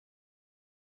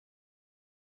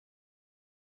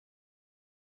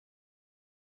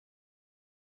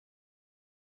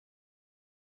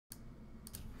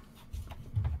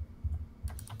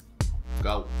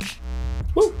Go.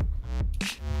 Woo!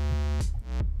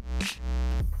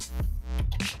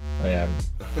 Oh yeah.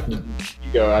 You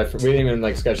go. We didn't even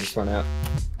like sketch this one out.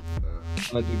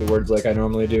 I'm gonna do the words like I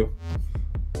normally do.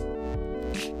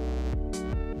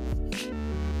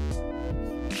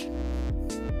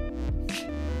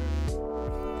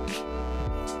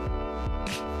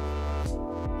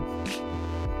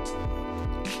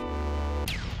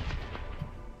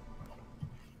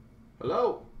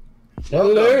 Hello.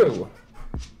 Hello.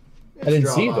 It's I didn't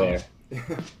see you DrawBomb.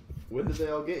 there. When did they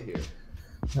all get here?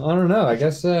 I don't know. I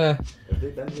guess Have they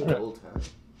been here the whole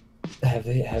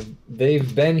time?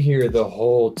 they've been here the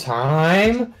whole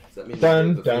time? Does that mean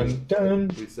Dun dun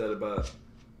dun. we said about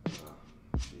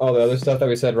All the other stuff that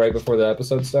we said right before the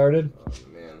episode started? Oh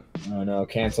man. Oh no,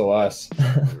 cancel us.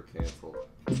 We're canceled.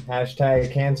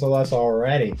 Hashtag cancel us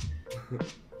already.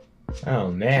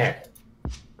 Oh man.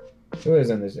 Who is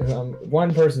in this?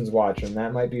 One person's watching.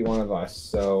 That might be one of us.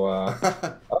 So,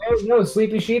 oh no,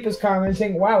 Sleepy Sheep is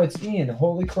commenting. Wow, it's Ian.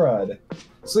 Holy crud.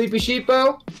 Sleepy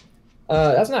Sheepo?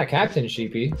 That's not Captain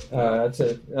Sheepy. That's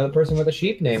another person with a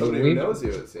sheep name. Somebody who knows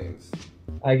you, it seems.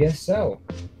 I guess so.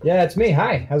 Yeah, it's me.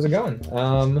 Hi, how's it going?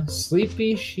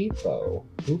 Sleepy Sheepo.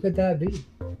 Who could that be?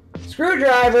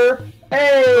 Screwdriver!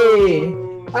 Hey!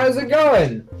 How's it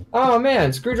going? Oh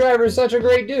man, Screwdriver is such a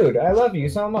great dude. I love you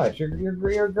so much. You're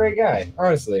a great guy.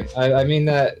 Honestly, I mean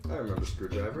that. I remember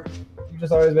Screwdriver. You've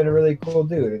just always been a really cool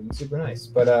dude and super nice.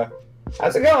 But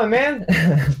how's it going, man?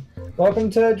 Welcome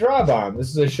to DrawBomb. This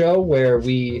is a show where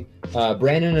we,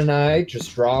 Brandon and I,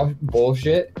 just draw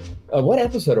bullshit. What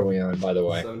episode are we on, by the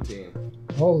way? 17.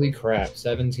 Holy crap,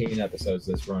 17 episodes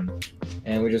this run.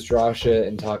 And we just draw shit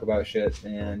and talk about shit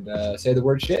and say the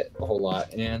word shit a whole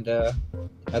lot. And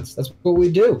that's what we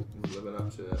do. Living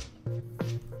up to it.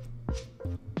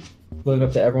 Living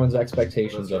up to everyone's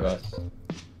expectations That's of right.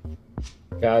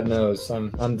 us. God knows,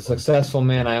 I'm the successful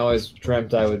man I always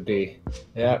dreamt I would be.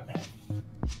 Yep,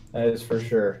 that is for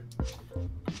sure.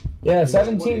 Yeah, What do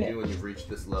 17. you do when you've reached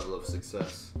this level of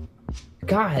success?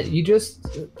 God, you just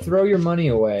throw your money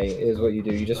away is what you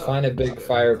do. You just find a big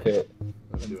fire pit I'm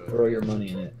and doing throw it. your money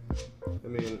in it. I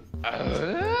mean,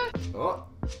 oh,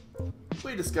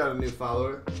 we just got a new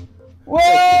follower. Whoa!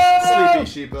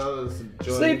 Sleepy Sheepo is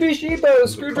joining. Sleepy Sheepo,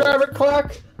 Screwdriver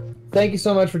Clock. Thank you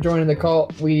so much for joining the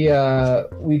cult. We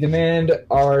demand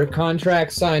our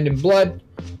contract signed in blood,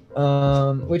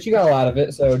 which you got a lot of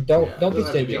it, so don't be Doesn't have to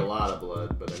stingy. be a lot of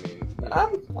blood, but I mean, I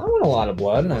want a lot of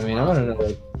blood. I mean, I want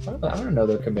to know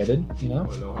they're committed. You I know.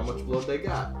 want to know how much blood they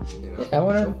got. You know, I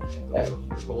want to.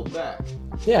 don't hold back.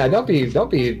 Yeah, don't be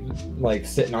like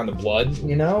sitting on the blood.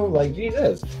 You know, like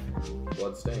Jesus.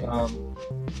 Blood stains.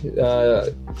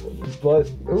 Blood.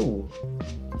 Ooh.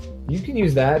 You can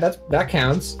use that. That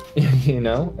counts. You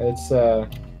know, it's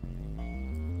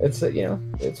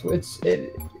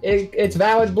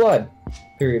valid blood.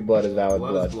 Period. Blood is valid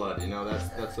Blood blood. is blood. You know,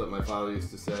 that's what my father used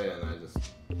to say, and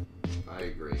I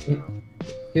agree. You know.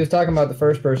 He was talking about the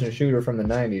first-person shooter from the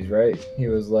 '90s, right? He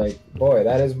was like, "Boy,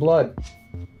 that is blood."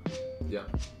 Yeah,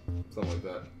 something like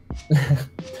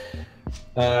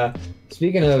that.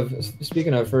 Speaking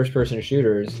of first-person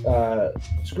shooters,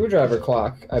 Screwdriver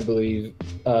Clock, I believe,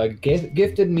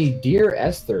 gifted me Dear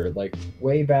Esther, like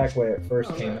way back when it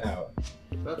first came Nice. out.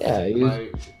 That's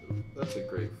that's a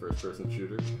great first-person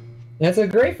shooter. That's a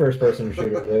great first-person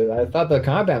shooter, dude. I thought the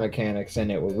combat mechanics in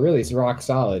it were really rock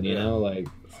solid. You know, like.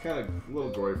 It's kind of a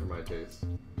little gory for my taste.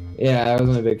 Yeah, I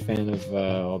wasn't a big fan of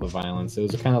all the violence. It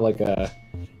was kind of like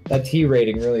that T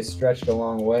rating really stretched a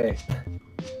long way.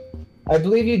 I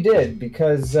believe you did,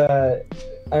 because I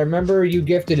remember you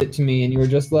gifted it to me and you were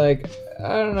just like,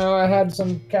 I don't know, I had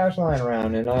some cash lying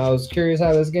around and I was curious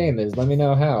how this game is. Let me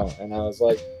know how. And I was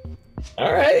like,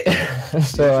 all right.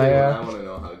 So I want to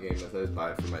know how a game is. I just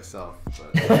buy it for myself.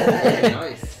 But very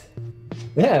nice.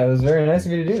 Yeah, it was very nice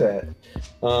of you to do that.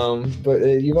 But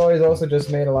you've always also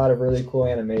just made a lot of really cool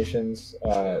animations.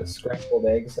 Scrambled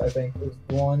Eggs, I think,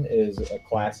 is a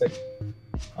classic.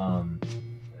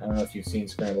 I don't know if you've seen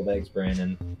Scrambled Eggs,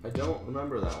 Brandon. I don't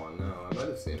remember that one. No, I might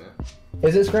have seen it.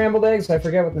 Is it Scrambled Eggs? I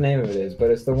forget what the name of it is,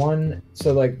 but it's the one.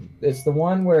 So like, it's the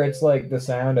one where it's like the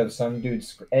sound of some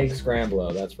dude's egg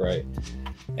scrambler. That's right.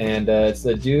 And it's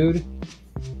the dude.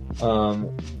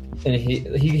 And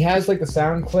he has like a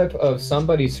sound clip of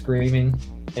somebody screaming.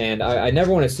 And I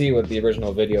never want to see what the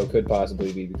original video could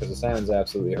possibly be because it sounds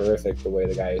absolutely horrific the way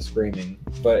the guy is screaming.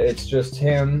 But it's just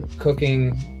him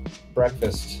cooking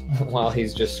breakfast while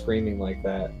he's just screaming like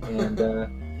that. And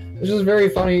it's just very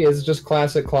funny. It's just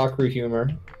classic Clock Crew humor.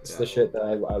 It's the shit that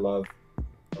I love.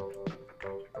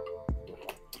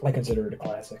 I consider it a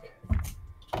classic.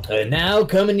 And now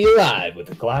coming to you live with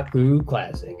the Clock Crew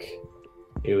Classic.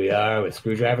 Here we are with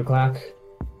Screwdriver Clock,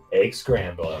 Egg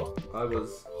Scramble. I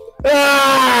was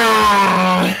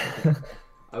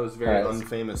very Right.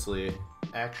 unfamously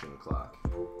Action Clock.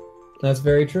 That's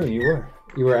very true. You were.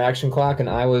 You were Action Clock, and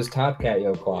I was Top Cat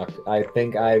Yo Clock. I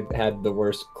think I had the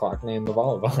worst clock name of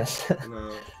all of us.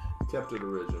 No, kept it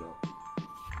original.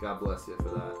 God bless you for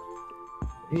that.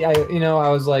 Yeah, I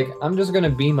was like, I'm just gonna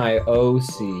be my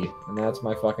OC, and that's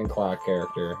my fucking clock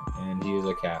character, and he is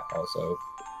a cat also.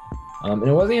 And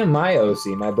it wasn't even my OC.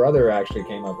 My brother actually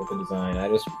came up with the design. I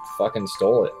just fucking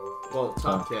stole it. Well,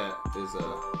 Top Cat is like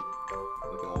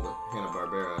an old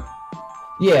Hanna-Barbera.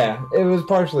 Yeah, it was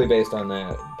partially based on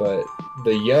that, but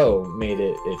the Yo made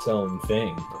it its own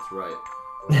thing. That's right.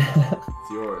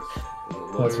 It's yours. And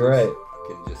the lawyers That's right.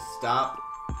 can just stop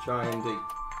trying to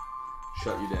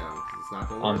shut you down. 'Cause it's not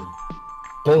gonna work.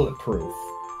 Bulletproof.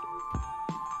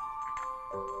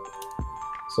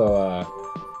 So,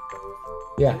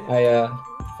 yeah,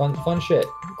 fun shit.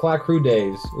 Clock Crew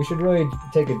days. We should really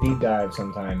take a deep dive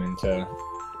sometime into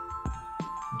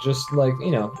just like,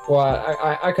 well,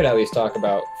 I could at least talk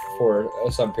about for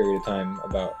some period of time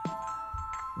about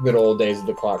good old days of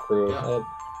the Clock Crew. Yeah.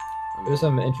 There's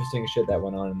some interesting shit that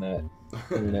went on in that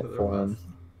internet There forum. was.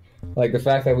 Like the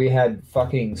fact that we had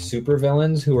fucking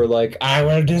supervillains who were like, I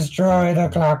will destroy the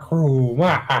Clock Crew.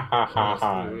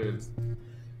 That's weird.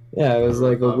 Yeah, it was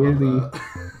like a weirdly,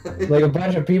 like a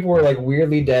bunch of people were like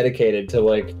weirdly dedicated to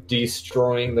like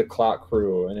destroying the Clock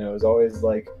Crew, and it was always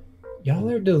like, y'all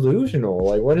are delusional.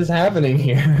 Like, what is happening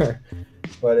here?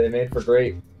 But it made for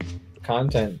great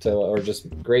content or just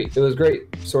great. It was great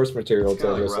source material It's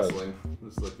kind to of like just wrestling.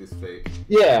 Just like these fake.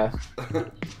 yeah,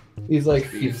 these like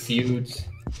Beefs. feuds.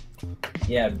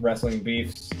 Yeah, wrestling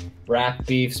beefs, rap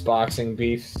beefs, boxing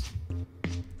beefs.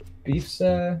 Beefs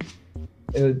make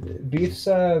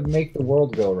the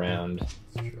world go round.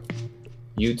 That's true.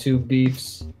 YouTube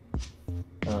beefs.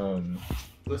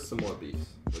 List some more beefs,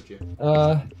 would you?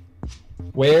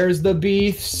 Where's the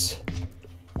beefs?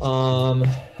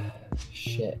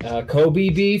 Shit. Kobe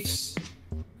beefs.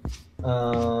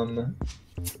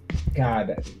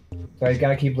 God, so I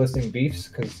gotta keep listing beefs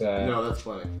because. No, that's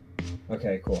plenty.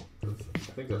 Okay, cool. I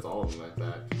think that's all of them, in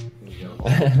fact. You know.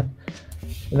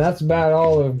 And that's about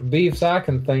all the beefs I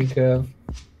can think of,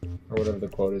 or whatever the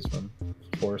quote is from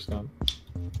Forrest Gump.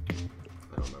 I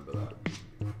don't remember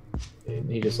that.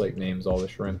 He just like names all the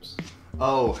shrimps.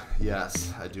 Oh,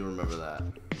 yes, I do remember that.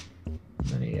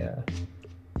 And he,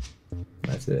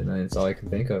 that's it. And that's all I can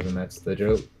think of, and that's the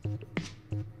joke.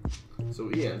 So,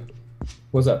 Ian,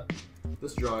 What's up?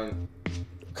 this drawing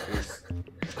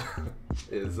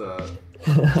is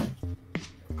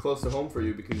close to home for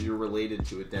you because you're related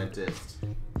to a dentist.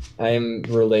 I am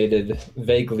related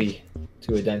vaguely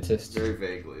to a dentist. Very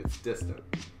vaguely. It's distant.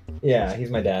 Yeah, he's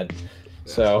my dad. Yeah.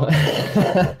 So,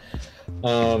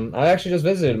 I actually just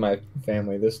visited my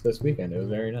family this weekend. It was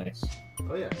very nice.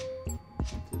 Oh, yeah. You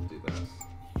did do that.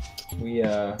 We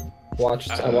I watched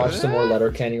some more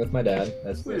Letterkenny with my dad.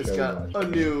 That's We the just show got watched. a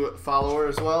new follower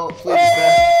as well.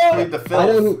 Plead the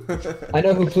filth. I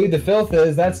know who Plead the Filth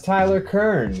is. That's Tyler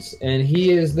Kearns, and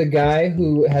he is the guy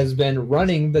who has been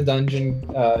running the Dungeons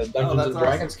that's and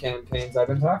Dragons awesome. campaigns I've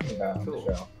been talking about on Cool.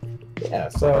 the show. Yeah,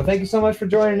 so thank you so much for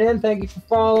joining in. Thank you for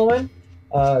following.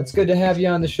 It's good to have you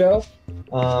on the show.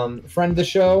 Friend of the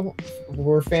show.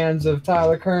 We're fans of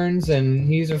Tyler Kearns, and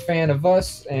he's a fan of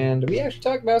us, and we actually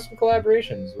talked about some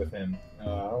collaborations with him. I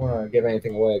don't want to give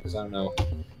anything away because I don't know,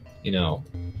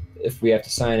 if we have to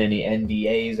sign any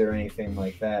NDAs or anything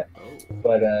like that. Oh.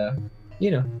 But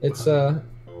it's I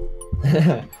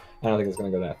don't think it's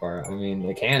gonna go that far. I mean,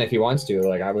 it can if he wants to.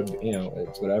 Like I would,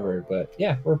 it's whatever. But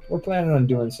yeah, we're planning on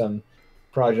doing some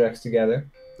projects together,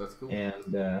 That's cool.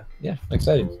 and yeah,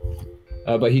 excited.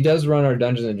 But he does run our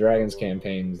Dungeons and Dragons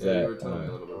campaigns. Yeah, that you were telling me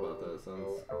a little bit about that. It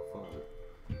sounds fun.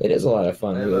 it is a lot of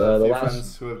fun. I have The a few last-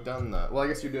 friends who have done that. Well, I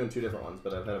guess you're doing two different ones,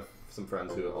 but I've had some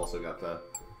friends who have also got the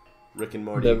Rick and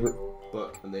Morty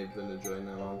book, and they've been enjoying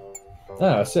that one.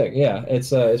 Oh, sick! Yeah,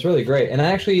 it's really great. And I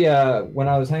actually, when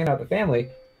I was hanging out with the family,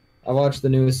 I watched the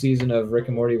newest season of Rick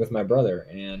and Morty with my brother,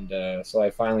 and so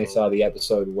I finally saw the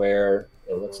episode where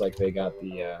it looks like they got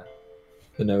the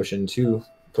notion to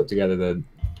put together the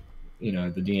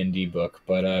the D&D book.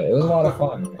 But it was a lot of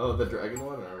fun. Oh, the dragon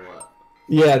one or what?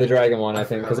 Yeah, the dragon one, I I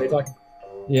think, forgot because they about talk.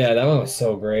 Yeah, that one was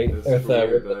so great It's with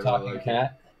weird, the but I talking really like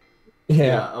cat. Yeah.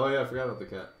 Yeah, Oh yeah, I forgot about the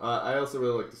cat. I also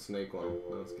really like the snake one.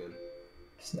 That was good.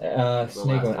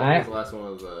 snake one. The last one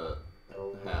was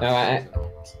half. No, I- season.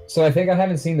 So I think I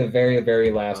haven't seen the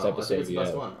very last I think episode it's the yet.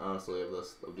 best one, honestly,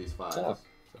 of these five. Oh.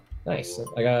 Nice.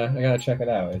 I gotta check it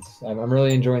out. I'm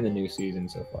really enjoying the new season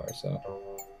so far. So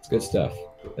it's good stuff.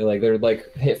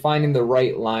 They're finding the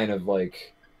right line of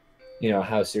like,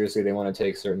 how seriously they want to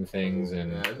take certain things,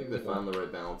 and yeah, I think they found the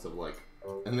right balance of like,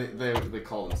 and they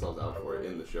call themselves out for it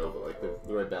in the show, but like the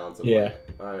right balance of like,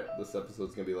 all right, this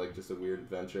episode's gonna be like just a weird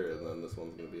adventure, and then this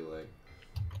one's gonna be like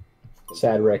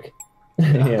Sad Rick.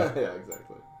 Yeah, yeah,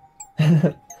 exactly.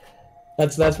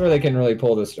 That's where they can really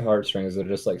pull the heartstrings. They're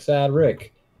just like, Sad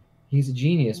Rick, he's a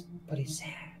genius, but he's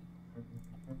sad.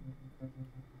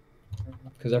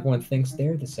 Because everyone thinks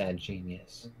they're the sad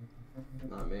genius.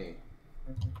 Not me.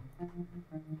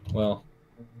 Well,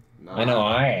 Not I know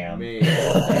I am. Me.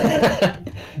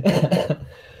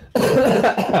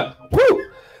 Woo!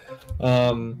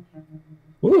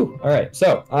 Woo! All right.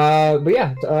 So, but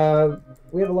yeah,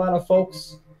 we have a lot of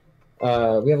folks. We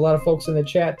have a lot of folks in the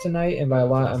chat tonight, and by a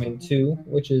lot, I mean 2,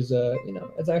 which is,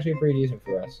 it's actually pretty decent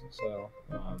for us. So,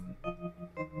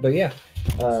 but yeah,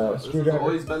 This has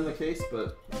always been the case,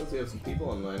 but since we have some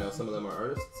people, and I know some of them are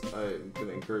artists, I'm going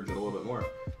to encourage it a little bit more.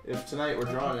 If tonight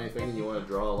we're drawing anything and you want to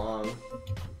draw along,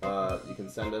 you can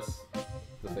send us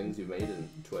the things you've made in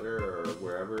Twitter or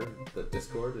wherever, the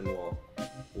Discord, and we'll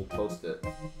post it.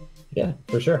 Yeah,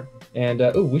 for sure. And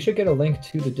we should get a link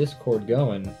to the Discord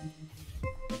going.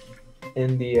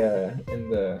 In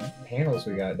the panels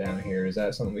we got down here, is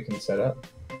that something we can set up?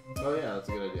 Oh yeah, that's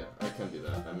a good idea. I can do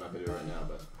that. I'm not gonna do it right now,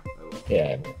 but I will.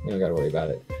 Yeah, you don't gotta worry about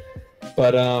it.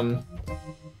 But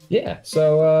yeah.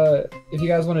 So if you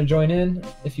guys want to join in,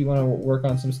 if you want to work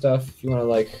on some stuff, if you want to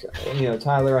like,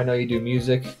 Tyler, I know you do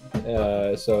music.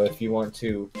 So if you want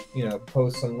to,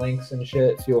 post some links and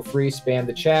shit, feel free. Spam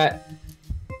the chat.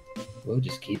 We'll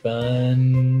just keep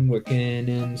on working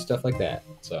and stuff like that.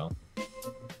 So.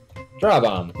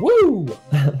 DrawBomb, woo!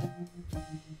 I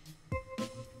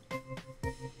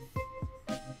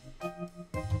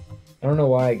don't know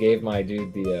why I gave my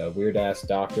dude the weird ass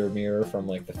doctor mirror from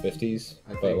like the 50s,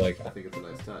 I think it's a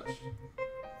nice touch.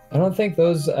 I don't think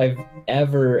those I've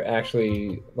ever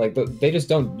actually like. They just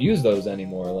don't use those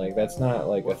anymore. Like that's not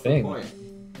like What's a thing. The point?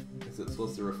 Is it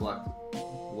supposed to reflect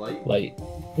light? Light.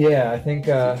 Yeah, I think.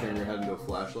 So turn your head into a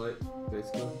flashlight,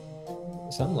 basically.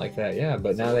 Something like that, yeah.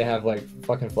 But now they have like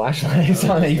fucking flashlights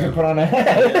on that you can put on a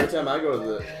head. Every time I go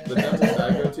to the dentist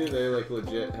I go to, they like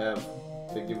legit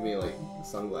they give me like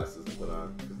sunglasses to put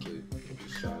on because they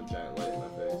just shine a giant light in my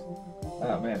face.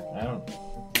 Oh man,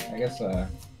 I guess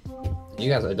you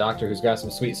got a doctor who's got some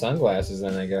sweet sunglasses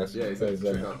then, I guess. Yeah, he's like,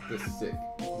 check out this sick.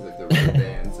 He's like, the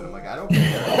Ray-Bans, and I'm like, I don't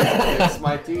care. Fix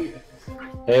my teeth.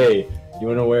 Hey, you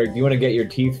want to get your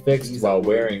teeth fixed while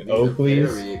wearing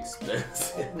Oakleys? Very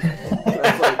expensive.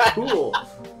 That's like cool. I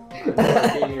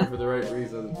came here for the right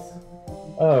reasons.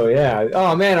 Oh yeah.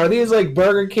 Oh man, are these like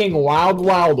Burger King Wild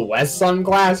Wild West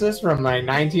sunglasses from like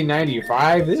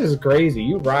 1995? This is crazy.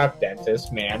 You rock,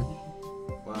 dentist, man.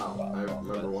 Wow, I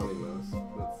remember wanting those.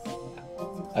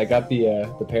 I got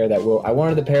the pair that I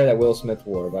wanted the pair that Will Smith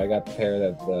wore, but I got the pair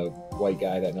that the white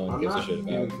guy that no one gives a shit about.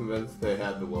 I'm not even convinced they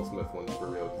had the Will Smith ones for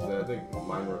real, because I think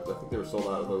they were sold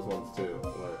out of those ones too.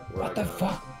 What the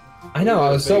fuck? I know, I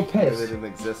was so pissed. They didn't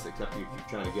exist, except you keep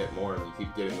trying to get more and you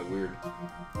keep getting the weird.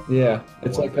 Yeah,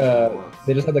 it's like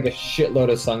they just had like a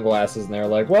shitload of sunglasses and they're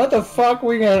like, what the fuck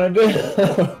we gonna do?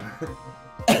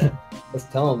 Let's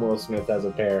tell him Will Smith has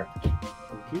a pair.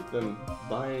 We'll keep them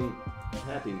buying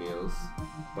Happy Meals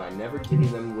by never giving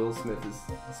them Will Smith's.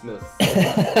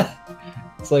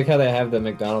 It's like how they have the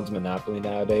McDonald's Monopoly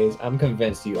nowadays. I'm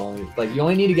convinced you only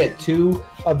need to get 2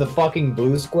 of the fucking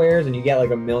blue squares and you get like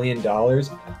 $1 million.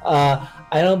 I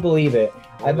don't believe it.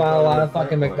 Well, I bought a lot of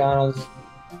fucking McDonald's.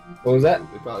 What was that?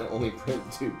 They probably only print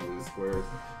 2 blue squares.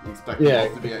 You expect them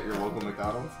both to be at your local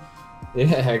McDonald's?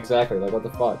 Yeah, exactly. Like what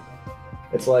the fuck?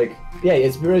 It's like, yeah,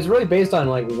 it's really based on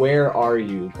like where are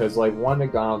you? Because like one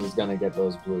McDonald's is gonna get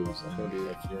those blues, and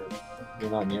if you're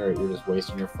not near it, you're just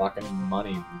wasting your fucking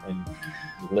money and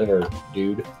liver,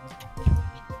 dude.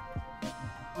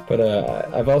 But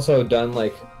I've also done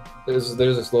like there's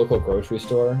this local grocery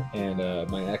store, and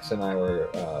my ex and I we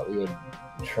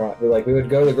would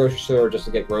go to the grocery store just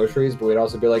to get groceries, but we'd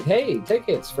also be like, hey,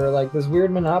 tickets for like this weird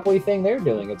Monopoly thing they're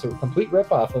doing. It's a complete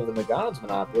ripoff of the McDonald's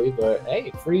Monopoly, but hey,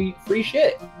 free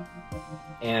shit.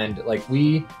 And like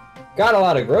we got a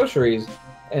lot of groceries,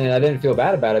 and I didn't feel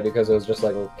bad about it because it was just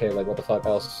like, okay, like what the fuck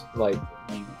else? Like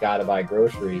you gotta buy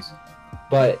groceries.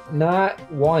 But not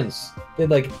once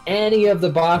did like any of the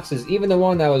boxes, even the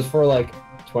one that was for like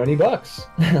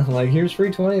 $20. Like here's free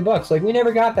 $20. Like we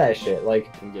never got that shit. Like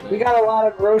we got a lot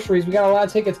of groceries, we got a lot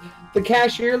of tickets. The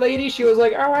cashier lady, she was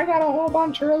like, oh, I got a whole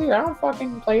bunch earlier, I don't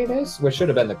fucking play this. Which should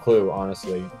have been the clue,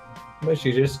 honestly. but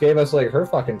she just gave us like her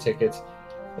fucking tickets.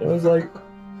 It was like,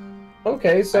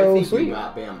 okay, so I think sweet. You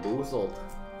got bamboozled.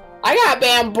 I got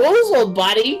bamboozled,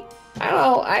 buddy.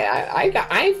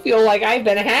 I feel like I've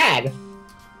been had.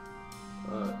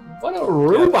 What a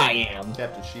rube I am.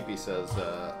 Captain Sheepy says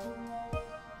the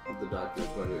doctor is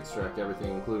going to extract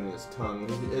everything, including his tongue.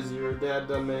 Has your dad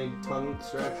done many tongue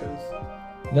extractions?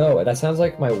 No, that sounds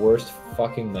like my worst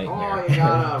fucking nightmare. Oh, you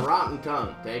got a rotten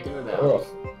tongue. Taking it out.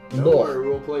 Don't worry,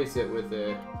 we'll replace it with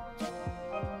a...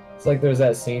 It's like there's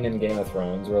that scene in Game of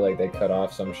Thrones where like they cut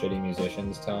off some shitty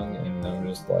musician's tongue, and I'm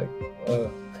just like,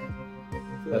 ugh.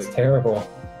 That's like, terrible.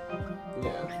 Yeah,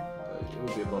 it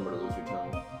would be a bummer to lose your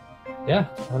tongue. Yeah,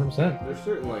 100%. There's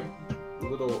certain like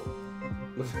little...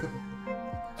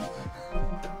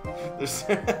 there's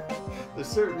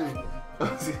certain... I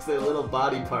was gonna say little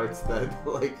body parts that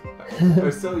like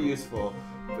are so useful,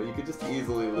 but you could just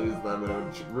easily lose them and it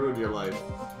would ruin your life.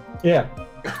 Yeah.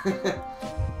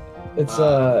 It's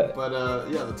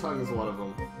yeah, the tongue is one of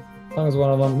them. Tongue is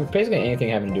one of them. Basically anything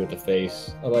having to do with the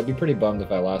face. Although I'd be pretty bummed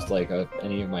if I lost like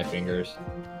any of my fingers.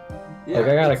 Yeah, like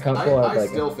I got a couple of like. I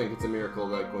still think it's a miracle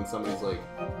like when somebody's like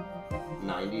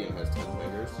 90 and has 10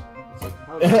 fingers. It's like,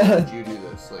 how did you do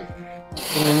this? Like,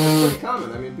 it's pretty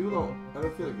common. I mean, people don't. I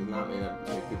don't feel like there's not many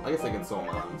people. I guess they can sew them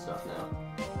on and stuff now.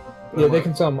 But yeah, they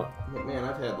can sew them on. Man,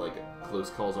 I've had like close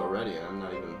calls already, and I'm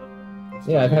not even.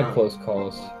 Yeah, I've had close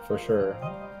calls for sure.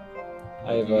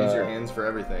 You use your hands for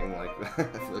everything. Like, I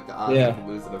feel like the odds of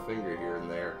losing a finger here and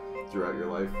there throughout your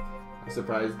life. I'm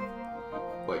surprised.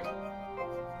 Like,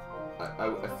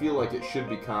 I feel like it should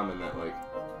be common that like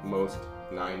most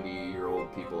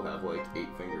 90-year-old people have like 8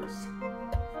 fingers.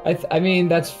 I mean,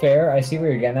 that's fair. I see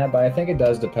where you're getting at, but I think it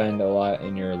does depend a lot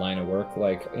in your line of work.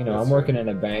 Like, you know, I'm working in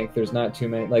a bank. There's not too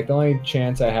many. Like, the only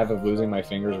chance I have of losing my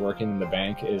fingers working in the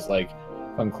bank is like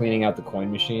if I'm cleaning out the coin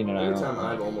machine and Every time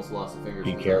I've almost lost a finger.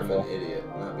 Be careful. I'm an idiot,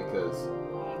 not because.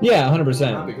 Yeah,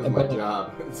 100%. Not because of my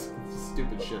job. It's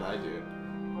stupid shit I do.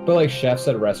 But like chefs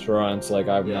at restaurants, like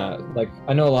I'm not like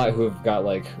I know a lot who have got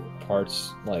like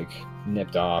parts like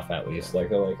nipped off at least. Like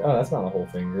they're like, oh, that's not a whole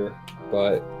finger.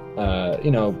 But you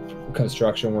know,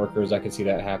 construction workers, I could see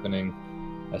that happening,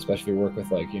 especially if you work with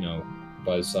like, you know,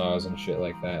 buzz saws and shit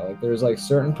like that. Like there's like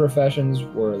certain professions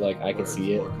where like I could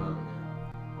see it.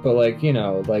 But like, you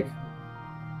know, like,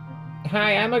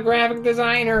 hi, I'm a graphic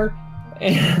designer,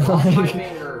 and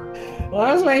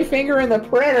lost my finger in the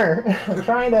printer. I'm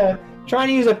trying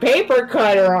to use a paper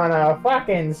cutter on a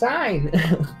fucking sign.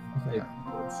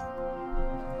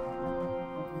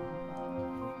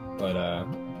 But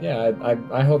yeah,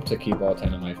 I hope to keep all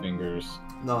 10 of my fingers.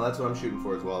 No, that's what I'm shooting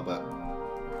for as well. But you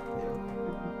know,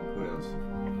 who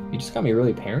knows? You just got me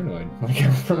really paranoid, like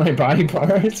for my body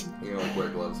parts. You know, like wear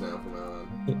gloves now from now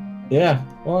on. Yeah,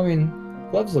 well, I mean,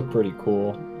 gloves look pretty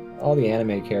cool. All the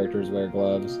anime characters wear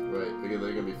gloves. Right, they're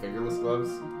gonna be fingerless gloves,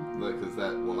 because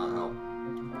that will not help.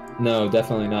 No,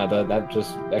 definitely not. That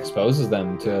just exposes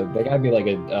them to. They gotta be like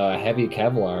a heavy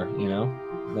Kevlar, you know.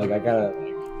 Like I gotta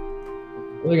like,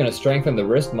 really gonna strengthen the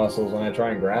wrist muscles when I try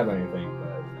and grab anything.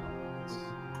 But you know,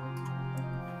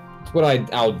 it's what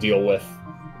I'll deal with.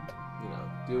 You know,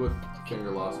 deal with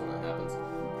finger loss when it happens.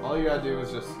 All you gotta do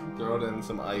is just throw it in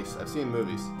some ice. I've seen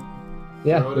movies.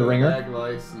 Yeah, throw it the in ringer. A bag of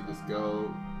ice. You just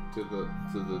go to the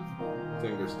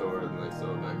finger store and they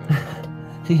sew it back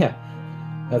in. Yeah.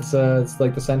 That's it's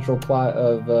like the central plot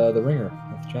of The Ringer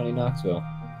with Johnny Knoxville.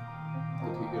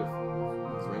 Did he get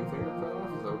his ring finger cut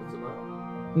off? Is that what it's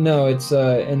about? No, it's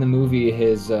in the movie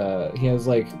his he has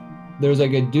like there's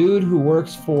like a dude who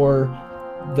works for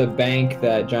the bank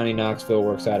that Johnny Knoxville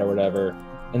works at or whatever,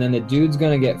 and then the dude's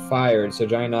gonna get fired, so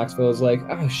Johnny Knoxville is like,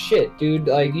 oh shit, dude,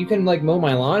 like you can like mow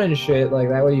my lawn and shit, like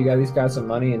that way you at least got some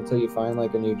money until you find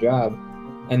like a new job.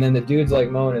 And then the dude's like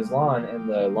mowing his lawn, and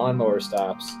the lawnmower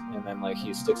stops, and then like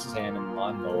he sticks his hand in the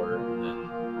lawnmower, and then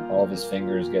all of his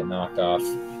fingers get knocked off.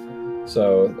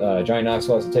 So Johnny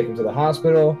Knoxville has to take him to the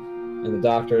hospital, and the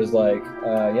doctor's like,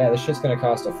 yeah, this shit's gonna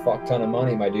cost a fuck ton of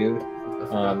money, my dude. I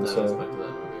forgot that aspect of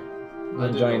that movie. I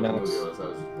didn't Johnny know what the Knox. movie was. I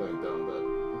was just playing dumb, but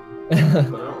I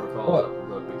don't recall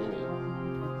the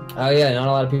beginning. Oh yeah, not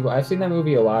a lot of people. I've seen that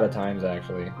movie a lot of times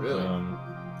actually. Really?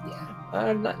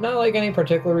 Not like any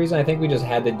particular reason. I think we just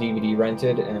had the DVD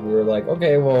rented, and we were like,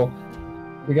 okay, well,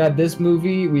 we got this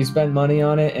movie, we spent money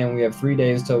on it, and we have 3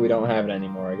 days till we don't have it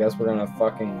anymore. I guess we're gonna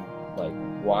fucking like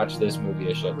watch this movie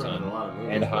a shit ton.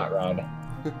 And Hot Rod.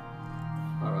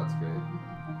 Hot Rod's great.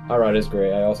 Hot Rod is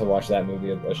great. I also watched that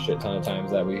movie a shit ton of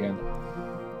times that weekend.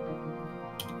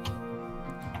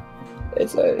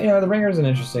 It's you know, The Ringer is an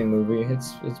interesting movie.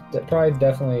 It's probably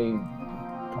definitely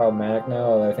problematic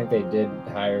now. I think they did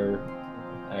hire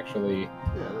actually Yeah,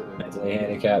 they do. mentally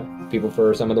handicapped people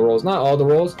for some of the roles. Not all the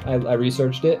roles. I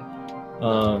researched it.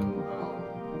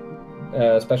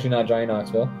 Especially not Johnny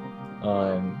Knoxville.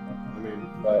 I mean,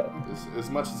 but as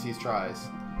much as he tries.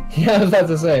 Yeah, I was about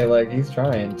to say, like, he's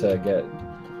trying to get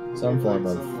some form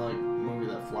of. Some like movie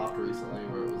that flopped recently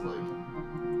where it was like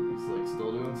he's like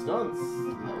still doing stunts.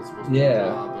 And that was supposed to be a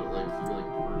job, but like he like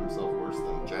hurt himself worse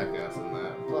than Jackass in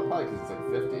that. Probably because he's like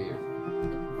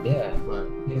 50. Yeah, but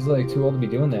he's like too old to be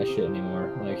doing that shit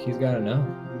anymore. Like he's got to know.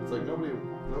 It's like nobody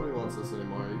wants this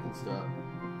anymore. You can stop.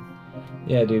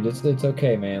 Yeah, dude, it's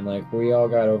okay, man. Like we all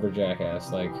got over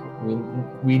Jackass. Like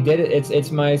we did it.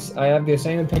 It's my. I have the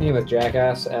same opinion with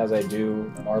Jackass as I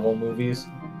do Marvel movies,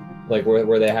 like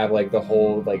where they have like the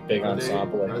whole like big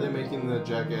ensemble. Are they making the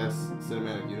Jackass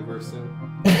cinematic universe soon?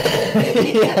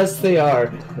 Yes, they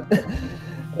are.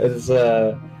 It's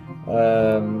they're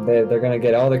gonna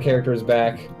get all the characters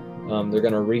back. They're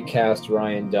gonna recast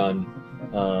Ryan Dunn.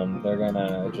 They're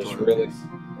gonna just really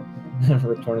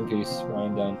return in peace,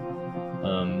 Ryan Dunn.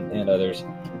 And others,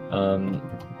 and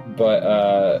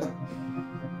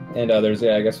others.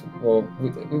 Yeah, I guess. Well,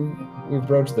 we've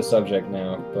broached the subject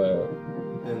now, but.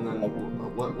 And then,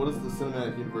 what does the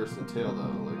cinematic universe entail,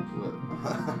 though? Like,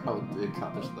 how would they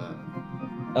accomplish that?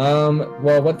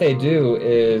 Well, what they do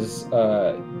is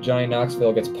Johnny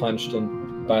Knoxville gets punched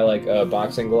by like a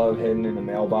boxing glove hidden in a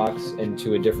mailbox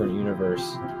into a different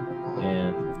universe,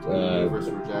 and universe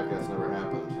where Jackass never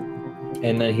happened.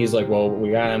 And then he's like, well,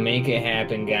 we gotta make it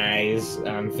happen, guys.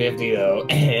 I'm 50 though.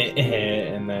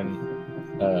 And then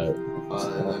no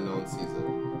one sees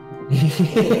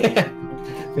it.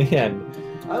 The end.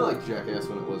 I liked Jackass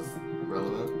when it was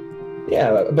relevant.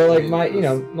 Yeah, but like my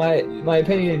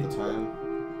opinion at the time.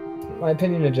 My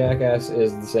opinion of Jackass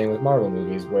is the same with Marvel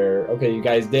movies, where okay, you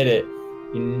guys did it.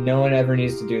 No one ever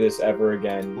needs to do this ever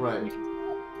again. Right.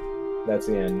 That's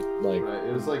the end. Like. Right.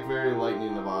 It was like very lightning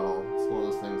in the bottle. It's one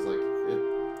of those things like.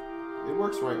 It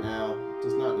works right now. It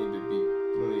does not need to be.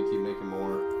 You don't need to keep making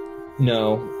more.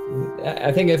 No,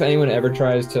 I think if anyone ever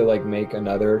tries to like make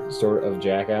another sort of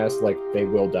Jackass, like they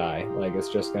will die. Like it's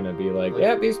just gonna be like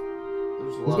yeah, these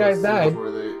guys died.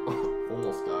 Where they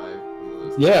almost died.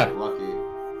 Yeah. Lucky.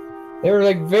 They were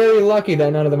like very lucky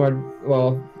that none of them are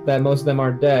that most of them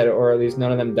aren't dead, or at least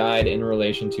none of them died in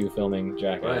relation to filming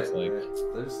Jackass. Right.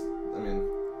 There's, I mean,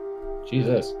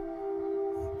 Jesus.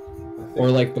 Or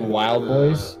like the Wild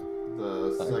Boys.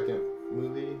 The second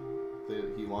movie,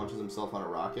 he launches himself on a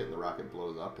rocket, and the rocket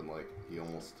blows up, and like he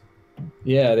almost.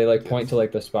 Yeah, they like point to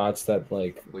like the spots that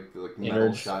like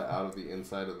metal shot out of the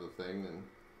inside of the thing, and.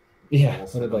 Yeah,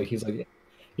 like he's like,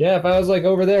 yeah, if I was like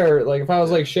over there, like if I was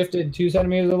like shifted 2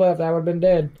 centimeters to the left, I would have been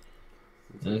dead.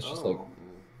 And it's just like.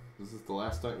 Is this the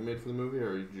last stunt you made for the movie,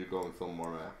 or did you go and film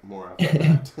more after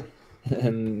that?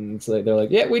 And it's like they're like,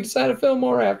 yeah, we decided to film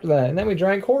more after that, and then we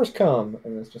drank horse cum,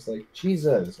 and it's just like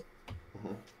Jesus.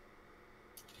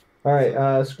 All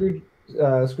right,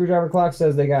 Screwdriver Clock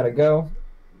says they gotta go.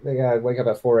 They gotta wake up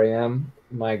at 4 a.m.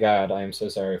 My God, I am so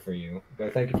sorry for you.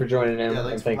 But thank you for joining in,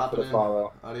 and thank you for the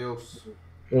follow. Adios.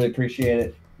 Really appreciate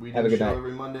it. We have a good night.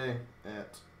 Every Monday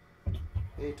at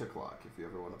 8 o'clock. If you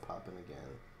ever want to pop in again.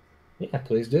 Yeah,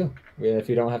 please do. If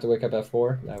you don't have to wake up at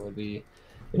 4, that would be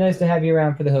nice to have you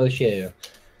around for the whole show.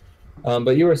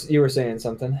 But you were saying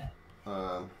something.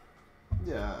 Yeah,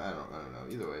 I don't know.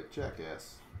 Either way,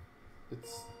 Jackass.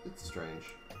 It's strange.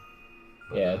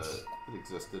 But, yeah, it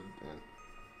existed, and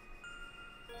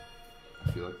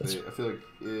I feel like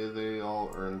they all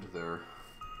earned their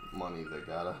money they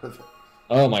got out of it.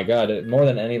 Oh my God, more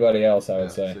than anybody else, I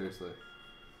would say. Seriously,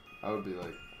 I would be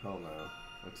like, hell no.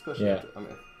 Especially, I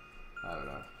mean, I don't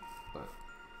know,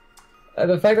 but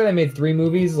the fact that I made 3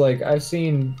 movies, like I've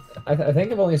seen, I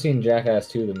think I've only seen Jackass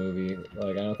 2, the movie.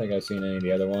 Like I don't think I've seen any of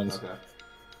the other ones.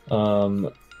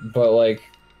 Okay. But like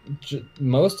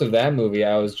most of that movie,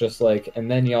 I was just like, and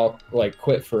then y'all like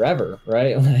quit forever,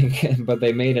 right? Like, but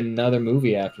they made another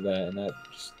movie after that, and that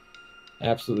just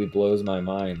absolutely blows my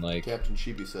mind. Like Captain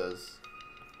Sheepy says,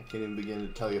 I can't even begin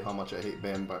to tell you how much I hate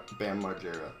Bam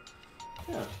Margera.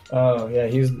 Yeah. Oh yeah,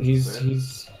 he's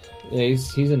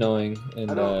annoying,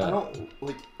 and I don't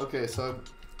like. Okay, so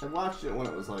I watched it when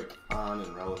it was like on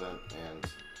and relevant, and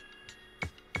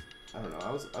I don't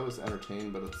know. I was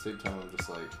entertained, but at the same time, I'm just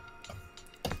like,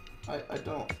 I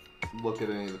don't look at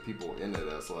any of the people in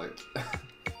it as like,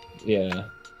 yeah,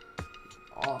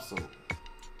 awesome.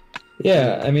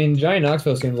 Yeah, I mean, Johnny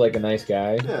Knoxville seems like a nice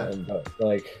guy. Yeah.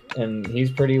 And he's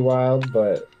pretty wild,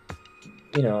 but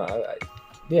you know,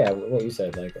 yeah, what you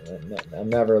said, like, I'm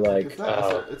never like.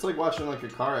 It's like watching like a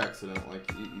car accident. Like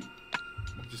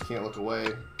you just can't look away.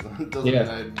 It doesn't mean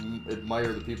I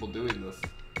admire the people doing this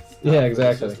stuff. Yeah,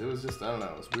 exactly. It was just, I don't know,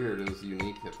 it was weird. It was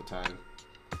unique at the time.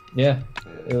 Yeah,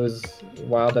 it was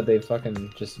wild that they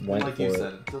fucking just went like for you it.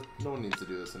 said, no one needs to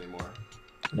do this anymore.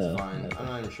 It's No. fine. I'm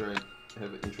not even sure I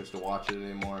have an interest to watch it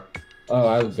anymore.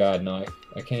 Oh, God, no.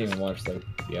 I can't even watch the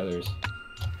others.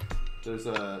 There's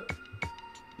like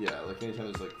anytime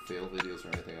there's like fail videos or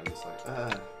anything, I'm just like,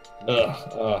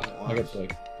 I get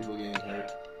like people getting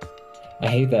hurt. I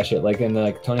hate that shit. Like in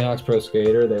like Tony Hawk's Pro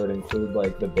Skater, they would include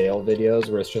like the bail videos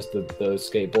where it's just those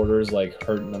skateboarders like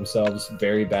hurting themselves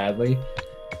very badly,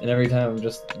 and every time I'm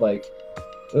just like,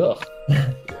 ugh.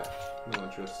 Yeah, no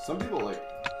interest. Some people like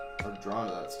are drawn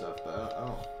to that stuff, but I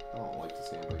don't like to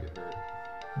see anybody get hurt.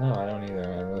 No, I don't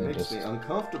either. I really It makes me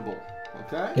uncomfortable.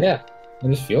 Okay. Yeah, I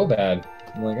just feel bad.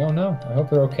 I'm like, oh no, I hope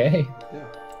they're okay. Yeah.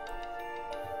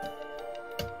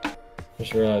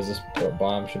 Just realized this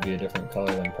bomb should be a different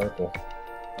color than purple.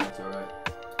 That's alright.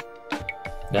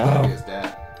 No. His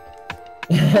dad.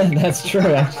 That's true,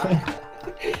 actually.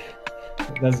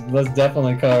 Let's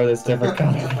definitely color this different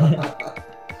color.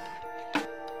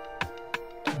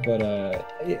 But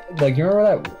like you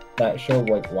remember that show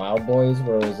like Wild Boys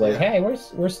where it was like, hey,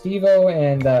 where's Steve-O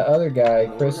and that other guy,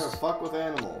 Chris? We're gonna fuck with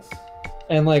animals.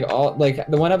 And like all like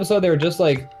the one episode they were just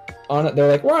like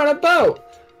they're like, we're on a boat.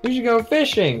 We should go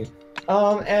fishing.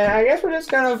 And I guess we're just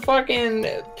gonna fucking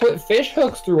put fish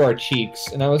hooks through our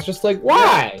cheeks. And I was just like,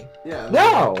 why? Yeah.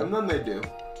 No. And then they do.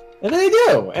 And they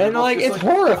do. And like it's like,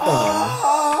 horrifying.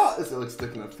 Ah! Is it like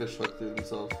sticking a fish hook through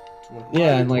themselves? Like,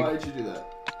 yeah, and like, why did you do that?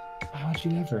 How would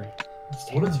you ever?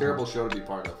 What a terrible show to be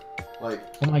part of. Like,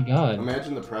 oh my god.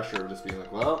 Imagine the pressure of just being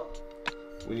like, well,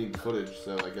 we need footage,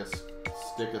 so I guess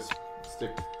stick a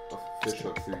fish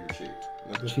hook through your cheek.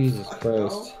 Like, Jesus Christ.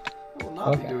 No, I will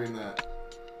not be doing that.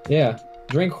 Yeah.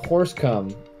 Drink horse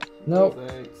cum. Nope. No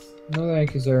thanks. No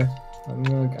thank you, sir.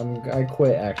 I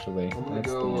quit actually. I'm gonna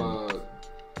go do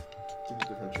a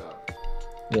different job.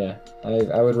 Yeah.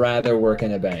 I would rather work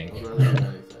in a bank. I'd rather do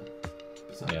anything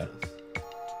besides this.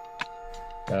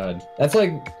 God. That's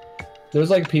like there's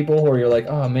like people where you're like,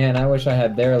 oh man, I wish I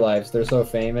had their lives. They're so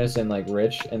famous and like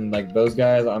rich, and like those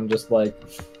guys, I'm just like,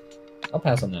 I'll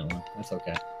pass on that one. That's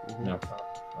okay. Mm-hmm. No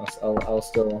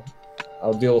problem.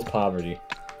 I'll deal with poverty.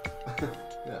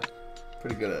 Yeah,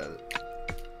 pretty good at it.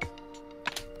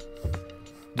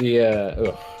 Yeah.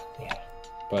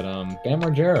 But Bam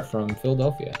Margera from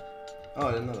Philadelphia. Oh,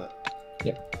 I didn't know that.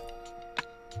 Yep.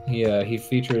 He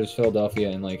features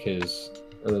Philadelphia in like his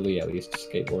early, at least,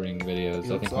 skateboarding videos.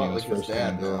 I think when he was like first his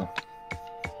dad now.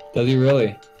 Does he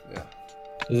really? Yeah.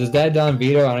 Is his dad Don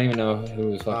Vito? I don't even know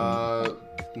who was fucking.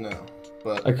 No,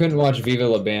 but I couldn't watch Viva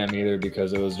La Bam either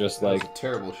because it was just like was a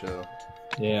terrible show.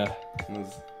 Yeah. It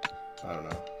was, I don't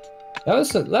know. That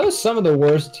was some of the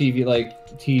worst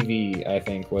TV I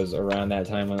think was around that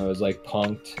time when it was like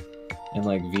Punk'd and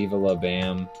like Viva La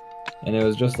Bam, and it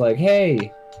was just like,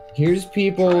 hey, here's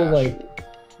people Trash. like,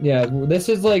 yeah, this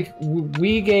is like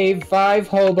we gave 5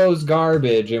 hobos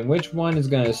garbage, and which one is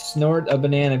gonna snort a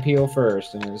banana peel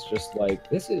first? And it was just like,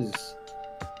 this is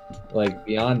like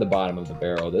beyond the bottom of the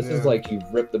barrel. This is like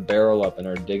you've ripped the barrel up and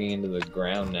are digging into the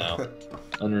ground now,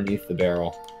 underneath the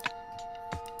barrel.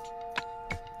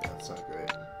 That's not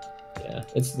great. Yeah,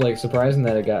 it's like surprising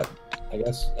that it got, I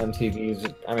guess MTV's,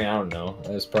 I mean, I don't know,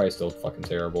 it's probably still fucking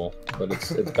terrible, but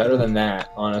it's better than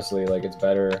that, honestly. Like, it's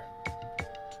better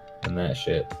than that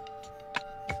shit.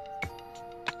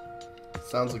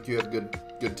 Sounds like you have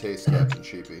good taste, Captain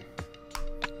Sheepy.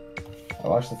 I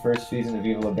watched the first season of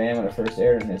Viva La Bam when it first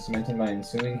aired, and it cemented my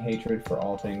ensuing hatred for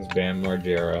all things Bam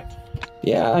Margera.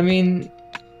 Yeah, I mean,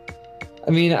 I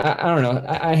don't know.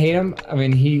 I hate him. I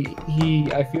mean,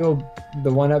 I feel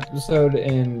the one episode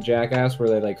in Jackass where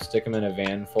they like stick him in a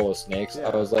van full of snakes. Yeah.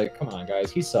 I was like, come on,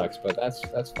 guys, he sucks, but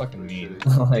that's fucking mean.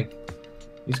 Like,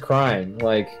 he's crying,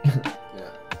 like. Yeah.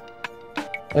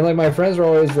 And like my friends are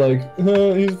always like,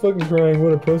 oh, he's fucking crying,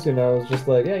 what a pussy. And I was just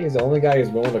like, yeah, he's the only guy who's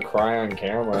willing to cry on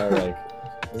camera. Like,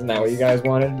 isn't that what you guys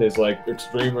wanted? Is like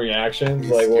extreme reactions.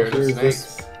 He's like, well, here's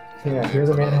this. Yeah, here's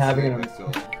a man having an.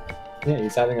 Yeah,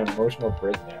 he's having an emotional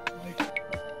breakdown. Like,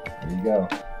 there you go.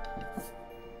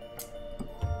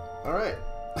 All right.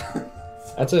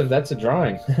 That's a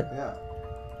drawing. Yeah.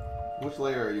 Which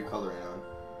layer are you coloring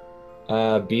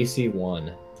on?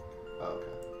 BC1. Oh,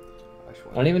 okay.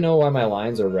 I don't even know why my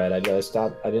lines are red. I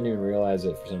didn't even realize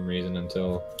it for some reason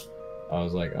until I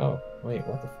was like, oh, wait,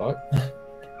 what the fuck?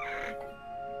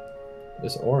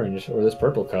 This orange or this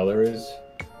purple color is.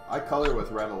 I color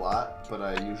with red a lot, but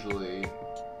I usually.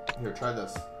 Here, try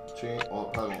this. Well,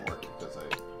 it probably won't work because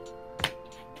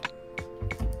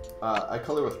I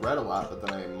color with red a lot, but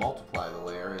then I multiply the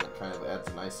layer, and it kind of adds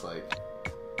a nice, like,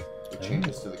 it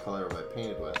changes to the color of what I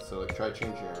painted with. So like, try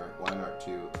changing your line art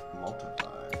to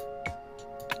multiply.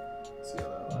 See how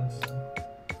that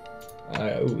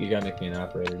looks. Ooh, you gotta make me an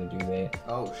operator to do that.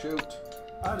 Oh shoot!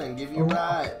 I didn't give you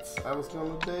rights. I was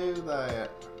gonna do that.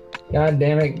 God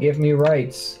damn it! Give me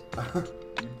rights.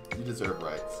 You deserve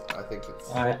rights. I think it's.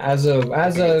 As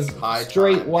a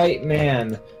straight white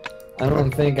man, I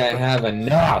don't think I have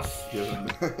enough. You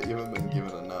haven't been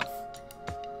given enough.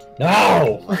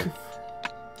 No!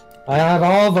 I have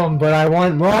all of them, but I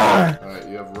want more! Alright,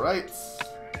 you have rights.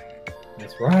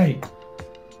 That's right.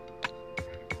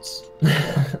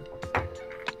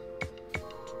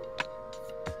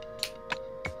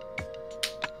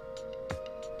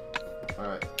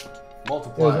 Alright.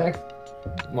 Multiply.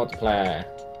 Multiply.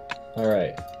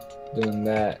 Alright. Doing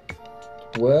that.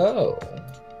 Whoa.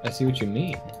 I see what you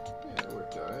mean. Yeah, it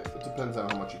worked alright. It depends on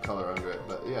how much you color under it,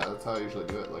 but yeah, that's how I usually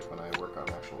do it. Like when I work on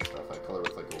actual stuff, I color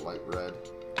with like a light red.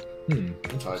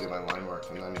 That's how I do my line work,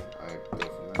 and then I go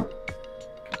from there.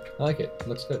 I like it.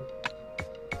 Looks good.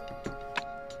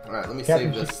 Alright, let me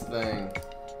save this thing.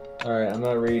 Alright, I'm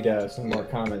gonna read some more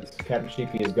comments. Captain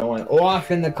Sheepy is going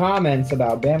off in the comments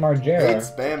about Bam Margera. It's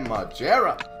Bam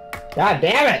Margera! God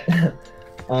damn it!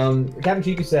 Captain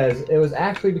Sheepy says, it was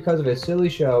actually because of his silly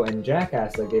show and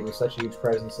Jackass that gave me such a huge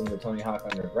presence in the Tony Hawk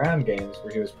Underground games,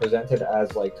 where he was presented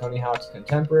as like Tony Hawk's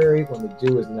contemporary when the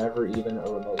dude was never even a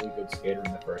remotely good skater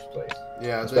in the first place.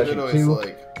 Yeah, they did always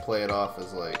like play it off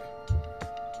as like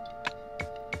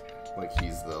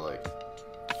he's the like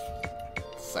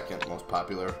second most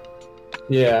popular.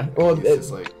 Yeah, well, he's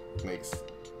just like he's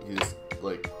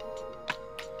like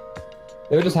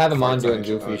they would just have him on doing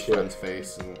goofy shit. Friend's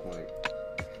face and like.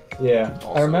 Yeah,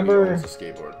 also, I remember. He owns a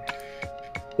skateboard.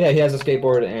 Yeah, he has a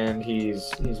skateboard and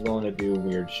he's willing to do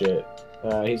weird shit.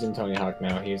 He's in Tony Hawk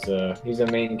now. He's a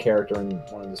main character in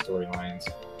one of the storylines.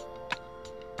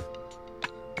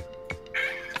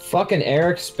 Fucking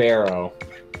Eric Sparrow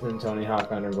in Tony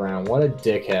Hawk Underground. What a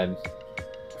dickhead.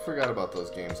 I forgot about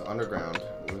those games. Underground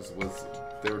was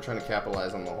they were trying to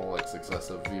capitalize on the whole like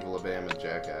success of Viva La Bam and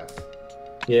Jackass.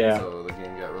 Yeah. So the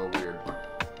game got real weird.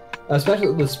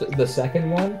 Especially the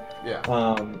second one. Yeah.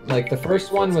 Like the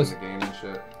first one was. The game and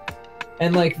shit.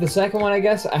 And like the second one, I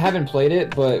guess I haven't played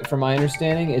it, but from my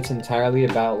understanding, it's entirely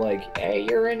about like, hey,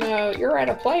 you're at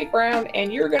a playground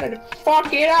and you're gonna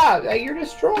fuck it up. You're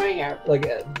destroying it. Like,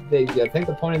 I think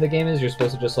the point of the game is you're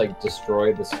supposed to just like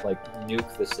destroy this, like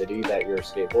nuke the city that you're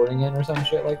skateboarding in or some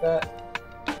shit like that.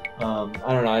 I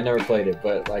don't know. I never played it,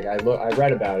 but like I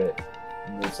read about it,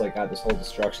 and it's like got this whole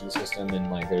destruction system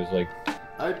and like there's like.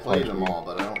 I played them all,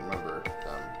 but I don't remember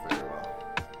them very well.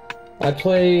 I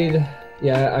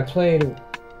played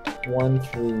 1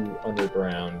 through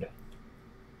Underground,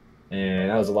 and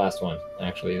that was the last one.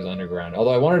 Actually, it was Underground.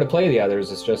 Although I wanted to play the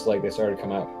others, it's just like they started to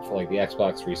come out for like the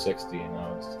Xbox 360, and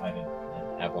I didn't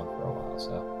have one for a while,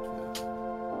 so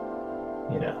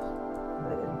you know, I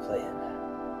didn't play it.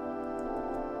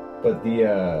 But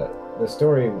the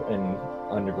story in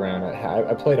Underground,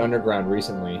 I played Underground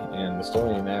recently, and the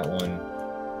story in that one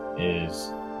is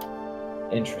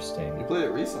interesting. You played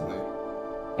it recently?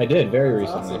 I did, very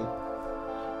recently. Awesome.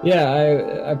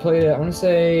 Yeah, I played it, I want to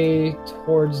say,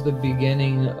 towards the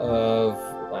beginning of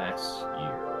last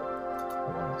year.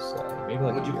 I want to say. Maybe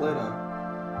like What'd you play it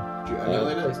on? Did you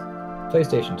emulate it?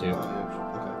 PlayStation 2. Oh, yeah.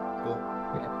 Okay,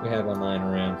 cool. We had one lying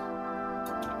around.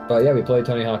 But yeah, we played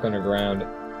Tony Hawk Underground.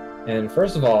 And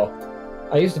first of all,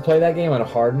 I used to play that game on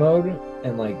hard mode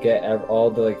and like get all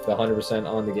the like the 100%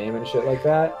 on the game and shit like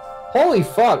that. Holy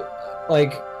fuck!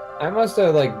 Like I must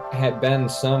have like had been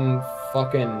some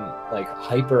fucking like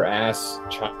hyper ass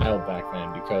child back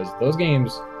then, because those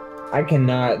games I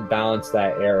cannot balance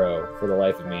that arrow for the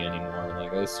life of me anymore.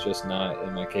 Like it's just not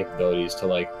in my capabilities to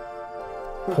like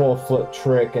pull a flip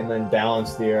trick and then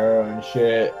balance the arrow and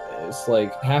shit. It's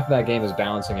like half of that game is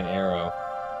balancing an arrow.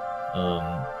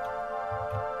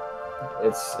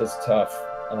 It's tough,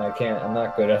 and I'm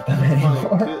not good at them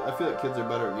anymore. I feel like kids are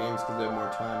better at games because they have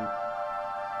more time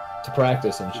to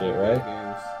practice and shit, right?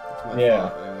 Games. That's my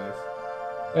thought, anyways.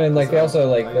 And like they also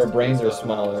like their brains are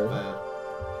smaller.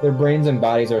 Their brains and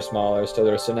bodies are smaller, so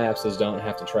their synapses don't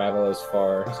have to travel as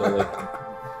far. So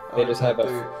like, they just have a.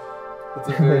 It's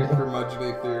a very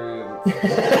curmudgeon theory.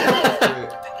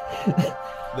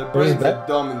 Their brains are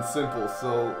dumb and simple,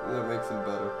 so that makes them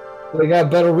better. They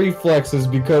got better reflexes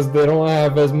because they don't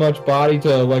have as much body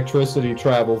to electricity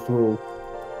travel through.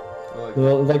 The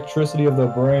electricity of their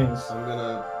brains. I'm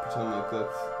gonna pretend like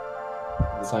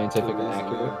that's scientific and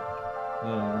accurate.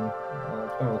 Yeah, well,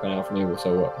 it's been working out for me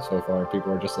so far.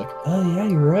 People are just like, oh yeah,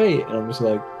 you're right, and I'm just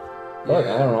like, fuck,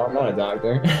 I don't know, I'm not a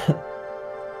doctor. You're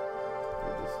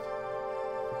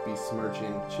just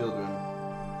besmirching children.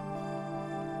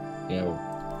 Yeah, well,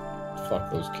 fuck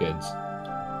those kids.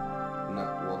 No.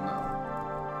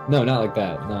 No, not like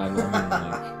that. No, I mean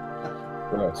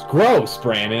like gross. Gross,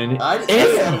 Brandon. I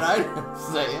didn't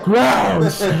say it.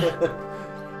 Gross.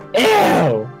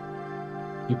 Ew.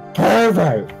 You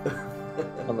pervert.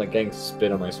 I'm like getting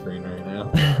spit on my screen right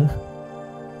now.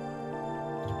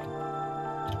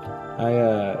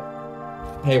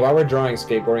 Hey, while we're drawing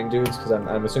skateboarding dudes, because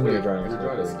I'm assuming you're drawing a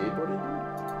skateboarding dude.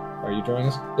 Are you drawing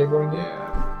a skateboarding dude?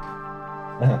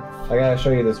 Yeah. I gotta show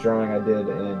you this drawing I did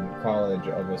in college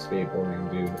of a skateboarding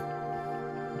dude.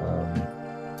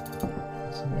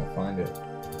 Let's see if I can find it.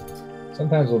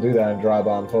 Sometimes we'll do that in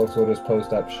DrawBomb, folks. We'll just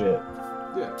post up shit.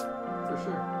 Yeah, for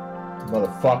sure.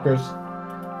 Motherfuckers.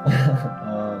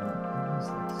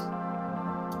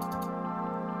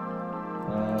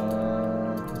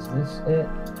 What is this? Is this it?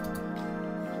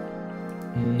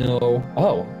 No.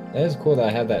 Oh, that is cool that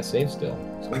I have that saved still.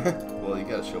 Well, you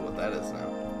gotta show what that is now.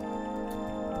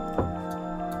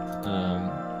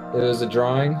 It was a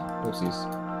drawing.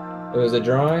 Oopsies. It was a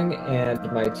drawing,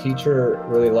 and my teacher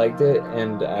really liked it,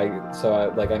 and I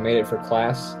made it for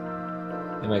class,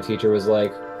 and my teacher was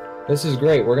like, "This is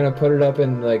great. We're gonna put it up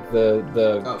in like the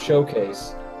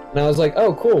showcase." And I was like,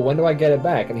 "Oh, cool. When do I get it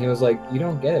back?" And he was like, "You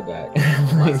don't get it back."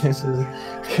 Like, this is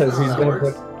because he's gonna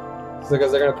put. It's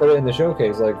because they're gonna put it in the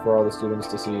showcase, like for all the students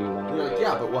to see.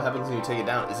 Yeah, but what happens when you take it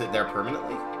down? Is it there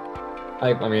permanently?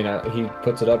 I mean, he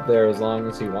puts it up there as long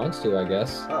as he wants to, I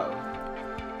guess. Oh.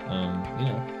 You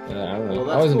know, I don't know. Well,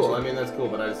 that's cool. I mean, that's cool,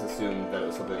 but I just assumed that it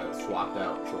was something that was swapped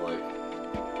out. So, like,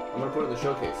 I'm gonna put it in the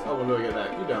showcase. Oh, when do I get it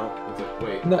back? You don't. It's like,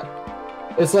 wait. No,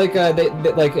 it's like they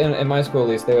like in my school at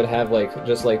least they would have like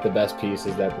just like the best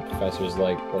pieces that the professors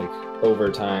like over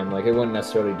time. Like it wouldn't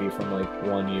necessarily be from like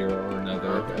one year or another.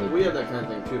 Okay. We have that kind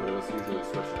of thing too, but it was usually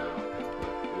switched out.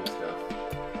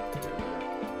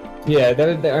 Yeah, they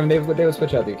would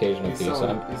switch out the occasional piece. He's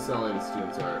selling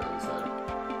students art on the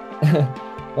side.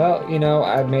 Well, you know,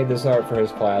 I made this art for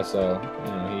his class, so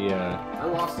you know he. I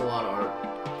lost a lot of art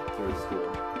through school.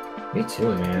 Me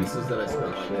too, man. Pieces that I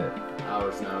spent like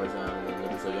hours and hours on, and then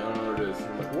they're just like, I don't know what it is.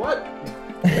 I'm like, what?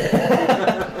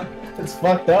 It's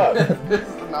fucked up. There's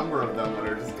a number of them that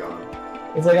are just gone.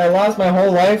 It's like I lost my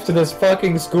whole life to this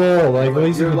fucking school. Like, at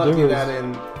least you're lucky that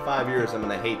in 5 years I'm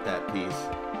gonna hate that piece.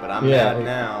 But I'm mad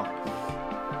now.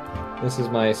 This is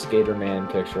my Skater Man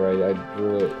picture. I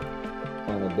drew it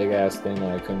on a big ass thing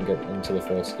that I couldn't get into the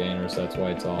full scanner, so that's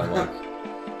why it's all like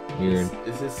weird.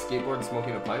 Is his skateboard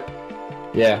smoking a pipe?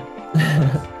 Yeah.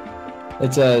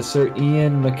 It's a Sir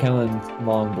Ian McKellen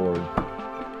longboard.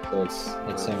 So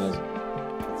it's same as.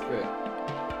 That's great.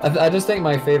 I just think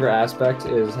my favorite aspect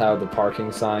is how the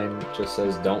parking sign just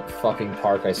says "Don't fucking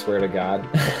park, I swear to God."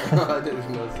 I didn't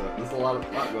notice that. There's a lot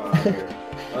going on here.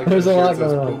 Like there's a lot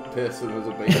going on. Poop piss and there's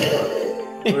a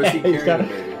baby. Or is he carrying a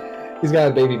baby? He's got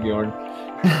a baby Bjorn.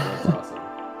 That's awesome.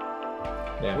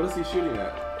 Yeah. What is he shooting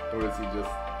at? Or is he just...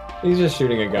 He's just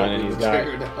shooting a gun and he's got...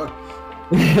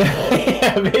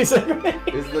 Yeah, basically.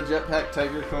 Is the jetpack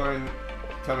tiger corn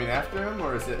coming after him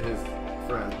or is it his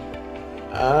friend?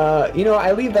 You know,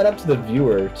 I leave that up to the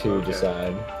viewer to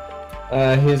decide.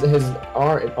 His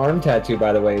arm tattoo,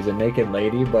 by the way, is a naked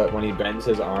lady, but when he bends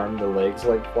his arm, the legs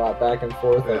like flop back and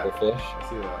forth like a fish. I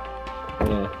see that.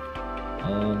 Yeah.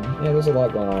 Yeah, there's a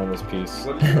lot going on in this piece.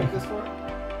 What did you make this for?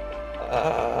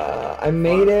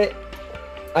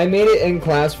 I made it in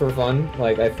class for fun.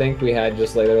 Like, I think we had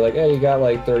just like, they were like, hey, you got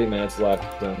like 30 minutes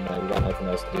left and we got nothing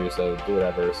else to do, so do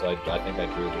whatever. So I think I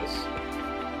drew this.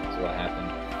 That's what happened.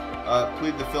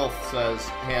 Plead the Filth says,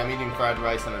 hey, I'm eating fried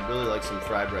rice and I'd really like some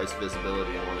fried rice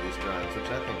visibility in one of these drawings, which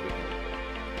I think we can...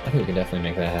 I think we can definitely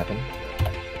make that happen.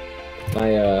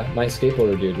 My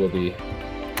skateboarder dude will be...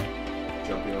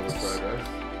 Jumping over fried rice?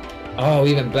 Oh,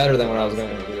 even better than what I was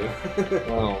going to do.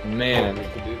 Oh, man. We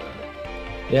could do that.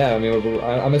 Yeah, I mean,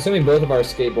 I'm assuming both of our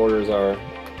skateboarders are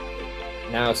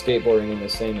now skateboarding in the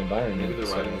same environment. Maybe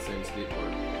they're riding the same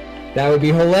skateboard. That would be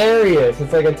hilarious.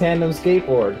 It's like a tandem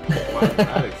skateboard. Why doesn't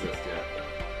that exist yet?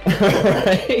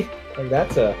 Right?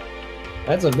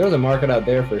 Like there's a market out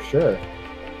there for sure.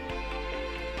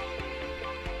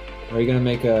 Are you gonna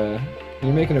make you're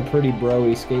making a pretty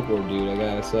broy skateboard, dude, I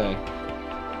gotta say.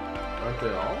 Aren't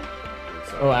they all?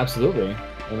 Oh, absolutely.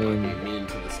 I mean, be mean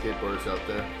to the skateboarders out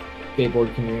there.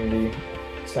 Skateboard community,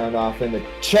 sound off in the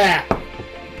chat.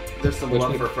 There's some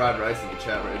love for fried rice in the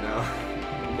chat right now.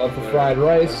 Love for fried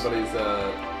rice. Everybody's,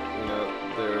 you know,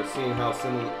 they're seeing how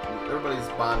similar everybody's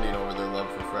bonding over their love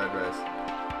for fried rice.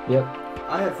 Yep.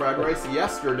 I had fried rice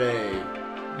yesterday.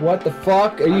 What the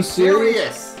fuck? Are you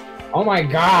serious? Oh my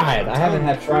god, I haven't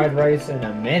had fried rice in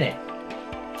a minute.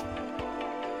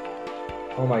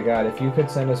 Oh my god, if you could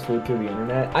send us food through the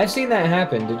internet. I've seen that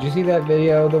happen. Did you see that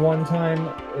video the one time?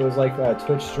 It was like a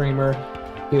Twitch streamer.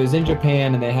 He was in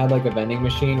Japan and they had like a vending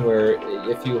machine where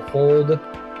if you hold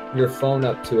your phone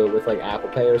up to it with like Apple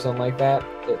Pay or something like that,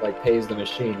 it like pays the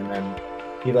machine. And then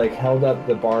he like held up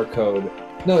the barcode.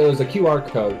 No, it was a QR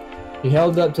code. He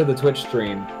held up to the Twitch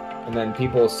stream and then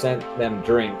people sent them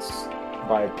drinks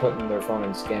by putting their phone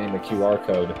and scanning the QR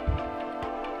code.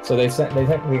 So they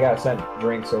technically got sent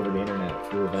drinks over the internet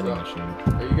through a vending machine.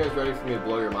 Are you guys ready for me to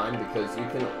blow your mind? Because you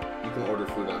can order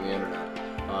food on the internet.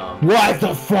 What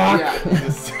the fuck? Yeah, you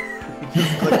just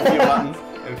click a few buttons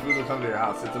and food will come to your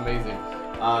house. It's amazing.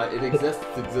 It exists.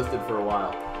 It's existed for a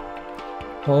while.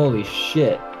 Holy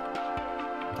shit!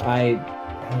 I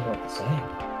don't know what to say.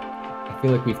 I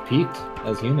feel like we've peaked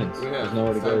as humans. There's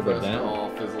nowhere to go but down. All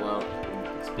fizzle out and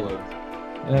explode.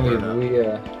 I mean, we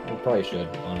probably should,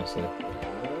 honestly.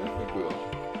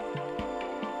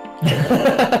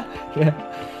 Yeah,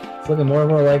 it's looking more and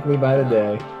more likely by the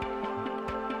day.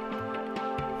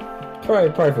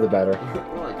 Probably for the better.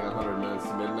 We're like 100 minutes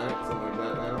to midnight, something like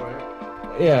that now,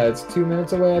 right? Yeah, it's 2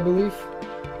 minutes away, I believe.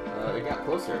 It got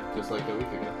closer, just like a week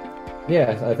ago.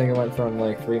 Yeah, I think it went from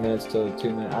like 3 minutes to 2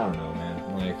 minutes. I don't know, man.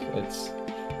 Like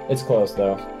it's close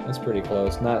though. It's pretty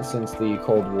close. Not since the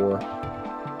Cold War.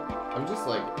 I'm just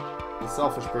like the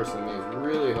selfish person in me is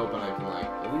really hoping I can like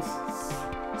at least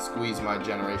squeeze my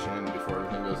generation in before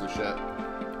everything goes to shit.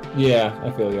 Yeah,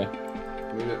 I feel ya.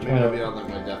 Maybe I'll be on like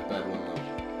my deathbed when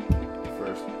the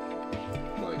first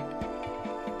like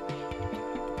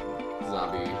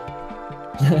zombie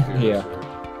yeah. or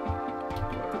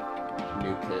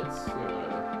new kids,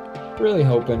 whatever. Really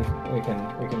hoping we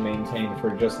can maintain for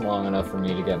just long enough for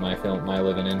me to get my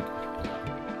living in.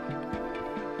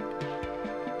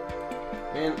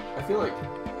 Man, I feel like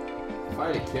if I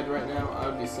had a kid right now, I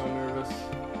would be so nervous.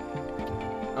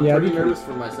 I'm pretty nervous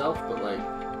for myself, but like,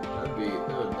 that would really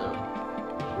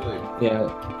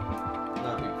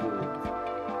not be cool.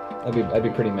 I'd be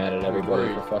pretty mad at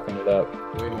everybody for fucking it up.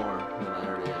 Way more than I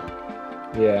already am.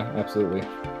 Yeah, absolutely.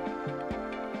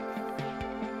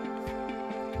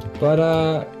 But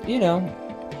you know,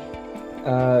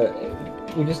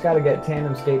 we just got to get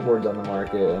tandem skateboards on the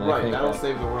market, and right, I think that'll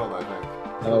save the world. I think.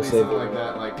 That'll save something like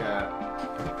that, like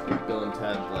Bill and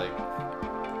Ted, like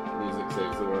music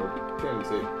saves the world. Tandem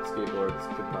skateboards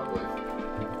could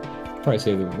probably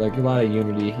save like a lot of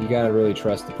unity. You gotta really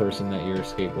trust the person that you're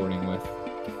skateboarding with.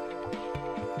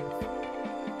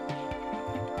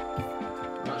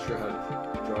 I'm not sure how to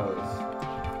draw this.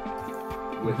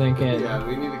 Yeah,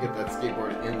 we need to get that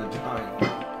skateboard in the drawing,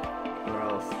 or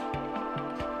else.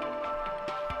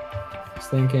 I was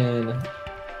thinking.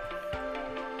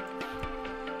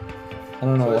 I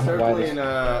don't know I started playing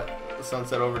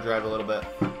Sunset Overdrive a little bit.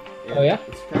 Oh yeah?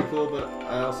 It's kind of cool, but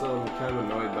I also am kind of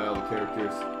annoyed by all the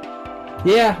characters.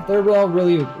 Yeah, they're all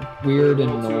really weird and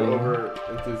annoying. Too over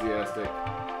enthusiastic.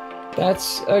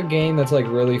 That's a game that's like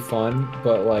really fun,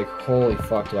 but like holy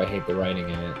fuck do I hate the writing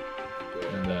in it.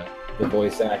 Yeah. And the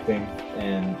voice acting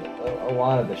and a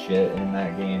lot of the shit in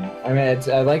that game. I mean,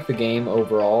 I like the game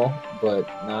overall, but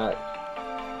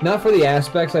not for the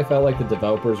aspects I felt like the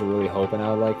developers were really hoping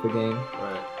I would like the game.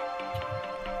 Right.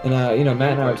 And you know,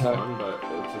 Matt and I were talking. Fun, but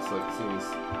it just like seems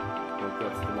like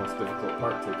that's the most difficult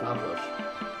part to accomplish.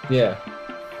 Yeah.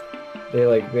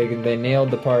 They nailed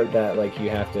the part that like you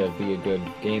have to be a good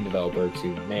game developer to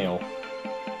nail,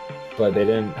 but they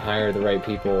didn't hire the right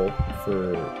people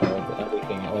for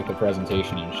everything, like the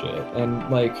presentation and shit. And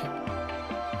like.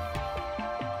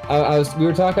 We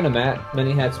were talking to Matt,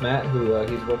 Many Hats Matt, who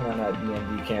he's working on that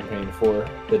D&D campaign for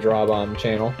the DrawBomb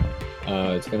channel.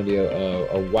 It's going to be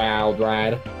a wild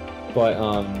ride, but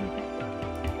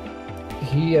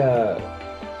he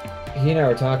and I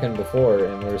were talking before,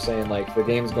 and we were saying like the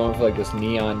game's going for like this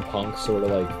neon punk sort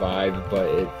of like vibe, but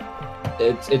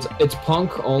it's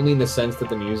punk only in the sense that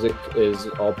the music is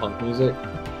all punk music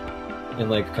and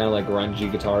like kind of like grungy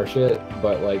guitar shit,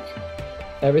 but like.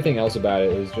 Everything else about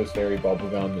it is just very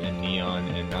bubblegum and neon,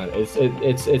 and not.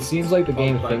 It seems like the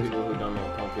game thinks. People who don't know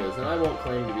what punk is, and I won't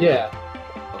claim to be a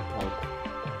punk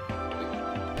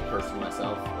person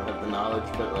myself. I have the knowledge,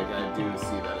 but like I do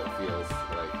see that it feels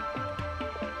like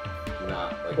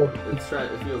not like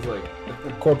it feels like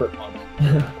corporate punk.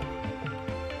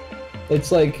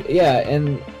 It's like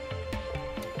and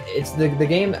it's the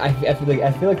game. I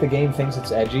feel like the game thinks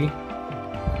it's edgy,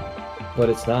 but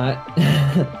it's not.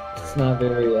 It's not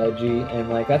very edgy, and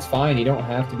like that's fine. You don't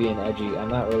have to be an edgy. I'm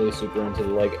not really super into the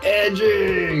like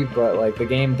edgy, but like the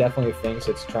game definitely thinks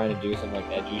it's trying to do some like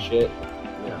edgy shit,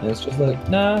 and it's just like,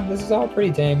 nah, this is all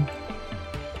pretty tame.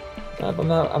 I'm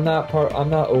not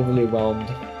overly whelmed,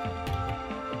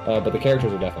 but the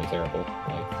characters are definitely terrible.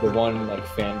 Like the one like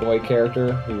fanboy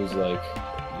character who's like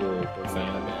your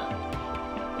fan.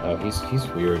 Oh, he's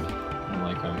weird. I don't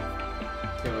like him.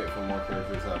 Can't wait for more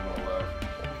characters that will.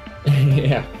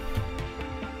 Yeah.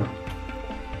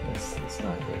 It's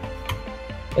not good.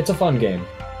 It's a fun game.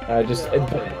 Oh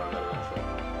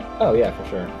yeah, for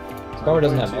sure. Power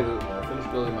doesn't have. I finish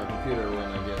building my computer when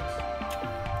I get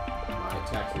my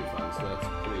tax refund, so that's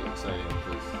pretty exciting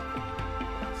because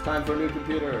it's time for a new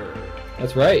computer.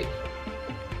 That's right.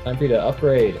 Time for you to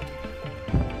upgrade.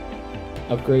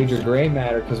 Upgrade your gray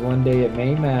matter, because one day it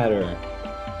may matter.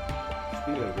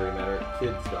 Speaking of gray matter,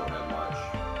 kids don't have much.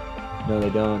 No,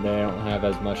 they don't. They don't have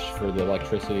as much for the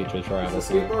electricity to travel. Does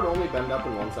the skateboard only bend up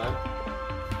on one side?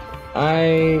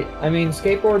 I mean,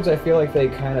 skateboards, I feel like they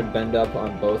kind of bend up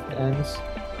on both ends.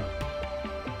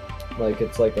 Like,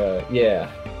 it's like a... Yeah.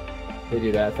 They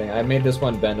do that thing. I made this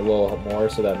one bend a little more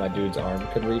so that my dude's arm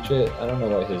could reach it. I don't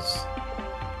know what his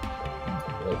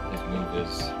move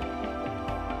is.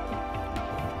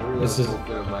 This is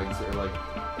their legs are like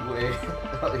way.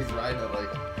 He's riding it like.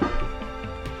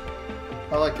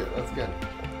 I like it. That's good.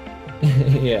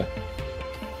 Yeah.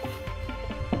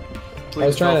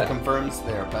 Please confirms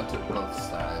they are bent at both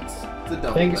sides. It's a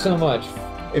double. Thank you so much.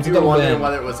 If you were wondering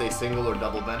whether it was a single or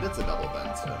double bend, it's a double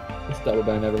bend. So. It's double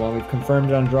bend, everyone. We've confirmed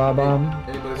it on DrawBomb.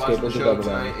 Anybody watching the show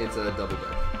tonight? It's a double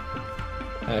bend.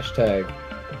 Hashtag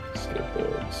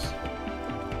skateboards.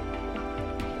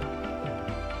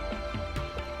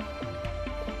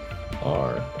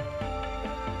 Are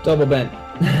double bent.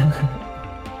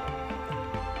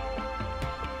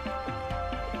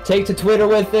 Take to Twitter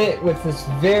with it, with this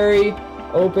very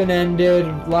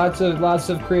open-ended, lots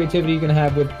of creativity you can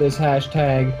have with this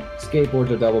hashtag.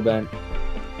 Skateboards are double bent.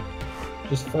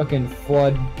 Just fucking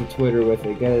flood the Twitter with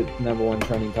it. Get it #1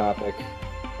 trending topic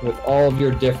with all of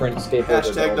your different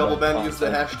skateboards. Hashtag double bend. Use the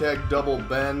hashtag double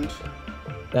bend.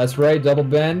 That's right, double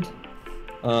bend.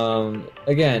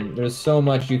 Again, there's so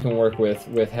much you can work with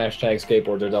hashtag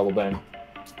skateboards or double bend.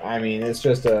 I mean, it's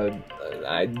just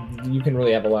you can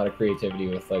really have a lot of creativity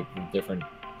with like different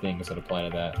things that apply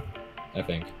to that, I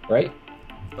think, right?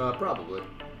 Probably.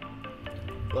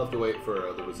 We'll have to wait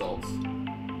for the results.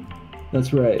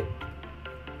 That's right.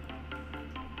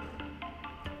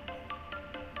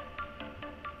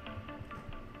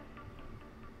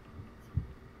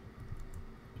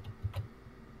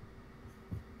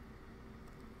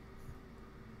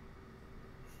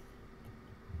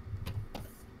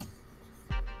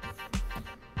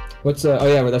 What's oh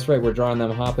yeah, well, that's right. We're drawing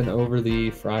them hopping over the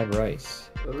fried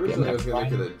rice. Originally, I was gonna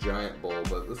make it a giant bowl,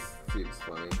 but this seems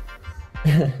funny.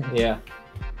 Yeah,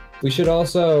 we should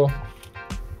also.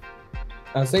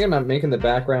 I was thinking about making the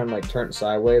background like turned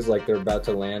sideways, like they're about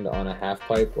to land on a half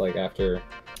pipe, like after.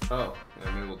 Oh,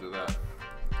 yeah, maybe we'll do that.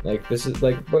 Like this is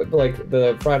like, but like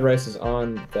the fried rice is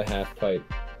on the half pipe.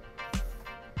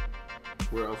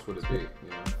 Where else would it be? You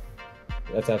know?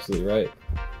 That's absolutely right.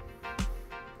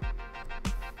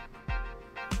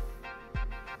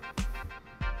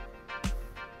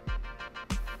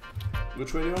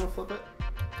 Which way do you want to flip it?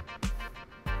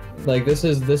 Like this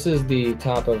is the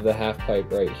top of the half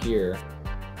pipe right here.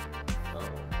 Oh,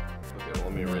 okay. Well,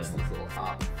 let me erase this little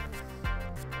hop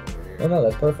over here. Oh no,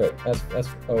 that's perfect. That's.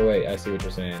 Oh wait, I see what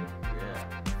you're saying.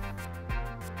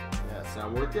 Yeah,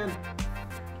 sound working?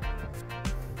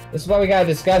 This is why we gotta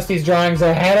discuss these drawings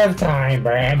ahead of time,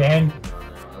 Brandon. No,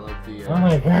 I like the. Oh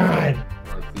my god.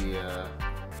 I like the.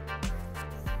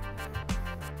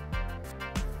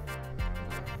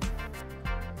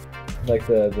 Like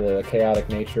the chaotic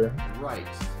nature. Right.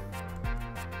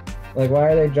 Like, why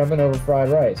are they jumping over fried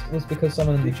rice? It's because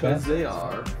someone in the chat. Because they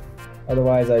are.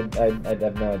 Otherwise, I'd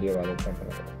have no idea why they're jumping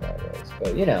over the fried rice.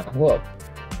 But you know, look.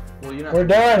 Well, you're not. We're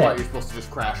doing You're supposed to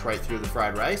just crash right through the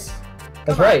fried rice.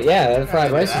 That's right. Yeah, the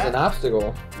fried rice is an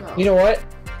obstacle. No. You know what?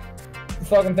 The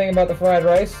fucking thing about the fried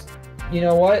rice. You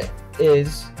know what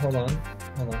is? Hold on.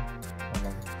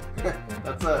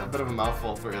 That's a bit of a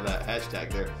mouthful for that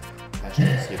hashtag there.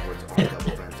 Hashtag skateboards are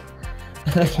double bend.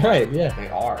 That's right, yeah. They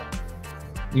are.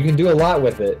 You can do a lot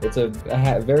with it. It's a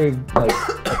very like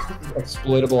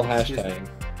exploitable hashtag.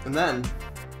 And then,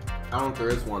 I don't know if there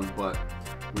is one, but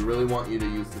we really want you to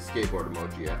use the skateboard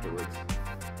emoji afterwards.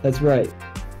 That's right.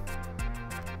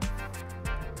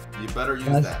 You better use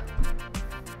that.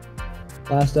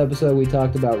 Last episode we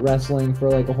talked about wrestling for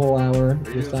like a whole hour.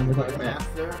 This time we're talking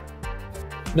math there.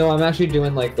 No, I'm actually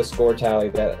doing like the score tally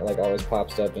that like always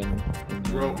pops up in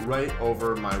right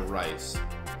over my rice.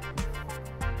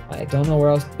 I don't know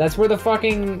where else. That's where the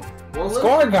fucking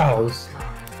score goes.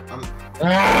 I'm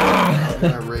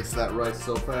gonna erase that rice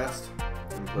so fast.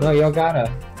 No, you don't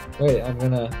gotta. Wait, I'm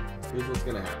gonna. Here's what's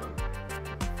gonna happen.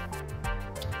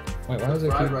 Wait, why is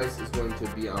it? Fried rice is going to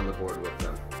be on the board with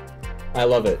them. I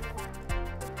love it.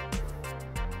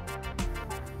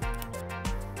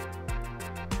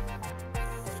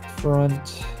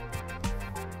 Front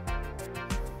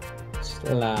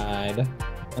slide.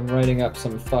 I'm writing up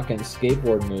some fucking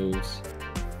skateboard moves.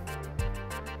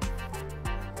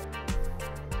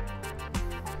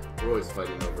 We're always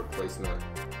fighting over placement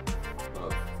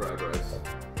of fried rice.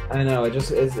 I know, it's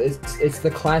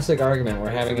the classic argument we're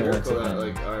having it once again.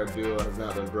 Like our duo has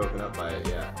not been broken up by it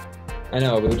yet. I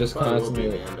know, we just constantly.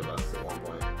 Will be the end of us at one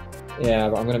point. Yeah,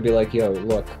 but I'm gonna be like, yo,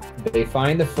 look, they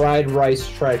find the fried rice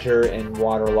treasure in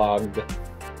waterlogged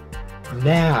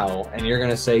now, and you're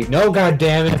gonna say, no,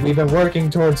 goddammit, we've been working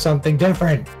towards something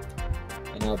different.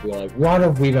 And I'll be like, what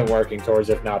have we been working towards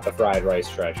if not the fried rice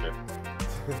treasure?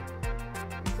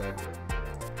 Exactly.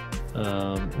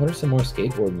 What are some more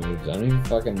skateboard moves? I don't even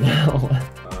fucking know.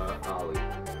 Ollie.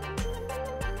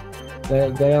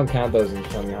 They don't count those in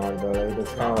Tony Hawk, bro.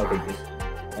 It's kind of like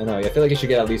a... I know, I feel like you should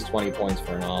get at least 20 points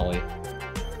for an ollie.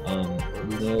 No...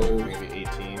 Maybe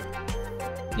 18.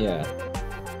 Yeah.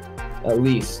 At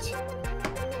least.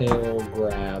 Tail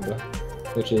grab.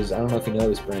 Which is, I don't know if you know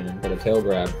this, Brandon, but a tail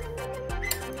grab.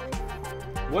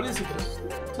 What is it?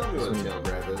 Tell me what a tail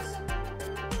grab is.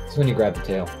 It's when you grab the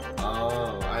tail.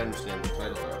 Oh, I understand the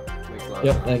title now. Makes a lot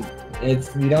Yep, of sense. and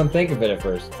it's, you don't think of it at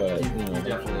first, but, you know. You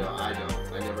definitely don't. I don't.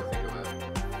 I never think of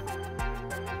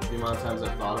it. The amount of times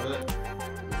I've thought of it,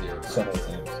 0 times. So many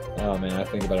times. Oh man, I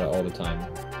think about it all the time.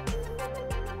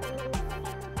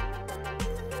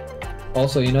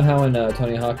 Also, you know how in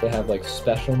Tony Hawk they have like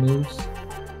special moves?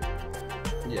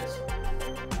 Yes.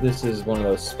 This is one of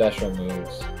those special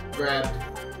moves. Grabbed.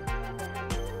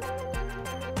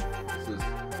 This is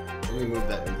any move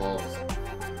that involves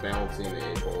balancing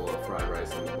a bowl of fried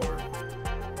rice on the board.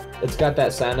 It's got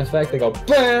that sound effect. They go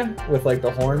bam with like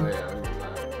the horn. Oh yeah, I remember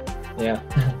that. Yeah.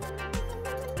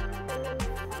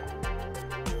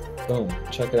 Boom.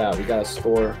 Check it out. We got a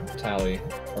score tally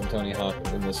from Tony Hawk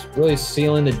in this, really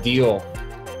sealing the deal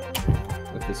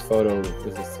with this photo.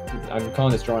 With this, I'm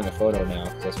calling this drawing a photo now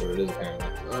because that's what it is apparently.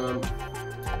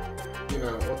 You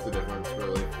know, what's the difference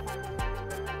really?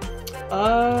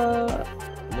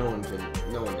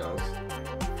 No one knows.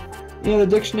 Yeah, the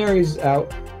dictionary's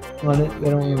out on it. They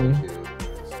don't really.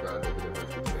 Describe what the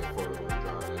difference between a photo and a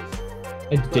drawing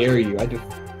is. I dare you.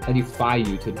 I defy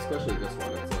you to. Especially this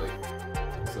one. It's like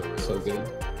so realistic. So good.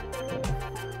 Yeah.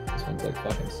 This one's like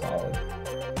fucking solid.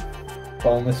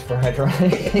 Boneless fried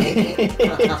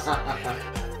rice.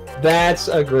 That's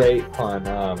a great pun.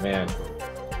 Oh man.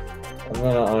 I'm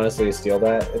gonna honestly steal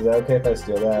that. Is that okay if I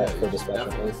steal that for the special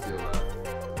definitely one? steal that.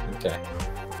 Okay.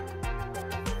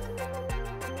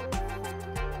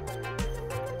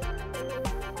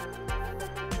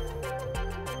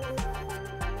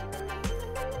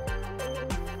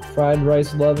 Fried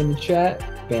rice love in the chat.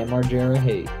 Bam Margera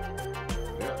hate.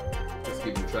 Yeah. Just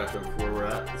keeping track of where we're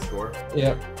at, the score.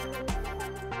 Yep.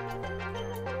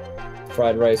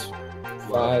 Fried rice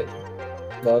love.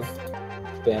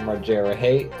 Bam Margera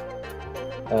hate.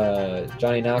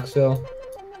 Johnny Knoxville.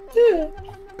 Yeah.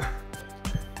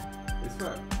 It's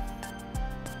fun.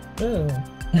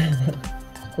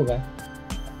 Cool guy.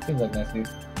 Seems like a nice dude.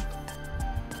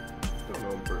 Don't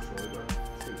know him personally, but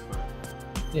seems fun.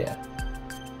 Yeah.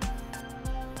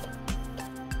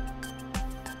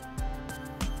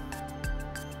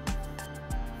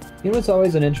 You know what's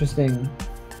always an interesting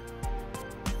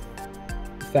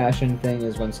fashion thing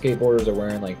is when skateboarders are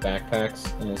wearing like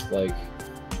backpacks and it's like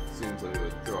Seems like it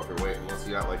would throw off your weight unless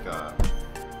you got like a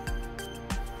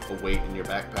weight in your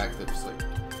backpack that just like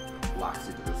locks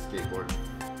you to the skateboard.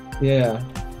 yeah,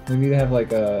 maybe they have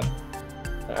like a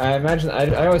I imagine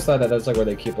I always thought that that's like where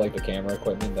they keep like the camera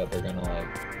equipment that they're gonna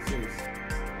like Seems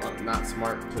not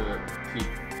smart to keep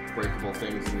breakable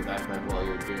things in your backpack while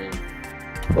you're doing.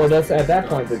 well that's at that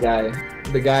point the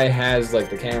guy has like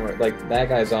the camera, like that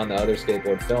guy's on the other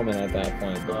skateboard filming at that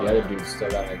point, but the other dude's still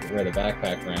gotta wear the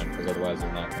backpack around because otherwise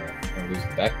they're not gonna lose the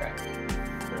backpack.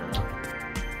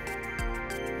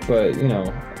 But you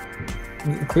know,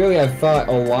 clearly I've thought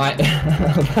a lot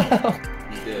about.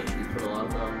 You did. You put a lot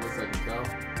of thought in this, I can tell.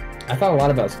 I thought a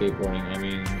lot about skateboarding. I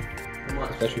mean, How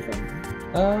much? especially from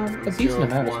a decent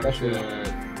amount, especially.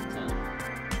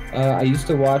 10. I used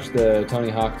to watch the Tony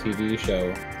Hawk TV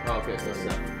show. Oh, okay, so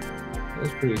 7. It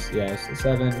was pretty, yeah, it's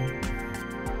 7.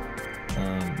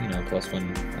 You know, plus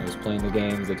when I was playing the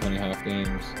games, the Tony Hawk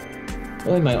games.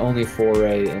 Really my only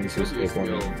foray into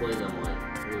skateboarding. You play them like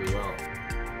really well.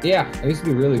 Yeah, I used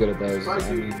to be really good at those. I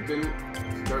mean, didn't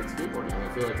start skateboarding. I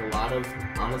feel like a lot of,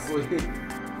 honestly,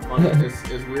 funny,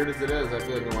 as weird as it is, I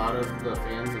feel like a lot of the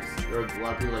fans, or a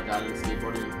lot of people that got into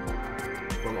skateboarding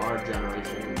from our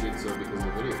generation did so because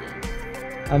of video games.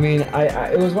 I mean,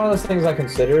 it was one of those things I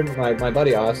considered. My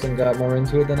buddy Austin got more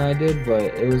into it than I did, but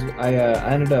it was I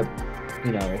ended up,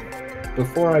 you know,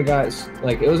 before I got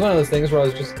like, it was one of those things where I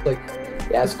was just like,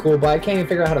 yeah, it's cool, but I can't even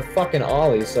figure out how to fucking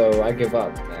ollie, so I give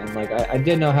up. And like, I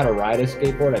did know how to ride a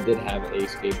skateboard. I did have a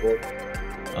skateboard,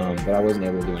 but I wasn't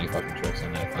able to do any fucking tricks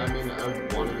on that thing. I mean, I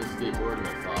wanted a skateboard and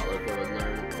I thought like I would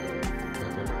learn, and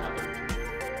that never happened.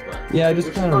 But yeah, I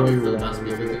just kind of really for the best,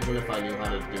 because even if I knew how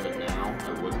to do it now,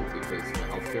 I wouldn't, because my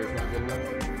healthcare is not good enough.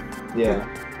 Yeah.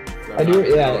 So I do,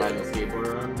 yeah. riding a skateboard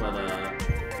around,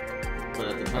 but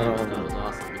at the time I thought it was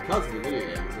awesome because of the video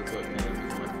games. That's what kind of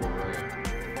was my foray.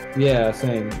 Yeah,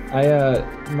 same.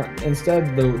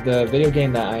 Instead the video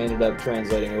game that I ended up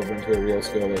translating over into a real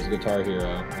skill was Guitar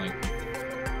Hero. Like,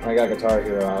 when I got Guitar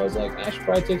Hero, I was like, I should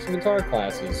probably take some guitar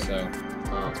classes. So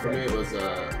for me, it was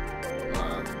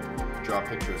draw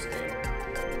pictures game.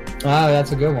 Oh,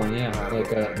 that's a good one. Yeah,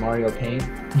 like Mario Paint.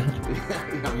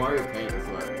 Yeah, Mario Paint is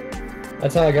what.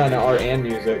 That's how I got into art and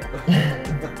music.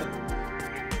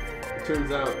 It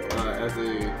turns out, as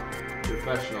a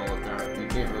professional, you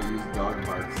can't really use dog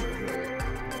barks as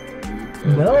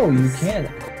no, you can't.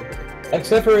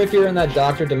 Except for if you're in that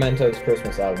Dr. Demento's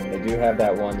Christmas album. They do have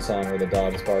that one song where the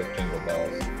dogs bark jingle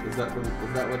bells. Is that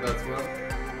what that's from?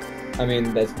 I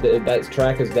mean, that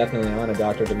track is definitely on a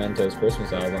Dr. Demento's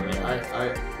Christmas album.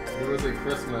 Yeah. There was a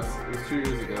Christmas, it was 2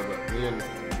 years ago, but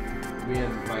me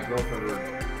and my girlfriend were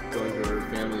going to her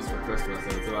family's for Christmas,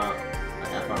 and it's about a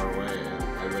half hour away, and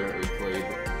I literally played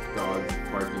dogs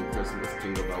barking Christmas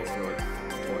jingle bells for like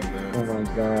 20 minutes. Oh my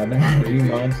god, you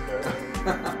monster.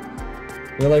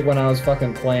 You're like when I was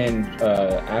fucking playing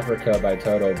Africa by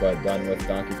Toto, but done with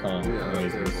Donkey Kong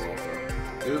noises.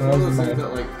 It was one of those things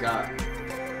that like got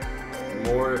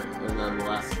more and then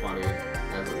less funny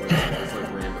as it went on, just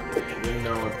like randomly. You didn't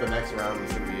know if the next round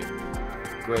was going to be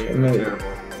great or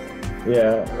terrible.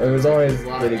 Yeah, it was always a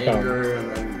lot of anger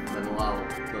and then a lot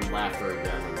of laughter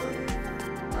again, and then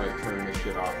alright, turning this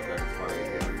shit off and then it's funny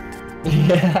again.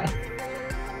 Yeah.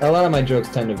 A lot of my jokes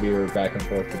tend to veer back and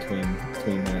forth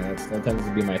between that. That tends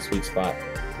to be my sweet spot.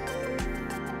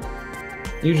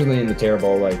 Usually in the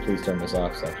terrible, like, please turn this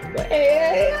off section. But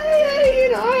hey,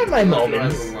 you know, I have my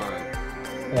moments.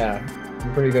 Yeah,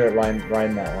 I'm pretty good at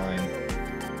riding that line.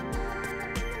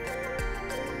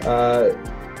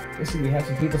 Let's see, we have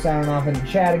some people signing off in the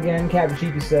chat again. Captain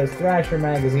Cheapy says, Thrasher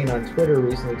Magazine on Twitter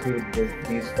recently tweeted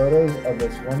these photos of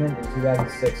this woman in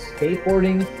 2006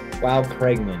 skateboarding while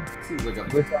pregnant. Seems like a... I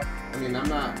mean, I'm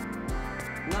not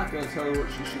going to tell her what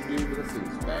she should do, but this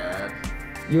seems bad.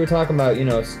 You were talking about, you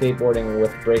know, skateboarding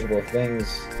with breakable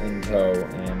things in tow,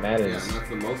 and that is... Yeah, and that's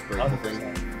the most breakable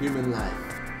thing. Human life.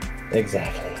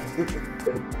 Exactly.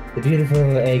 The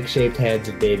beautiful egg-shaped heads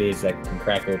of babies that can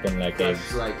crack open like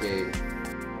eggs. Like a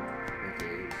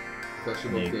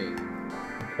crushable thing.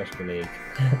 Crushable egg.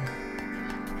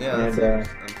 Yeah, that's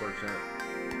unfortunate.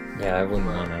 Yeah, I wouldn't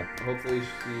want to. Hopefully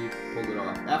she pulled it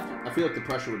off. I feel like the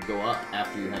pressure would go up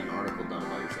after you had an article done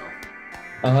about yourself.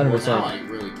 100%. Well, now I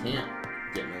really can't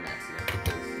get in an accident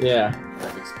because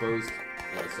I've exposed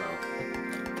myself.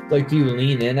 Like, do you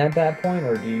lean in at that point,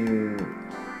 or do you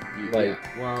like... Yeah.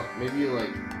 Well, maybe you,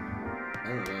 like, I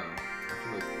don't know. I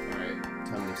feel like, alright,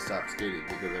 time to stop skating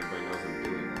because everybody knows I'm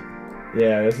doing that.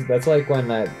 Yeah, that's like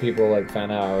when people like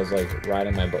found out I was like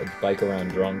riding my bike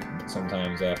around drunk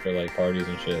sometimes after like parties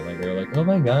and shit. Like they were like, "Oh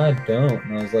my god, don't!"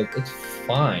 And I was like, "It's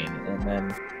fine." And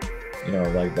then, you know,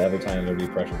 like every time there'd be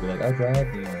pressure to be like, "I'll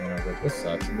drive you," and I was like, "This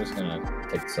sucks. I'm just gonna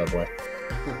take the subway."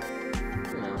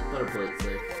 Better play it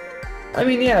safe. I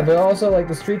mean, yeah, but also like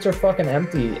the streets are fucking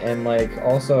empty, and like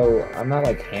also I'm not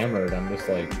like hammered. I'm just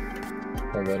like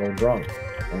a little drunk.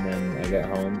 And then I get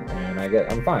home and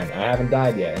I'm fine. I haven't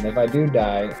died yet. And if I do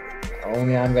die,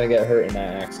 only I'm gonna get hurt in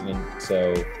that accident.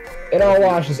 So it all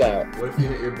washes out. What if you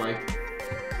hit your bike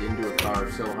into a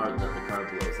car so hard that the car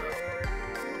blows up?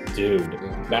 Dude,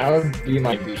 that would be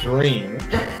my dream.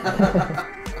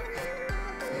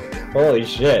 Holy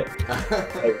shit.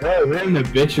 Like, we're in the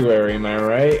obituary, am I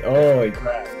right? Holy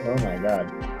crap. Oh my god.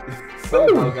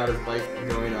 Somehow got his bike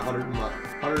going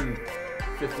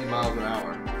 150 miles an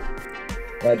hour.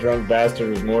 That drunk bastard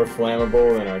was more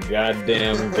flammable than a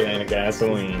goddamn can of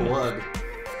gasoline. His blood.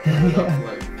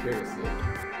 Like kerosene.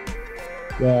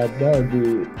 God, that would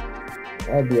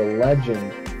be a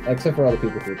legend. except for all the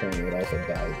people who apparently would also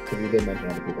die, because he did mention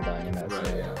other people dying in that Right,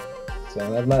 scenario. yeah.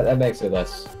 So that makes it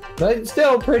less, but it's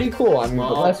still pretty cool. I mean, but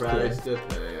Small less price cool. to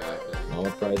pay, I think. Small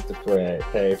price to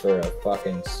pay for a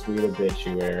fucking sweet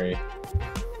obituary.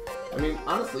 I mean,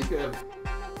 honestly, you could have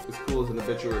as cool as an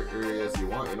obituary as you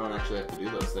want. You don't actually have to do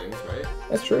those things, right?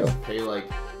 That's true. Just pay like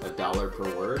 $1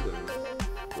 per word and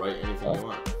write anything you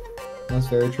want. That's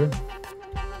very true.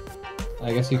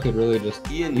 I guess you could really just...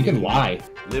 Ian you can Newton lie.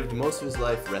 lived most of his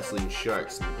life wrestling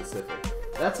sharks in the Pacific.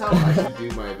 That's how I should do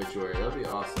my obituary. That'd be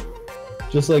awesome.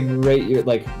 Just like rate your...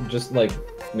 like, just like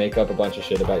make up a bunch of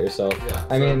shit about yourself. Yeah,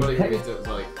 I mean... everybody reads it, it's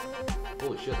like,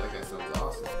 holy shit, that guy sounds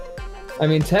awesome. I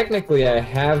mean, technically, I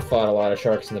have fought a lot of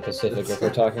sharks in the Pacific if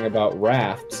we're talking about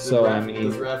rafts, so I mean...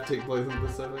 Does raft take place in the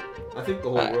Pacific? I think the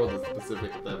whole world is the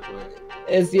Pacific at that point.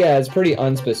 It's pretty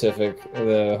unspecific,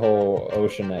 the whole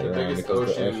ocean that you're on, biggest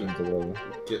because the ocean ocean's a little...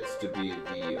 gets to be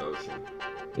the ocean.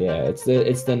 Yeah, it's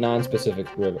the non-specific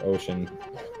ocean.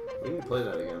 We need to play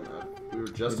that again, man. We were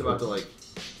just about to, like...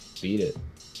 Beat it.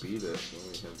 Beat it when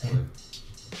we have played.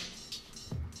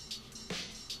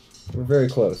 We're very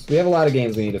close. We have a lot of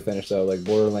games we need to finish, though, like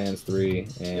Borderlands 3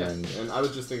 and... Yeah, and I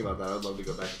was just thinking about that. I'd love to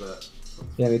go back to that.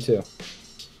 Yeah, me too.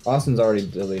 Austin's already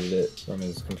deleted it from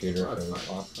his computer. Oh, that's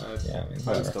fine. Yeah, I mean,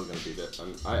 I'm still gonna beat it.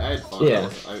 I had fun. Yeah.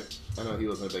 I know he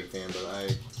wasn't a big fan, but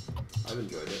I've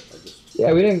enjoyed it. I just...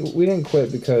 Yeah, we didn't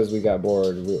quit because we got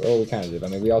bored. We kind of did. I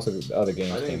mean, we also other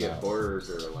games came out. I didn't get bored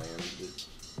or landed.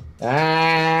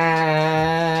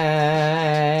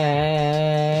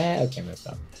 Okay, I'm gonna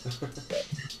stop.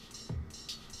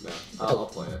 No, I'll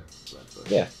play it eventually.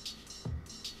 Yeah.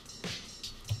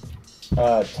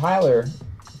 Tyler,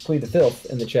 Plead the Filth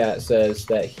in the chat says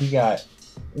that he got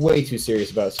way too serious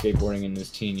about skateboarding in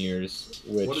his teen years,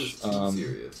 which What is too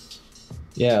serious?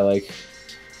 Yeah, like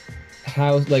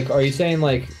how, like, are you saying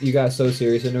like you got so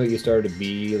serious into it you started to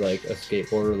be like a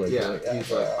skateboarder? Like, yeah, like,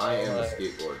 he's like, I am a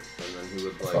skateboard, and then he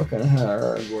would like fucking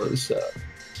hurt. he wore, So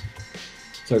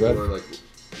he good. wore like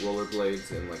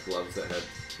rollerblades and like gloves that had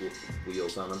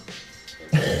wheels on them.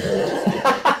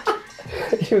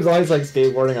 He was always like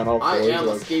skateboarding on all fours. I am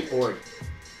a like, skateboard.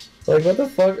 like what the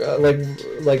fuck?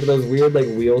 Like those weird like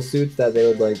wheel suits that they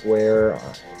would like wear.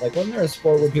 Like wasn't there a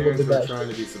sport where people did that? Trying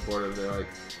to be supportive. They're like,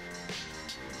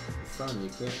 son, you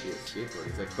can't be a skateboard.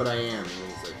 He's like, but I am. And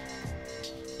he's like,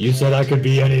 You said I could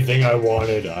be anything I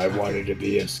wanted. I wanted to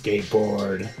be a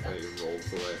skateboard. and he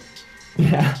rolls away.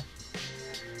 Yeah.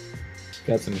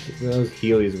 Got some. Those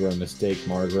Heelys were a mistake,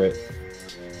 Margaret.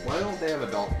 Why don't they have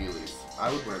adult Heelys?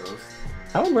 I would wear those.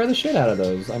 I would wear the shit out of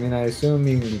those. I mean, I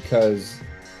assuming because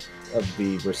of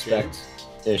the respect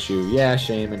issue. Yeah,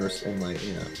 shame and like,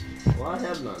 you know. Well, I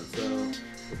have none, so.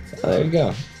 Oh, there you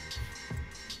go.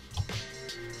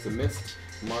 It's a missed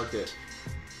market.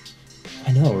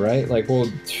 I know, right? Like,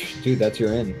 well, dude, that's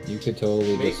your in. You could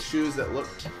totally Make just... shoes that look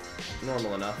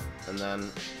normal enough, and then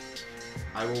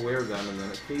I will wear them, and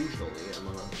then occasionally I'm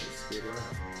gonna just skate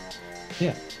around.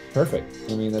 Yeah,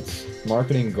 perfect. I mean, that's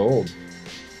marketing gold.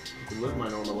 I can live my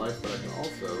normal life, but I can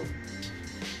also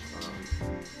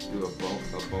do a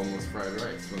boneless fried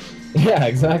rice. When Yeah,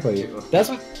 exactly. That's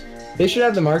what... They should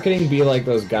have the marketing be like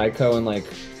those Geico and, like,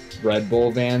 Red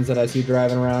Bull vans that I see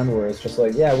driving around, where it's just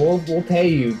like, yeah, we'll pay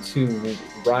you to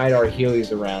ride our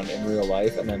Heelys around in real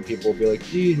life, and then people will be like,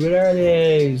 dude, what are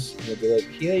these? And they'll be like,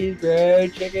 Heelys, bro,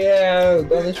 check it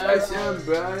out. awesome,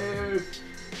 bro.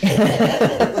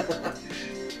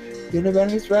 Gonna run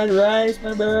this fried rice,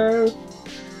 my bro.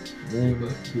 Sick.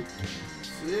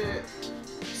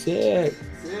 Sick.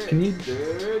 Sick. Can you,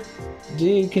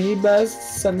 dude? can you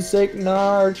bust some sick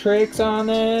gnar tricks on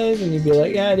this? And you'd be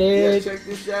like, yeah, Yeah, dude. check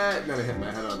this out. And then I hit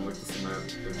my head on like the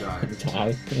cement and died.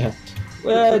 Die. Yeah.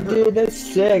 Well, dude, that's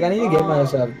sick. I need to get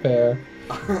myself a pair.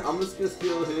 I'm just gonna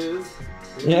steal his.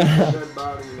 Yeah. Dead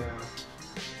body now.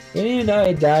 You didn't even know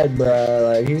he died,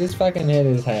 bro. Like, he just fucking hit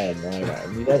his head.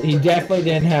 He definitely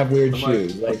didn't have weird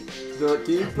shoes. Like,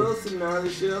 can you post some gnarly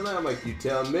shit on that? I'm like, you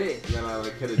tell me. And then I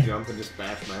like hit a jump and just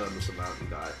bashed my head on the cement and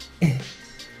died.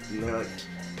 And they're like,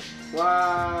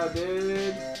 wow,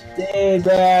 dude. Dude,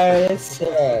 bro, that's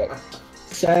sick.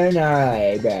 So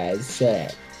gnarly, bro.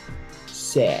 Sick.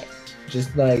 Sick.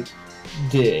 Just like,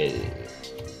 dude.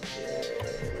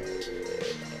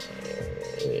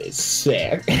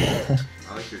 Sick.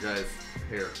 I like your guy's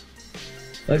hair.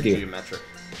 Thank you. Geometric.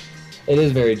 It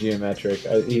is very geometric.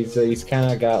 He's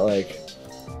kind of got like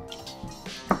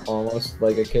almost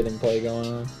like a kid and play going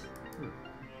on.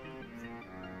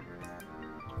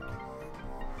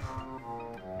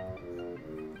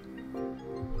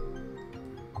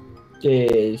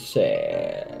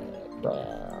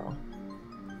 Bro.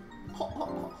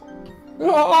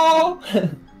 Oh!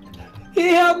 He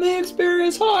helped me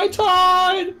experience high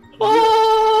tide.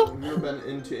 Ah! Have you ever been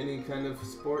into any kind of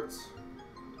sports?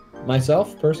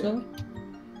 Myself, personally?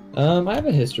 I have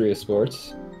a history of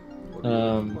sports.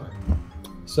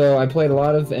 So I played a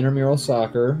lot of intramural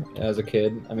soccer as a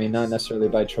kid. I mean, not necessarily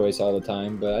by choice all the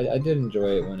time, but I did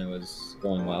enjoy it when it was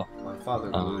going well. My father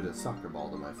glued a soccer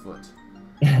ball to my foot.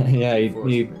 Yeah,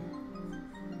 he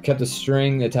kept a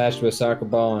string attached to a soccer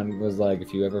ball and was like,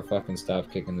 if you ever fucking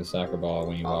stop kicking the soccer ball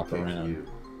when you walk around.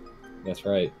 That's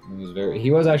right. He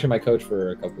was actually my coach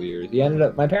for a couple of years.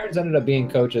 My parents ended up being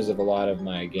coaches of a lot of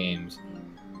my games.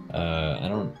 I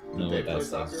don't know what that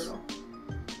says.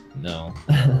 No.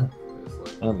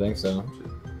 I don't think so.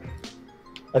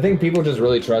 I think people just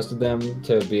really trusted them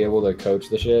to be able to coach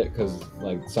the shit because,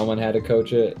 like, someone had to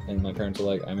coach it, and my parents were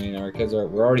like, I mean, our kids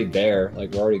we're already there,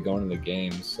 like, we're already going to the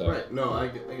games, so. Right, no, I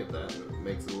get that. It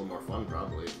makes it a little more fun,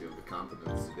 probably, if you have the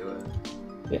confidence to do it.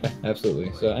 Yeah,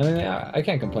 absolutely. So, I mean, I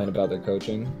can't complain about their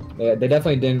coaching. They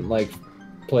definitely didn't, like,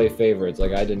 play favorites.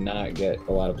 Like, I did not get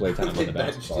a lot of play time on the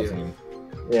basketball team.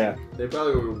 Yeah. They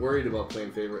probably were worried about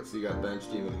playing favorites, so you got benched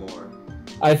even more.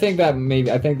 I think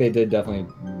they did definitely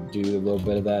do a little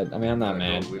bit of that. I mean, I'm not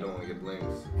mad. We don't want to get blamed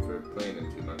for playing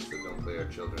them too much, so don't play our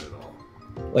children at all.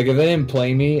 Like, if they didn't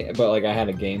play me, but, like, I had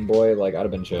a Game Boy, like, I'd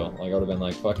have been chill. Like, I would have been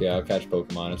like, fuck yeah, I'll catch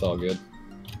Pokemon, it's all good.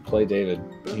 Play David.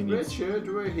 But Richard,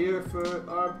 we're here for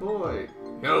our boy.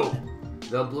 No,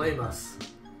 they'll blame us.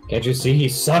 Can't you see he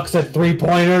sucks at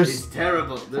three-pointers? He's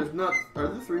terrible. Are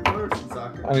there three-pointers in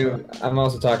soccer? I mean, I'm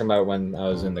also talking about when I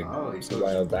was in the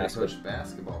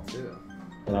basketball too.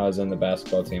 When I was in the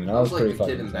basketball team, and I was pretty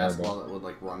fucking terrible. terrible. Basketball that would,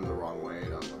 like, run the wrong way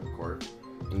down the court.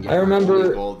 And get I remember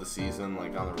the goal of the season,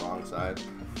 like, on the wrong side.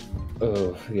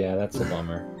 Oh, yeah, that's a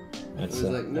bummer. It was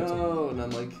like, no, and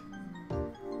I'm like,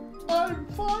 I'm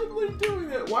finally doing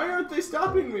it. Why aren't they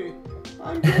stopping me?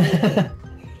 I'm great.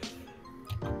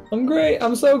 I'm great.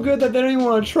 I'm so good that they don't even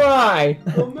want to try.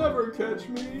 They'll never catch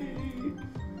me.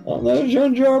 I'm the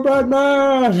gingerbread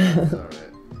man. It's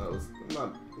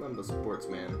alright. I'm a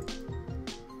sportsman.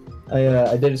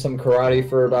 I did some karate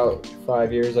for about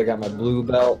 5 years. I got my blue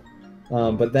belt.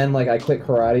 But then, like, I quit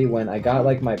karate when I got,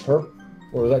 like, my purple.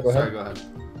 What was that? Go ahead. Go ahead.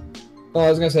 Oh, I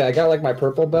was gonna say I got, like, my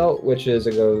purple belt, which is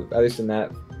at least in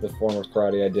the form of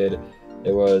karate I did.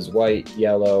 It was white,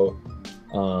 yellow,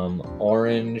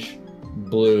 orange,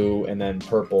 blue, and then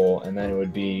purple, and then it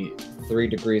would be 3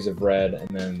 degrees of red, and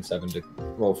then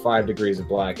 5 degrees of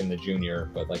black in the junior.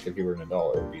 But, like, if you were an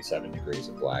adult, it would be 7 degrees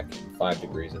of black and 5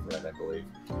 degrees of red, I believe.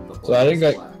 So I think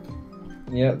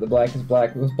yeah, the black is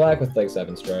black. It was black with, like,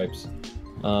 7 stripes.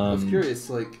 I was curious,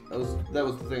 like, that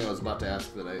was the thing I was about to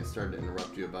ask that I started to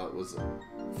interrupt you about, was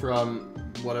from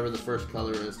whatever the first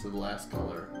color is to the last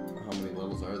color, how many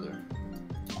levels are there?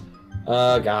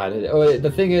 God.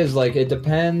 The thing is, like, it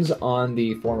depends on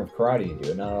the form of karate you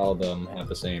do. Not all of them have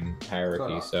the same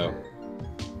hierarchy, so...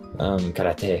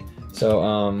 Karate. So,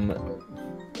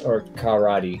 or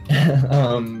karate.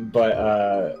 But,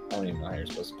 I don't even know how you're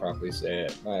supposed to properly say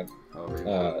it.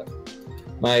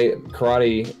 My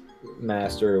karate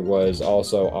master was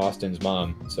also Austin's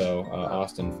mom. So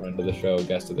Austin, friend of the show,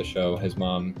 guest of the show, his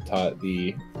mom taught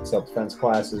the self-defense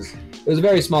classes. It was a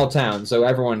very small town, so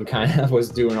everyone kind of was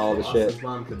doing all the shit. Austin's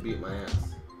mom could beat my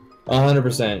ass.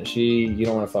 100%. You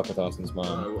don't want to fuck with Austin's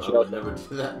mom. I would never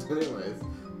do that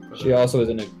anyways. She also was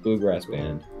in a bluegrass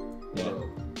band. Yeah. Whoa.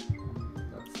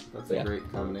 That's a great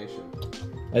combination.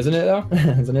 Isn't it, though?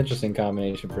 It's an interesting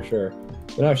combination for sure.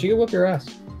 But no, she could whoop your ass.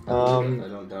 I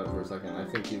don't doubt it for a second. I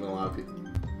think even a lot of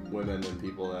women and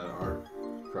people that aren't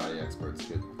karate experts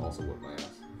could also whip my ass.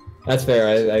 That's fair.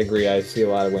 I agree. I see a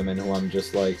lot of women who I'm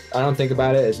just like, I don't think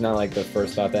about it. It's not like the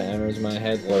first thought that enters my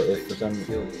head. Or if for some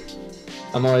reason,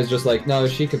 I'm always just like, no,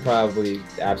 she could probably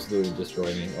absolutely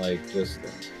destroy me. Like, just,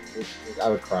 I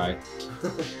would cry.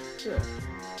 Yeah.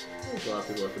 There's a lot of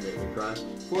people that can make me cry.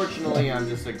 Fortunately, I'm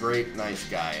just a great, nice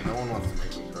guy. No one wants to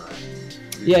make me cry.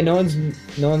 Yeah, no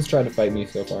one's tried to fight me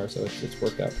so far, so it's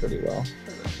worked out pretty well.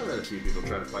 I've had a few people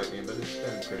try to fight me, but it's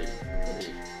been pretty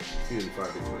few and far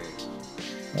between.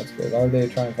 That's good. Why would they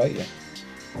try and fight you?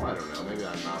 Well, I don't know. Maybe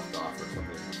I mouthed off or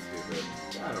something stupid.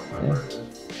 I don't remember.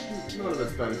 Yeah. None of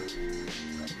it's been...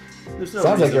 There's no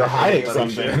Sounds like you're hiding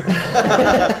something.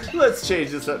 Let's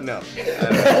change this up. No.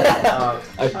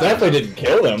 I definitely didn't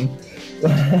kill them.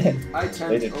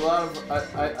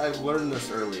 I've learned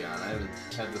this early on. I haven't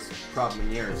had this problem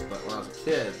in years, but when I was a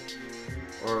kid,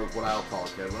 or what I'll call a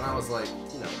kid, when I was like,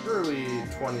 early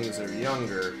 20s or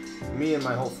younger, me and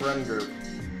my whole friend group,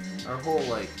 our whole,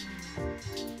 like,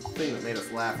 thing that made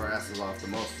us laugh our asses off the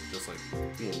most was just, like,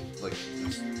 being, like,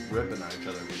 just ripping on each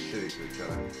other and being shitty to each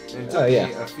other. And it took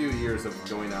me a few years of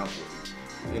going out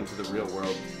into the real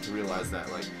world to realize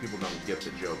that like people don't get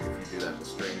the joke if you do that to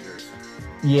strangers.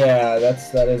 Yeah,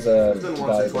 that is a. There's been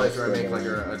once or twice where I make like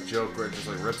a joke where it just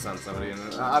like rips on somebody, and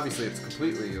obviously it's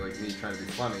completely like me trying to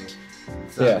be funny.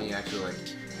 It's not me actually like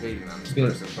hating on this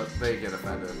person, but they get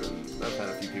offended, and I've had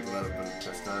a few people that have been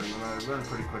pissed on, and I learned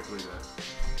pretty quickly to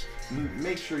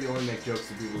make sure you only make jokes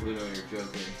to people who know you're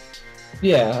joking.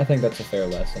 Yeah, I think that's a fair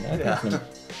lesson.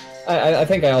 I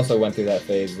think I also went through that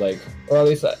phase, like, or at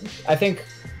least I think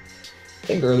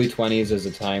early 20s is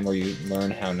a time where you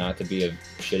learn how not to be a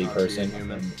shitty person.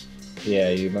 Yeah,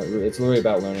 it's literally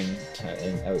about learning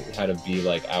how to be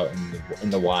like out in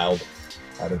the wild,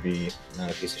 how to be not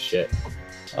a piece of shit.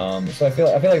 So I feel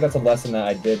like that's a lesson that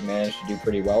I did manage to do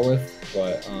pretty well with,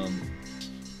 but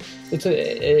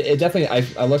it definitely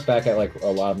I look back at like a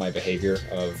lot of my behavior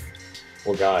of,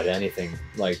 well, God, anything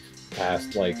like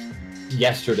past like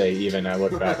yesterday even, I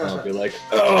look back and I'll be like,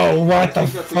 oh, what the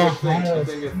fuck? I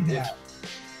think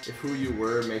if who you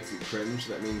were makes you cringe,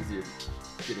 that means you're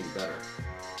getting better.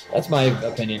 That's my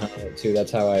opinion on it too.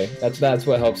 That's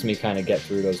what helps me kind of get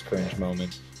through those cringe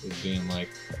moments, is being like,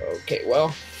 okay,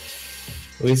 well,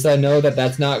 at least I know that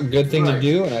that's not a good thing to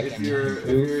do, and if you're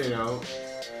you know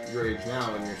your age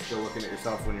now and you're still looking at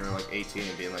yourself when you were like 18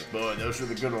 and being like, boy, those were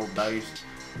the good old days,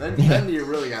 then you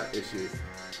really got issues.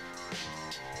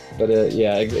 But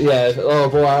yeah. Oh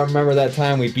boy, I remember that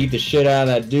time we beat the shit out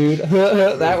of that dude.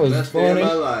 That was best funny. day of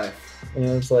my life. And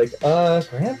it's like,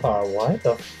 Grandpa, what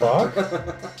the fuck?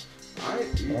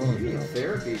 You need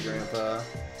therapy, Grandpa.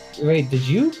 Wait, did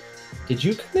you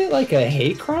commit like a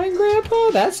hate crime,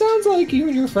 Grandpa? That sounds like you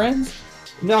and your friends.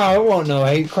 No, it wasn't no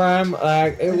hate crime.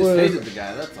 It was. We just hated the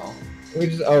guy. That's all. We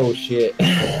just. Oh shit.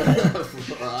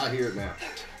 I hear it now.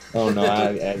 Oh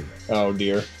no! Oh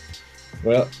dear.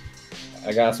 Well,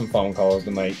 I got some phone calls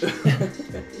to make. Yeah,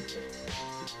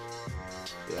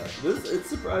 it's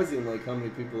surprising like how many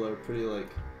people are pretty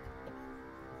like.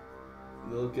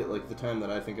 They look at like the time that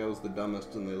I think I was the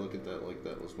dumbest, and they look at that like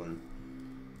that was when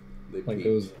they like peaked.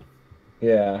 it was.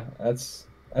 Yeah,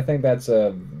 I think there's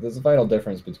a vital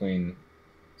difference between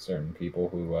certain people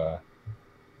who,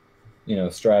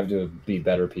 strive to be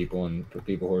better people, and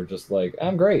people who are just like,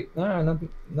 I'm great.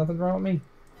 Nothing's wrong with me.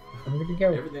 I'm good to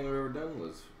go. Everything I've ever done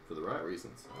was for the right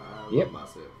reasons. I love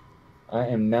myself. I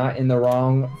am not in the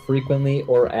wrong frequently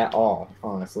or at all,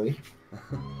 honestly.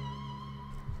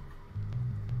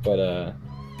 But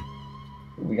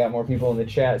we got more people in the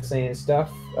chat saying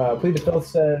stuff. Plead the Filth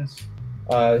says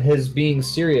his being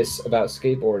serious about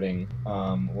skateboarding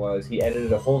was he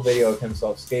edited a whole video of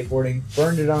himself skateboarding,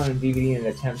 burned it on a DVD in an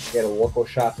attempt to get a local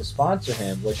shop to sponsor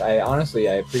him, which I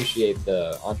appreciate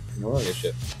the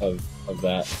entrepreneurship of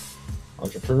that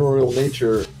entrepreneurial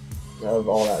nature of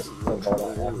all that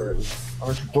effort.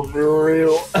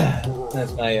 Entrepreneurial.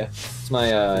 That's my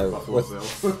yeah,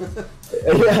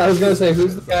 I was gonna say,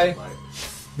 who's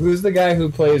the guy who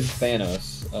plays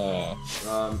Thanos?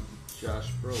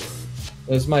 Josh Brolin.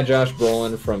 This is my Josh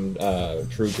Brolin from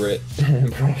True Grit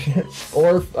impression,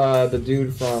 or the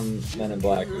dude from Men in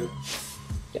Black.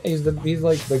 Yeah, he's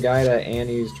like the guy that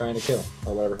Annie's trying to kill,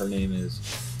 or whatever her name is.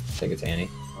 I think it's Annie.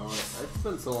 It's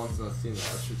been so long since I've seen that.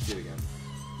 I should see it again.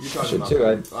 You're talking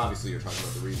about obviously you're talking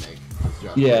about the remake.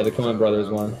 Yeah, the Coen Brothers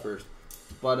one. First.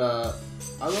 But I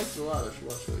liked it a lot. I should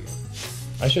watch it again.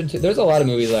 I should too. There's a lot of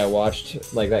movies that I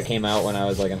watched like that came out when I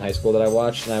was like in high school that I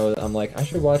watched, and I'm like, I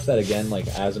should watch that again like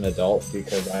as an adult,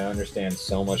 because I understand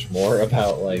so much more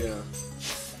about like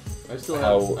I still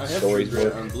have stories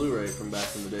work on Blu-ray from back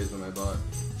in the days when I bought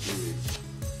movies.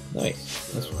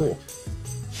 Nice, that's cool.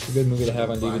 It's a good movie to have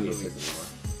on DVD.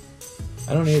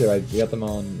 I don't either. We got them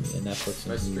all in Netflix.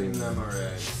 I stream them, or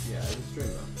I just stream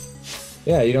them.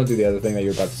 Yeah, you don't do the other thing that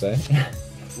you're about to say.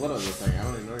 What other thing? I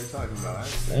don't even know what you're talking about.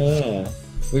 Yeah.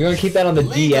 We're gonna keep that on the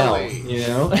DL, you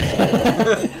know?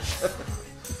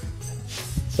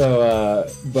 So,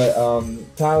 but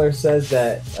Tyler says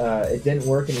that it didn't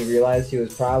work, and he realized he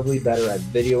was probably better at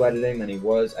video editing than he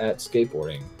was at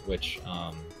skateboarding, which,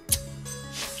 I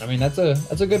mean, that's a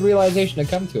good realization to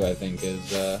come to, I think,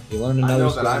 is you learn another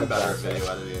skill. I know that I'm better at video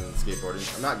editing than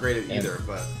skateboarding. I'm not great at either,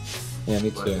 but... Yeah, me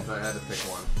too. But if I had to pick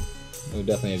one... I would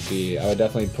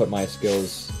definitely put my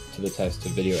skills to the test to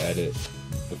video edit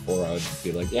before I would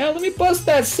be like, yeah, let me bust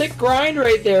that sick grind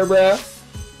right there, bro.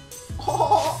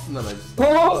 Oh, and then I just hit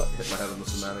my head on the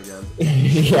cement again.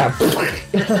 Yeah.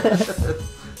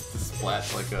 Just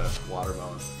splash like a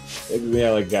watermelon.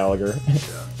 Yeah, like Gallagher. Yeah.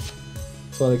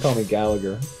 That's why they call me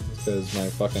Gallagher. It's because my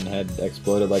fucking head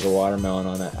exploded like a watermelon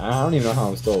on it. I don't even know how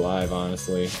I'm still alive,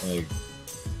 honestly.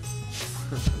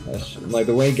 Like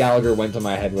the way Gallagher went to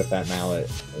my head with that mallet,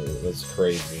 it was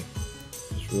crazy.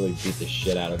 Just really beat the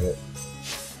shit out of it.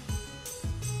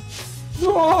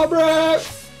 Oh, bro!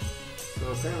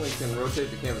 So apparently you can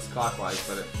rotate the canvas clockwise,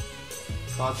 but it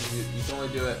causes you can only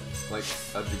do it like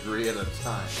a degree at a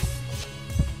time.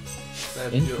 So I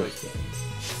have to do it like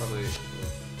probably,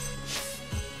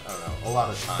 I don't know, a lot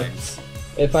of times.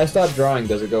 If I stop drawing,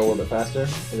 does it go a little bit faster?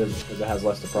 Because it has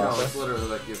less to process? No, it's literally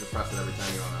like you have to press it every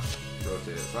time you want to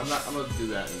rotate it. So I'm going to do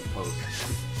that in post.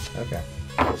 Okay.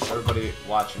 Everybody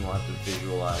watching will have to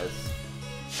visualize.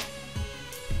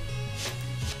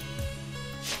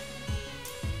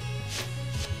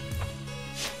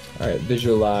 Alright,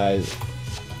 visualize.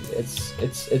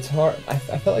 It's hard. I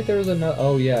felt like there was another.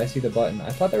 Oh yeah, I see the button. I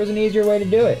thought there was an easier way to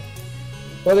do it.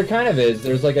 Well, there kind of is.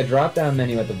 There's like a drop-down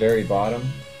menu at the very bottom.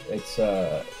 It's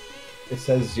it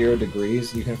says 0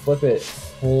 degrees. You can flip it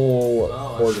whole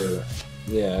quarter.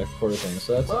 Yeah, quarter thing.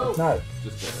 So that's it's not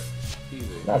just did it.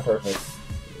 Easy. Not perfect,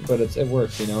 but it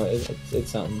works. You know, it's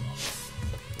something.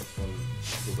 This one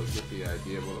will get the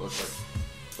idea of what it looks like.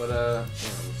 But yeah, let's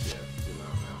see. I have to zoom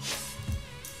out now.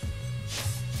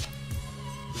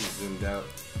 Pretty zoomed out.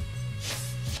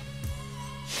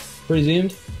 Pretty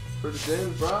zoomed. Pretty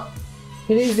zoomed, bro.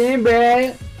 Pretty zoomed, bro.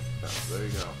 Oh, there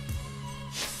you go.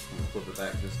 I'm gonna flip it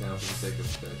back just now for the sake of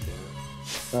finishing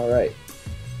it. Alright.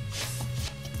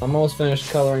 I'm almost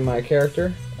finished coloring my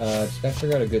character. Just gotta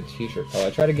figure out a good t-shirt color. I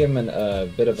try to give him a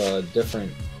bit of a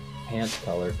different pants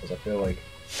color because I feel like...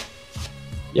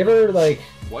 You ever, like...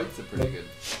 White's a pretty good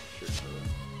shirt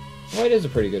color. White is a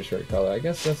pretty good shirt color. I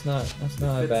guess that's not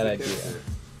a bad idea.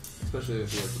 Especially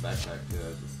if he has the backpack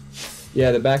too.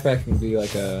 Yeah, the backpack can be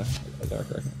like a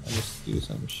darker. I just do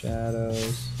some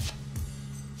shadows.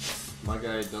 My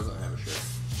guy doesn't have a shirt.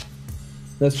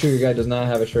 That's true. Your guy does not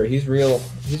have a shirt. He's real.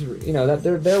 He's you know that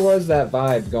there was that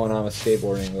vibe going on with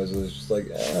skateboarding. Was just like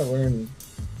wearing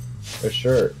a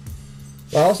shirt.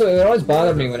 But also, it always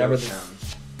bothered me whenever.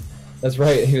 That's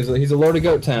right. He's a loaded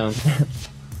goat town.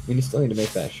 We still need to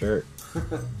make that shirt.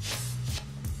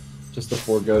 Just the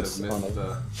 4 goats on it.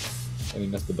 We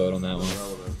missed the boat on that one.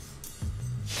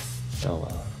 Oh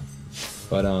well.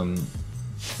 But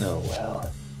oh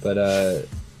well. But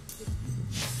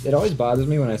it always bothers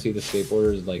me when I see the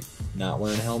skateboarders like not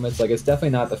wearing helmets. Like it's definitely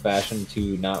not the fashion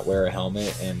to not wear a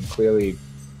helmet, and clearly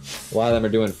a lot of them are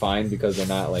doing fine because they're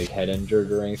not like head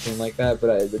injured or anything like that.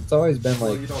 But it's always been like,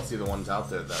 well, you don't see the ones out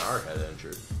there that are head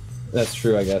injured. That's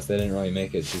true. I guess they didn't really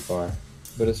make it too far.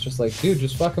 But it's just like, dude,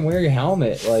 just fucking wear your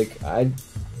helmet. Like I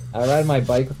ride my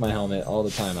bike with my helmet all the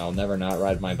time. I'll never not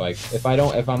ride my bike. If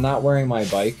I'm not wearing my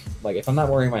bike, like if I'm not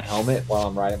wearing my helmet while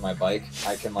I'm riding my bike,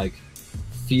 I can like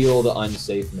feel the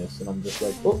unsafeness, and I'm just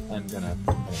like, oh, I'm gonna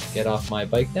get off my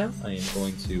bike now. I am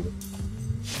going to.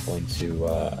 It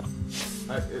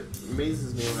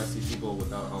amazes me when I see people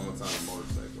without helmets on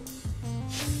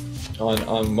motorcycles.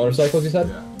 On motorcycles, you said?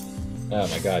 Yeah. Oh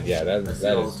my god, yeah, that I see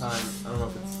that all is. the time. I don't know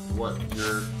if it's what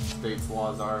your state's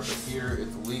laws are, but here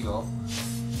it's legal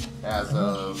as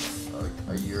of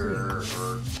like a year or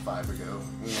 5 ago,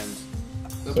 and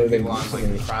there'll be people on like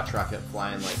a crotch rocket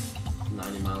flying like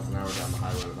 90 miles an hour down the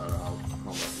highway without a helmet.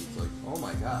 It's like, oh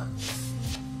my god.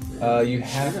 You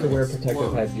have to wear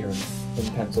protective headgear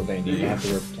in Pennsylvania. You have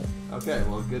to wear protective. Okay,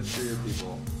 well, good for your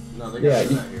people. No, they got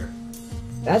that here.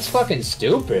 That's fucking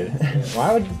stupid.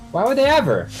 Yeah. Why would they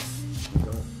ever?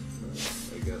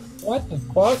 I guess. What the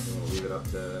fuck? We'll leave it up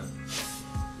to.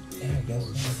 Yeah, I guess.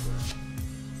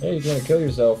 Hey, you're gonna kill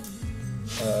yourself.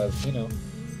 You know,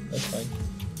 that's fine.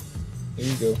 Here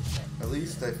you go. At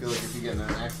least I feel like if you get in an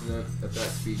accident at that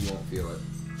speed, you won't feel it.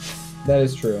 That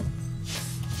is true.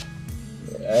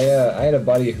 I had a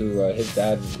buddy who his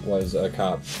dad was a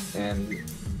cop, and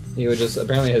he would just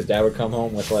apparently his dad would come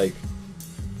home with like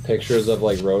pictures of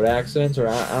like road accidents, or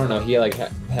I don't know, he like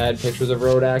had pictures of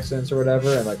road accidents or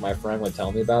whatever, and like my friend would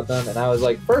tell me about them, and I was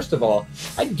like, first of all,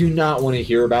 I do not want to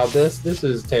hear about this. This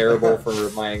is terrible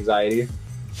for my anxiety.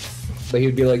 But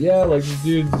he'd be like, yeah, like this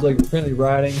dude's like apparently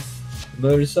riding a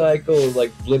motorcycle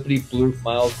like blippity bloop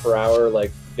miles per hour,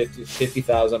 like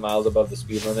 50,000 miles above the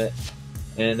speed limit.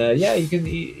 And yeah,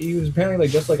 he was apparently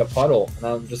like just like a puddle, and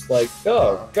I'm just like,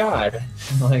 oh god,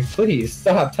 I'm like, please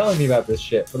stop telling me about this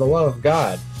shit, for the love of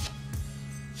God.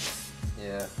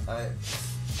 Yeah,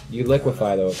 you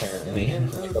liquefy though, apparently. And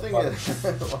the thing is,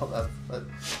 well,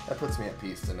 that puts me at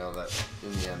peace to know that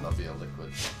in the end I'll be a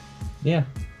liquid. Yeah.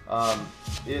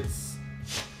 It's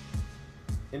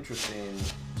interesting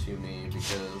to me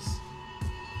because,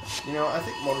 you know, I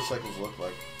think motorcycles look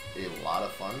like a lot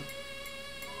of fun.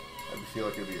 I feel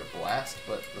like it would be a blast,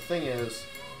 but the thing is,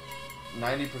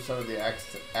 90% of the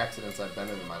accidents I've been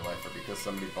in my life are because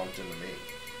somebody bumped into me.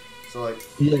 So, like,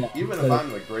 even if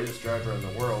I'm the greatest driver in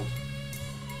the world,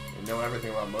 and know everything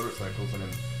about motorcycles, and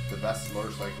am the best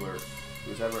motorcycler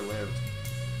who's ever lived.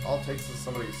 All it takes is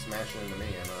somebody smashing into me,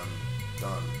 and I'm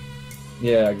done.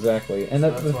 Yeah, exactly. And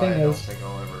So the thing I is, don't think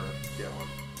I'll ever get one.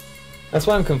 that's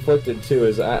why I'm conflicted too.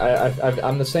 Is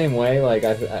I'm the same way. Like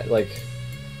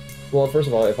well, first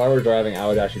of all, if I were driving, I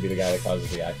would actually be the guy that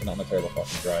causes the accident. I'm a terrible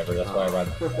fucking driver. That's why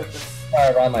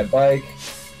I ride my bike.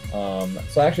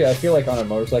 So actually, I feel like on a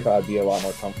motorcycle, I'd be a lot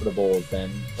more comfortable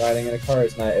than riding in a car.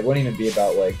 It's not. It wouldn't even be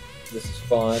about like this is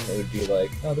fun. It would be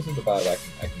like, no, this is the vibe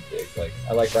I can dig. Like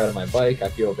I like riding my bike. I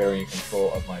feel very in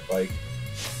control of my bike.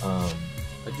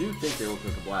 I do think they look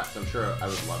like a blast. I'm sure I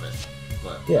would love it,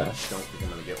 but yeah. I don't think I'm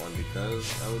gonna get one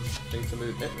because I would think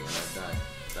somebody would hit me and I'd die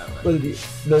that way.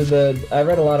 But I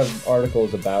read a lot of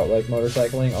articles about like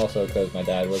motorcycling, also because my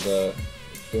dad was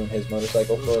doing his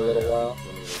motorcycle for a little while.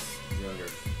 When he was younger.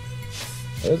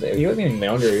 He wasn't even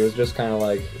younger. He was just kind of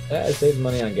like, I saved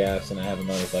money on gas and I have a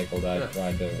motorcycle that I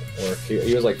ride to work.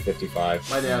 He was like 55.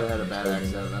 My dad had a bad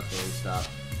accident, and that's when he stopped.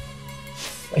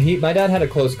 My dad had a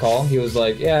close call. He was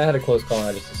like, yeah, I had a close call, and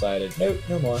I just decided, nope,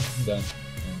 no more, I'm done.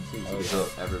 Seems to be how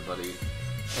everybody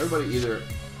either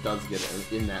does get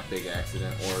in that big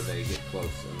accident, or they get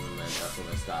close, and then that's when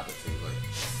they stop, it seems like.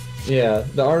 Yeah,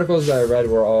 the articles that I read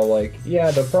were all like,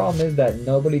 yeah, the problem is that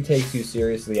nobody takes you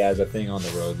seriously as a thing on the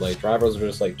road. Like, drivers will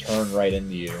just, like, turn right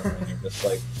into you, and you're just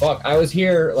like, fuck, I was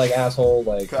here, like, asshole,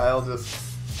 like... Kyle just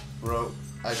wrote,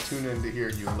 I tune in to hear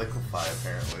you liquefy,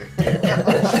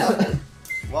 apparently.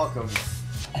 Welcome.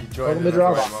 You joined in the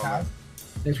right moment.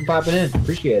 Thanks for popping in.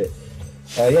 Appreciate it.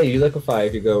 Yeah, you liquefy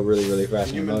if you go really, really fast.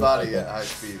 The human body at high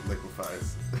speed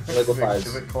liquefies. Liquefies.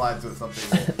 if it collides with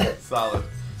something solid.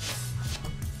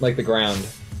 Like the ground.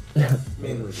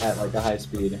 Mainly. At like a high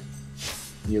speed,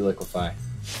 you liquefy.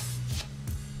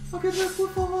 Look at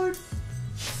liquefied.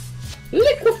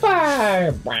 Liquefy!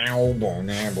 I hope I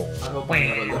never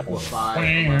liquefy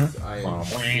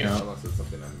unless it's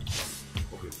something I'm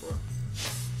hoping for.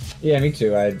 Yeah, me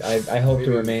too. I hope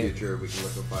Maybe to remain. In the future we can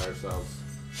liquefy ourselves.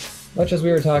 Much as we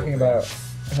were talking about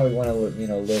how we want to,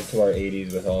 live to our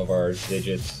 80s with all of our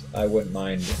digits, I wouldn't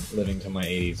mind living to my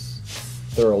 80s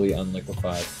thoroughly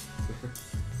unliquefied.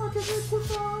 I can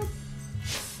liquefy.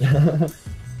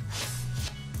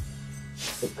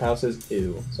 Kyle says,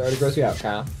 ew. Sorry to gross you out,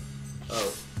 Kyle.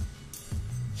 Oh.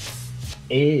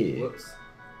 Ew. Whoops.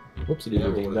 Whoopsie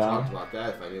doodle ding would have dong. talked about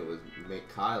that if I knew it would make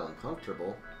Kyle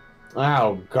uncomfortable.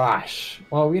 Oh gosh.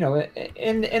 Well,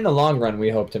 in the long run, we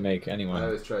hope to make anyone. I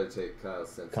always try to take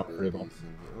Kyle's comfortable.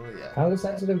 Oh yeah. Kyle's a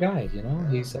sensitive guy,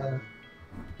 He's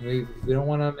we don't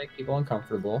want to make people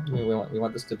uncomfortable. We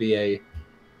want this to be a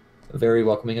very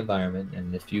welcoming environment.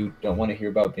 And if you don't want to hear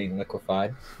about being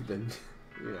liquefied, then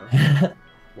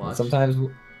watch sometimes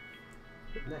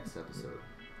next episode.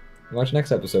 Watch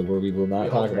next episode where we will not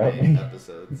talk about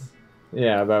episodes.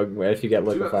 Yeah, about if you get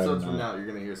liquefied. 2 episodes from now, you're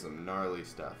gonna hear some gnarly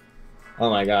stuff. Oh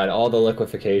my god, all the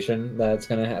liquefaction that's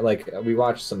gonna like we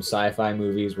watched some sci-fi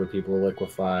movies where people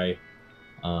liquefy.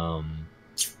 I'm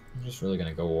just really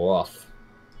gonna go off.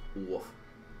 Woof.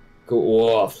 Go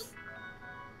off.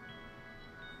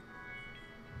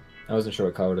 I wasn't sure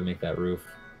what color to make that roof.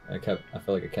 I felt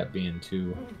like it kept being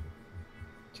too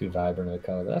vibrant of a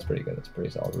color, but that's pretty good. It's a pretty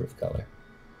solid roof color.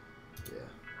 Yeah,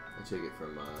 I take it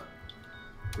from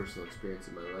personal experience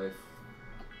in my life.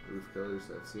 Roof colors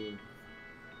I've seen.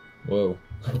 Whoa.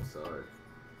 Oh, sorry.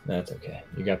 That's okay.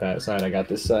 You got that side, I got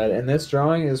this side, and this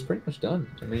drawing is pretty much done.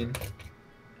 I mean,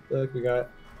 I feel like we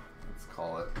got... Let's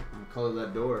call it. We'll color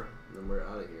that door, and then we're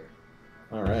out of here.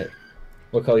 Alright.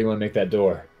 What color you want to make that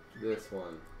door? This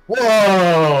one.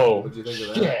 Whoa! What'd you think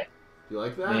of Shit. that? Do you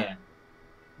like that? Man.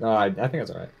 No, I think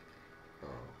that's alright. Oh.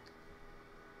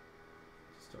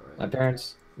 Just alright.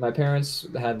 My parents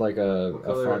had like What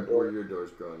color front door. were your doors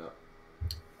growing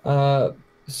up?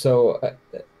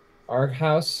 Our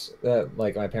house that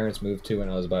like my parents moved to when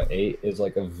I was about 8 is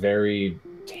like a very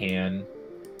tan,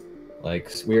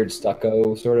 like weird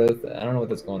stucco sort of. I don't know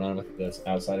what's going on with this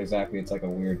outside exactly. It's like a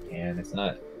weird tan. It's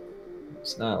not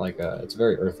like it's a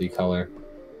very earthy color.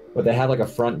 But they had like a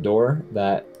front door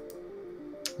that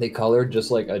they colored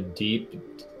just like a deep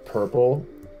purple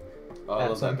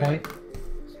at some point.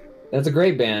 That's a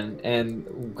great band,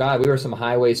 and God, we were some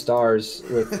highway stars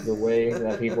with the way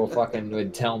that people fucking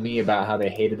would tell me about how they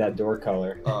hated that door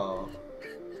color. Oh.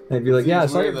 They'd be like, "Yeah,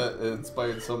 it's sorry." that it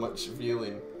inspired so much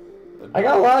feeling. I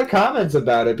got a lot of comments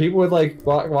about it. People would like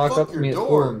walk up to me at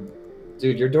school. And,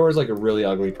 dude, your door is like a really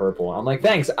ugly purple. I'm like,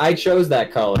 thanks, I chose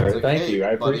that color. Like, Thank hey, you,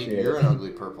 I buddy, appreciate you're it. an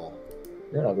ugly purple.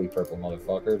 You're an ugly purple,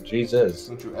 motherfucker. Jesus.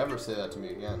 Don't you ever say that to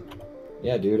me again.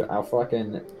 Yeah, dude, I'll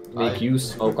fucking make you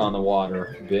smoke on the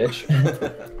water, bitch.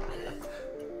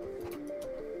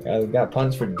 I've got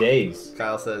puns for days.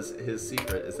 Kyle says his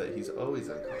secret is that he's always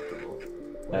uncomfortable.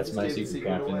 That's my secret,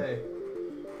 Captain. Away.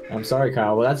 I'm sorry,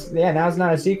 Kyle. Well, now it's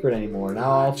not a secret anymore. Now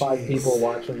all 5 people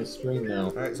watching the stream know.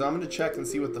 All right, so I'm gonna check and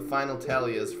see what the final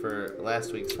tally is for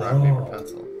last week's rock paper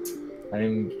pencil.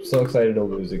 I'm so excited to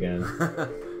lose again.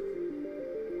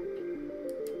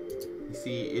 You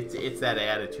see, it's that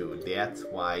attitude. That's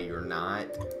why you're not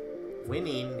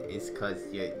winning. Is because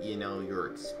you know you're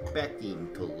expecting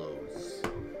to lose.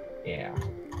 Yeah,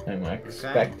 I'm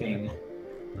expecting.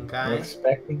 Okay. I'm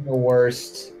expecting the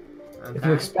worst. Okay. If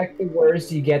you expect the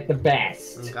worst, you get the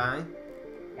best. Okay.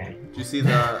 Did you see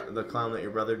the clown that your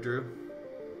brother drew?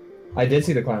 I did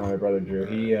see the clown my brother drew.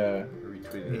 He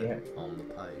retweeted it on the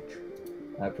page.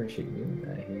 I appreciate you doing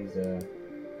that. He's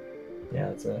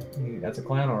yeah, that's a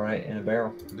clown, all right, in a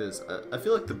barrel. It is. I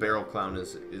feel like the barrel clown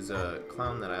is a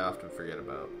clown that I often forget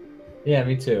about. Yeah,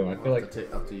 me too. I feel like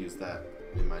I'll have to use that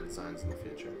in my designs in the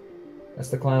future. That's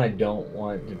the clown I don't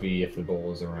want to be if the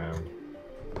bull is around.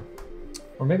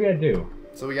 Or maybe I do.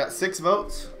 So we got 6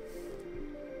 votes.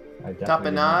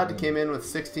 Tapenade came in with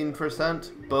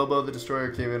 16%. Bobo the Destroyer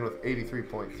came in with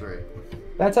 83.3.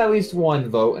 That's at least 1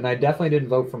 vote, and I definitely didn't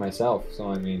vote for myself. So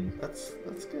I mean, that's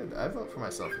good. I vote for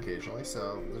myself occasionally,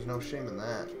 so there's no shame in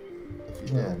that. If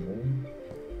you did.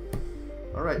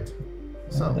 All right.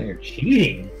 So I think you're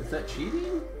cheating. Is that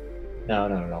cheating?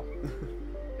 No.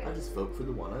 I just vote for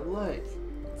the one I like.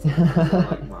 I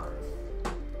like mine.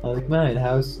 I like mine.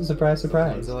 How's surprise?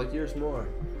 Sometimes I like yours more.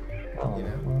 Oh, you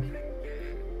know. Well,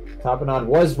 Tapenade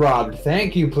was robbed.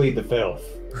 Thank you, Plead the Filth.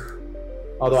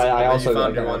 Although I also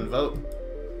found your 1 vote.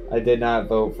 I did not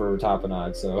vote for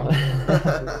Tapenade, so.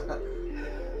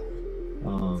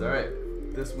 It's alright.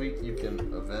 This week you can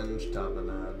avenge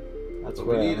Tapenade. That's but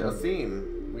we need a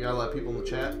theme. We got a lot of people in the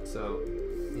chat, so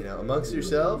you know, amongst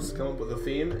yourselves, come up with a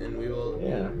theme, and we will.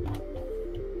 Yeah.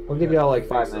 We'll give you all like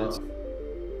 5 minutes.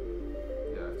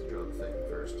 Yeah, I have to draw the thing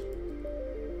first.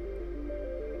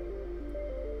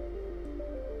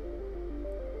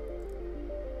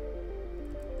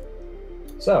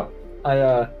 So,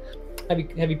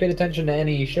 have you paid attention to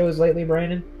any shows lately,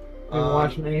 Brandon? Have you been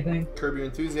watching anything? Curb Your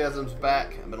Enthusiasm's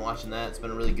back. I've been watching that. It's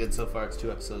been really good so far. It's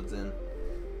 2 episodes in.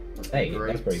 Hey,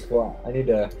 that's pretty cool.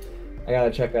 I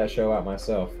gotta check that show out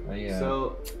myself.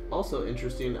 So, also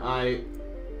interesting. Well, I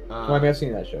mean, I've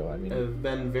seen that show. I mean, I've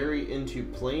been very into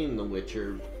playing The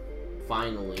Witcher.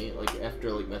 Finally, like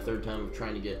after like my 3rd time of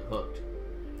trying to get hooked.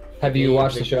 Have you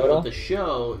watched the show at all? The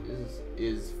show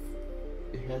is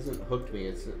it hasn't hooked me.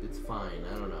 It's fine.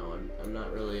 I don't know. I'm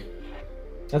not really.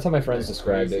 That's how my friends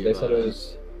described it. They said it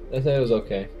was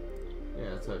okay. Yeah,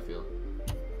 that's how I feel.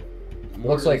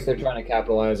 Looks like they're trying to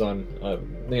capitalize on,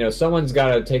 someone's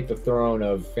got to take the throne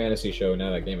of fantasy show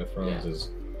now that Game of Thrones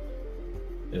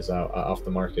is out, off the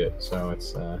market. So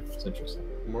it's interesting.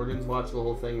 Morgan's watched the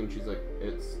whole thing and she's like,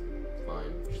 it's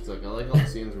fine. She's like, I like all the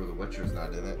scenes where the Witcher's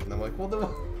not in it, and I'm like, well,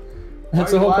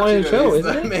 that's the whole point of the show,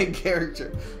 isn't it? The main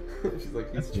character. She's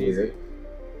like, he's cheesy.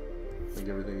 Like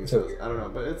everything he says. I don't know,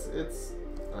 but it's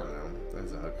I don't know. That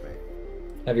doesn't hook me.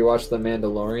 Have you watched The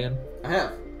Mandalorian? I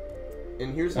have.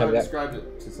 And here's how I described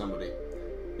it to somebody.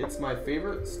 It's my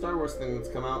favorite Star Wars thing that's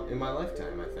come out in my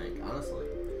lifetime, I think, honestly.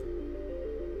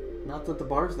 Not that the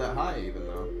bar's that high, even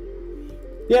though.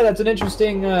 Yeah, that's an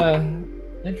interesting. I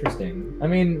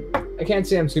mean, I can't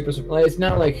say I'm super. It's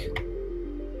not like.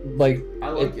 I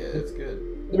like it. It's good.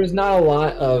 There's not a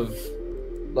lot of,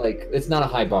 it's not a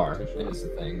high bar. Is the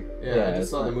thing. Yeah, I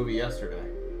just saw the movie yesterday,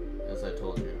 as I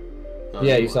told you.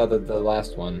 Yeah, you saw the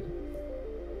last one.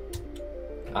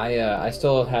 I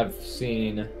still have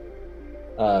seen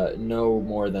no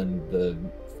more than the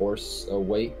Force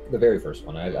Awake, the very first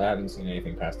one. I haven't seen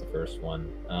anything past the first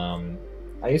one.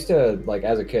 I used to,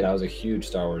 as a kid, I was a huge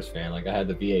Star Wars fan. I had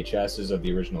the VHSs of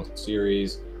the original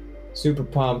series, super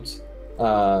pumped.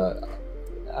 I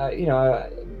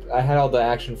had all the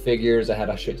action figures. I had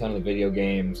a shit ton of the video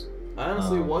games. I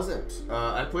honestly wasn't.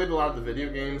 I played a lot of the video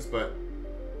games, but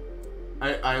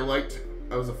I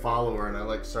was a follower, and I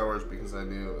liked Star Wars because I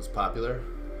knew it was popular.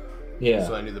 Yeah.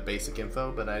 So I knew the basic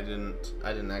info, but I didn't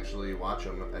actually watch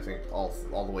them. I think all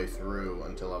the way through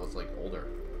until I was older.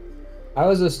 I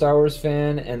was a Star Wars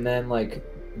fan, and then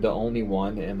the only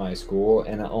one in my school,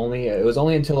 and it was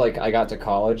only until I got to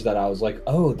college that I was like,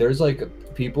 oh, there's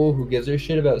people who gives a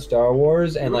shit about Star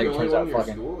Wars, and turns out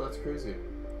fucking. School? That's crazy.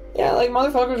 Yeah,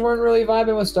 motherfuckers weren't really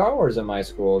vibing with Star Wars in my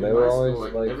school. They were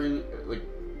always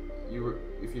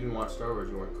if you didn't watch Star Wars,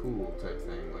 you weren't cool type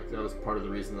thing. That was part of the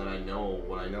reason that I know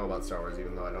what I know about Star Wars,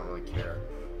 even though I don't really care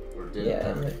or didn't.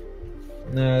 Yeah.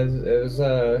 No, it was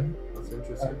That's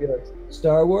interesting. I'd be like,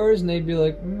 Star Wars, and they'd be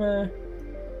like, meh.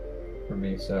 for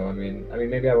me. So I mean,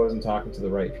 maybe I wasn't talking to the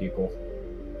right people.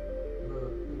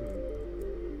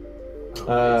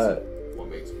 What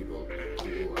makes people cool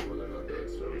and whether or not they like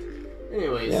Star Wars.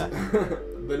 Anyways, Yeah.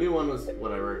 the new one was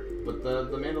whatever, but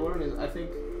the Mandalorian is I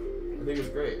think it's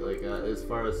great. Like as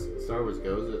far as Star Wars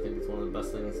goes, I think it's one of the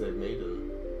best things they've made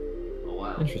in a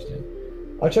while. Interesting.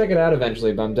 I'll check it out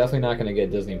eventually, but I'm definitely not going to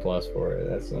get Disney Plus for it.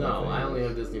 That's the no, thing. I only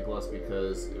have Disney Plus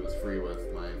because it was free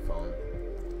with my phone.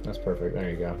 That's perfect. There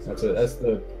you go. That's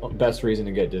the best reason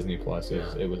to get Disney Plus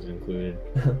is it was included.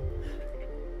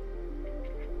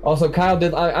 Also, Kyle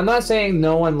did. I'm not saying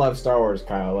no one loves Star Wars,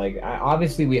 Kyle. Like,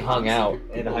 obviously we hung out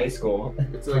in high school.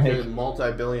 It's like a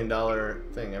multi-billion-dollar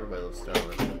thing. Everybody loves Star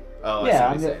Wars. Oh,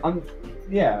 yeah, I see what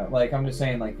you're saying. I'm just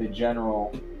saying like the gen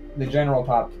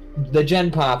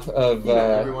pop of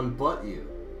everyone but you.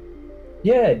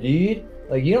 Yeah, dude.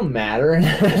 Like you don't matter.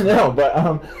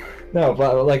 No,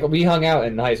 but like we hung out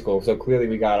in high school, so clearly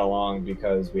we got along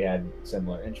because we had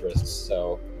similar interests.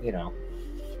 So you know,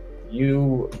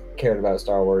 you cared about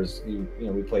Star Wars. You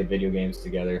know, we played video games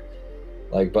together.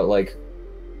 Like, but like,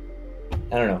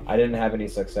 I don't know. I didn't have any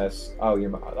success.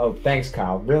 Oh, thanks,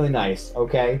 Kyle. Really nice.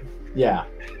 Okay. Yeah.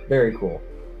 Very cool.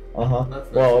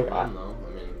 That's well, fun, though.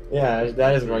 I mean, yeah,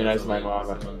 that is really nice of my mom.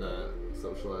 Someone to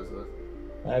socialize with.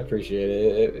 I appreciate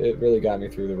it. It really got me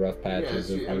through the rough patches.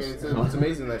 Yeah, it's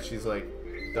amazing that she's like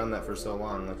done that for so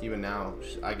long. Like even now,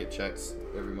 I get checks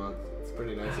every month. It's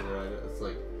pretty nice of her. It's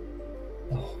like,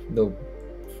 oh, the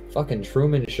fucking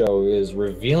Truman Show is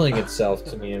revealing itself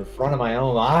to me in front of my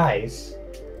own eyes.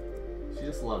 She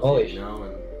just loves you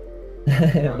know.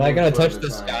 And am I gonna touch the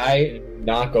sky and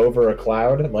knock over a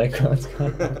cloud? Like what's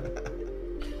going on?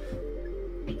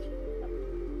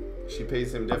 She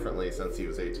pays him differently since he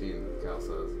was 18, Cal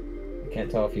says. I can't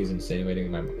tell if he's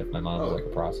insinuating if my mom was like a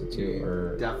prostitute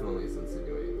or... Definitely is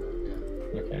insinuating that,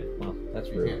 yeah. Okay, well, that's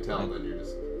rude. You can't tell, then you're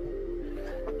just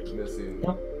missing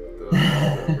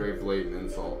the very blatant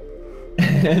insult.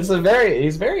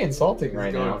 He's very insulting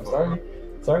right now. I'm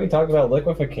sorry we talked about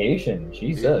liquefaction.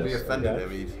 Jesus. We offended him.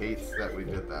 He hates that we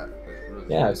did that.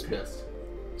 He's pissed.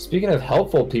 Speaking of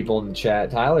helpful people in the chat,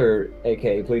 Tyler,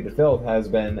 aka Plead the Filth, has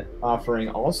been offering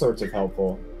all sorts of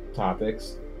helpful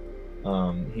topics.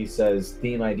 He says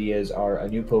theme ideas are a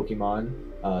new Pokemon,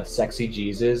 Sexy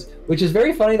Jesus, which is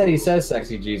very funny that he says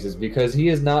Sexy Jesus because he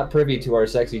is not privy to our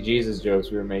Sexy Jesus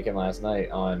jokes we were making last night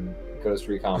on Ghost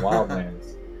Recon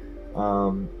Wildlands.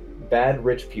 Bad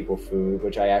rich people food,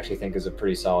 which I actually think is a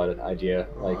pretty solid idea.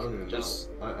 I could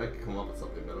come up with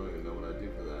something, but I don't even know what I'd do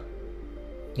for that.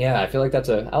 Yeah, I feel like I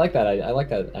like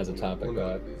that as a topic. Let me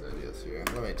look at these ideas here.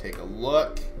 Let me take a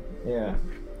look. Yeah.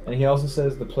 And he also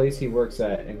says the place he works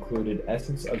at included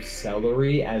essence of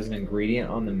celery as an ingredient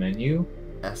on the menu.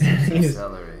 Essence of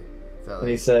celery. And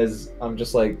he says, I'm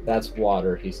just like, that's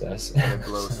water, he says. And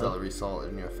blow celery salt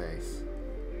in your face.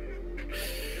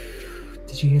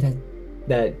 Did you hear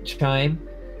that chime?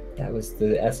 That was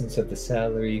the essence of the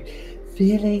celery.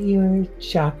 Feeling your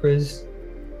chakras.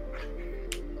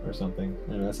 Or something.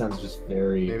 I don't know, that sounds just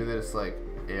very... Maybe they're just like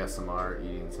ASMR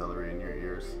eating celery in your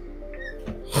ears.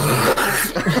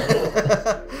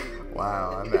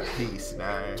 Wow, I'm at peace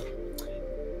now.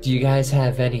 Do you guys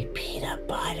have any peanut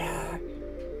butter?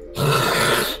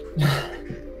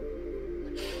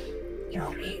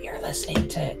 You're listening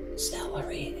to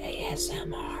celery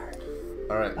ASMR.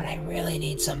 Alright. But I really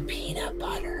need some peanut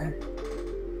butter.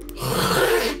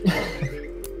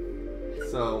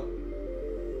 So...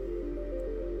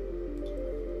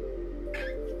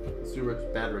 let's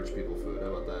do bad rich people food. How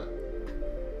about that?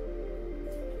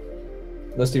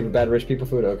 Let's do bad rich people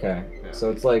food? Okay. Yeah.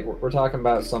 So it's like, we're talking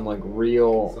about some like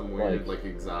real... some weird, like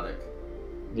exotic.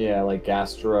 Yeah, like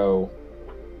gastro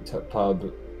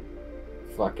pub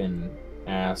fucking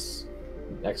ass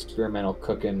experimental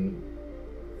cooking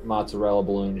mozzarella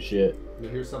balloon shit. Now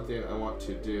here's something I want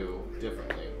to do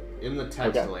differently. In the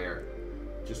text layer,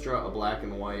 just draw a black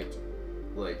and white,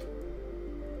 like,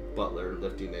 butler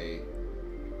lifting a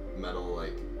metal,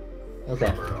 like,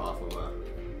 cover off of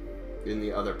in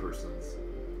the other person's.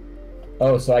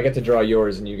 Oh, so I get to draw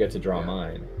yours and you get to draw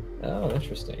mine. Oh,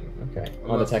 interesting. Okay.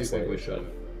 On the text layer. We should.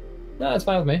 No, it's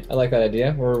fine with me. I like that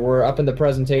idea. We're up in the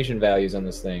presentation values on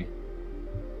this thing.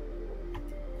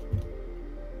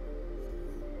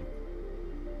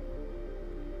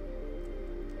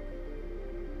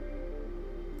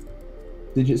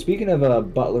 Speaking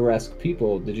of butler-esque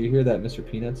people, did you hear that Mr.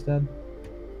 Peanut's dead?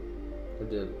 I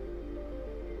did.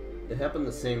 It happened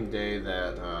the same day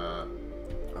that, oh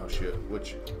shoot,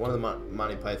 one of the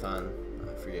Monty Python,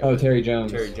 I forget. Oh, Terry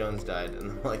Jones. Terry Jones died,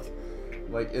 and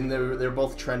and they're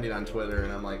both trending on Twitter,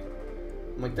 and I'm like,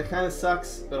 I'm like, that kind of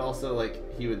sucks, but also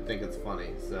like he would think it's funny,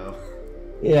 so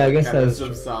yeah, I guess that's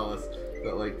some solace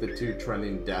that like the two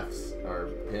trending deaths are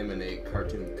him and a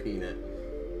cartoon peanut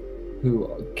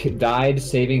who died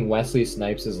saving Wesley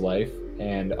Snipes' life,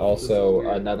 and also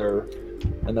another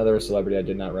celebrity I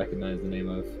did not recognize the name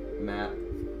of. Matt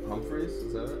Humphries,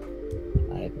 is that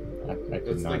it? I could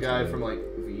It's not the guy tell from you. like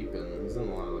Veep, and he's in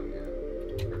a lot of like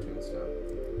cartoon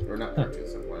stuff, or not cartoon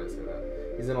stuff. Why did I say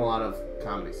that? He's in a lot of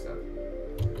comedy stuff.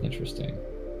 Interesting.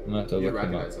 I'm gonna have to You'd look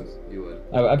him up. recognize him. You would.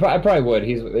 I probably would.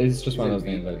 He's just one of those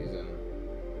Veep, names. He's in.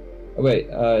 Oh, wait,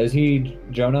 is he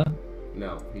Jonah?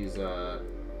 No, he's the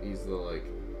like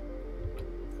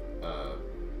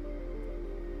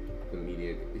the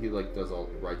media. He like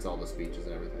writes all the speeches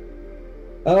and everything.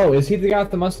 Oh, is he the guy with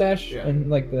the mustache Yeah. and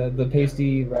like the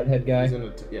pasty redhead guy? He's in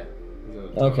He's in a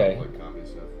ton Okay. of, like comedy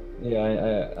stuff. Yeah,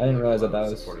 I didn't realize that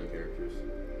was. Supporting characters.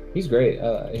 He's great.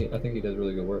 I think he does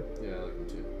really good work. Yeah, I like him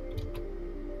too.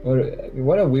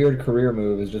 What a weird career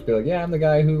move is just be like, yeah, I'm the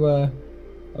guy who I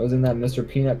was in that Mr.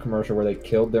 Peanut commercial where they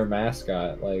killed their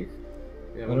mascot. Like,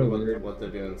 Yeah, I what a wonder weird. what they're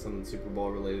doing. Something Super Bowl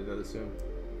related, I'd assume.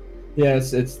 Yeah,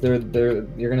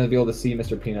 you're gonna be able to see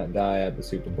Mr. Peanut die at the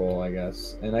Super Bowl, I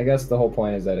guess. And I guess the whole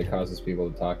point is that it causes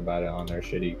people to talk about it on their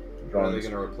shitty Are drawings. they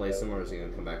gonna replace him, or is he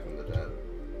gonna come back from the dead?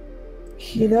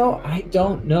 You know, I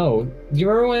don't know. Do you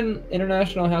remember when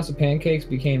International House of Pancakes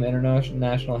became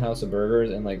International House of Burgers,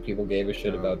 and like people gave a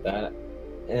shit about that?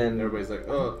 And Everybody's like,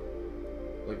 oh,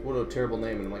 like what a terrible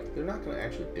name, and I'm like, they're not gonna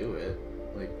actually do it.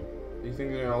 Like, do you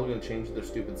think they're all gonna change their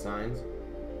stupid signs?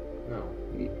 No.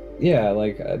 yeah,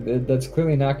 like that's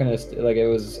clearly not gonna like it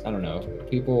was. I don't know.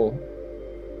 People.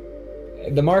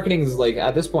 The marketing is like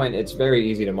at this point, it's very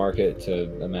easy to market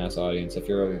to a mass audience if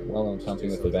you're a well-known company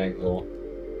with a bankroll.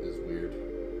 Is weird.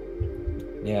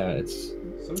 Yeah, it's.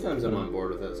 Sometimes I'm on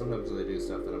board with it. Sometimes they do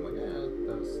stuff that I'm like,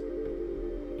 that was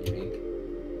unique.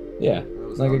 Yeah, That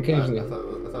was like fun. occasionally. I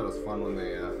thought it was fun when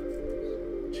they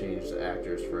changed the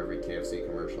actors for every KFC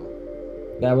commercial.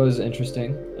 That was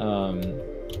interesting.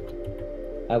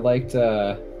 I liked.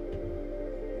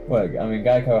 What I mean,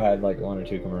 Geico had like one or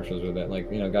two commercials with it.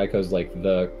 Like, you know, Geico's like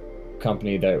the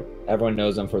company that everyone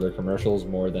knows them for their commercials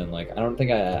more than like. I don't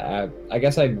think I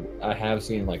guess I have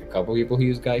seen like a couple people who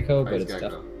use Geico, but it's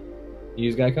Geico. You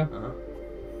use Geico? Uh-huh.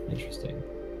 Interesting.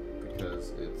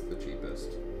 Because it's the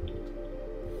cheapest.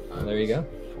 Well, there you go.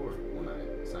 Poor when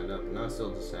I signed up. Now I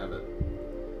still just have it.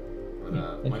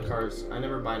 But my cars, I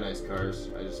never buy nice cars.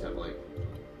 I just have like,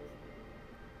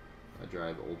 I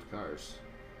drive old cars,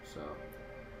 so.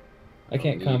 I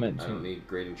can't comment. I don't need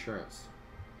great insurance.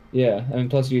 Yeah, I mean,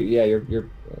 plus you're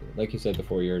like you said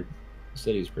before, your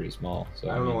city's pretty small. So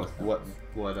I don't know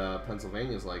what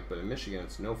Pennsylvania's like, but in Michigan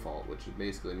it's no fault, which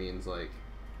basically means like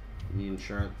you need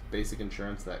insurance, basic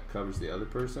insurance that covers the other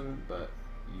person, but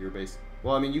your basic.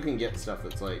 Well, I mean, you can get stuff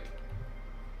that's like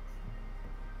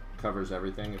covers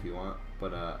everything if you want,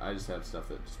 but I just have stuff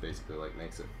that just basically like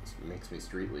makes me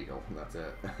street legal, and that's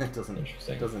it. It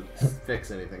doesn't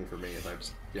fix anything for me if I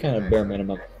just get kind of bare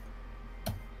minimum.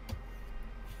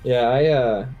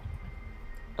 Yeah,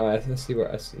 let's see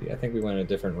where I see. I think we went a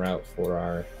different route for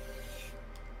our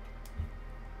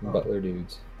Butler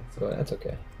dudes, but that's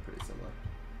okay. Pretty similar.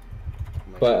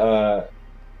 But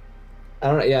I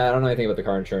don't know anything about the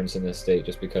car insurance in this state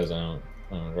just because I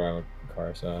don't drive a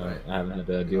car, so I haven't had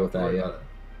to deal with that yet.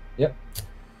 Yep.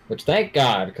 Which thank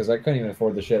God, because I couldn't even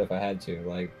afford the shit if I had to.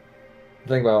 Like,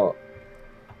 think about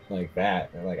like that,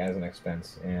 like as an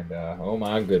expense, and oh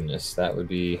my goodness, that would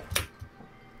be.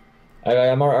 I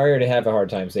already have a hard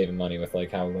time saving money with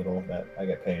like how little that I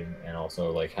get paid, and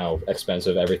also like how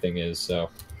expensive everything is. So,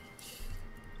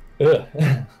 ugh.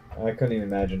 I couldn't even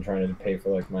imagine trying to pay for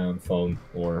like my own phone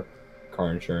or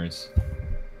car insurance.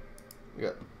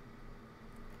 Yeah.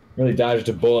 Really dodged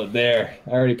a bullet there.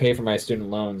 I already pay for my student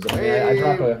loans. I mean, I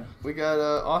drop a. We got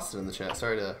Austin in the chat.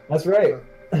 Sorry to. That's right.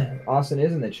 Austin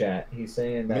is in the chat. He's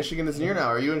saying that Michigan is near now.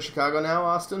 Are you in Chicago now,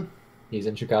 Austin? He's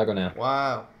in Chicago now.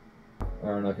 Wow. I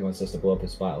don't know if he wants us to blow up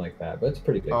his spot like that, but it's a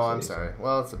pretty big. Oh, city, I'm sorry.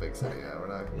 Well, it's a big city. Yeah,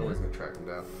 nobody's gonna track him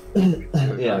down.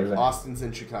 Yeah, exactly. Austin's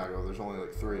in Chicago. There's only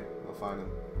like 3. They'll find him.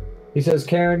 He says,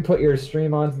 "Karen, put your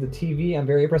stream onto the TV. I'm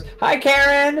very impressed." Hi,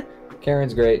 Karen.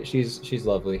 Karen's great. She's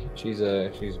lovely. She's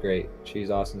great. She's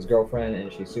Austin's girlfriend,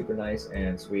 and she's super nice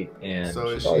and sweet. And so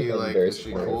is she like very is she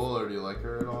supportive. cool, or do you like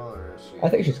her at all, or is she? I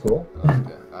think she's cool. Oh,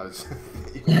 okay. I was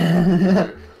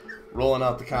rolling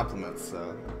out the compliments.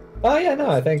 So. Oh yeah, no,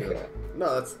 I think.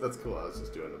 No, that's cool. I was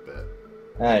just doing a bit.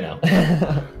 I know.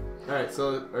 All right,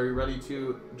 so are you ready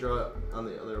to draw on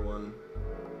the other one?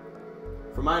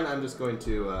 For mine, I'm just going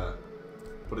to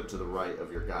put it to the right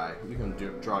of your guy. You can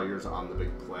draw yours on the big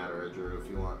platter, Drew, if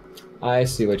you want. I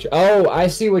see what you. Oh, I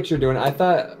see what you're doing. I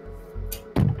thought.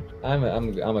 I'm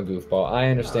a goofball. I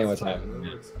understand what's happening.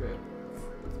 That looks great.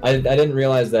 I didn't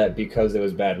realize that because it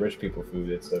was bad rich people food.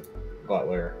 It's a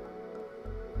butler.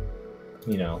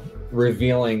 You know,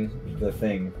 revealing the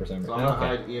thing for some reason. So I'm gonna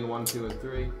hide Ian 1, 2, and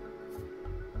 3.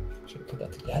 Should have put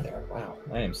that together. Wow,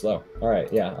 I am slow. All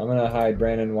right, yeah, I'm gonna hide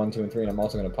Brandon 1, 2, and 3, and I'm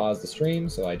also gonna pause the stream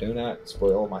so I do not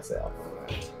spoil myself.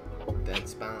 Dead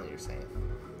spell, you're saying.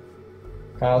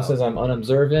 Kyle says I'm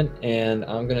unobservant, and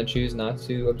I'm gonna choose not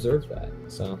to observe that.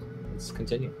 So let's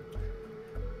continue.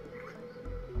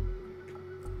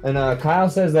 And Kyle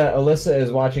says that Alyssa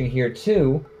is watching here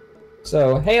too.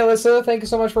 So hey, Alyssa, thank you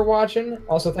so much for watching.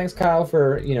 Also, thanks Kyle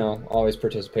for always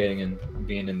participating and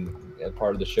being in a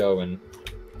part of the show and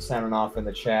sounding off in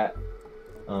the chat.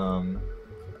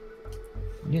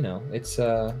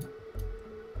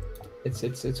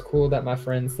 It's cool that my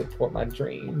friends support my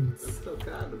dreams. It's still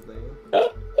kind of thing.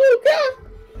 Oh God!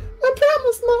 I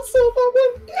promised myself I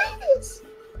wouldn't do this.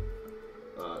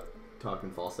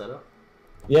 Talking falsetto.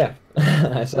 Yeah,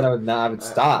 I said I would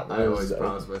stop. I always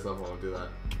promise myself I won't do that.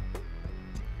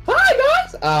 Hi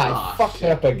guys! I fucked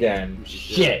up again.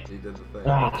 Shit. You did the thing.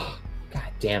 God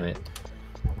damn it.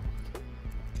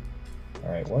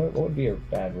 All right, what would be a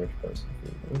bad rich person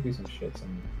food? What would be some shit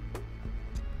some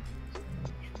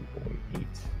rich people would eat?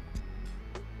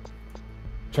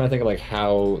 I'm trying to think of like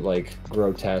how like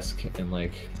grotesque and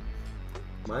like.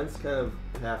 Mine's kind of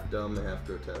half dumb, half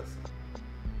grotesque.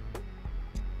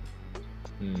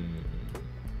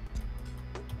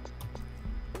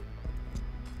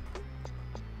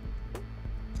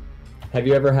 Have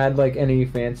you ever had like any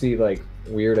fancy like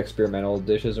weird experimental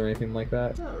dishes or anything like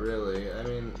that? Not really. I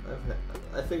mean,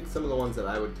 I think some of the ones that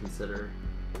I would consider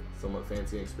somewhat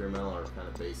fancy and experimental are kind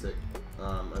of basic.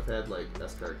 I've had like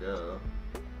escargot.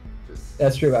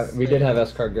 That's true. We did have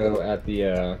escargot at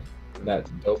the that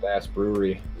dope ass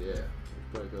brewery. Yeah,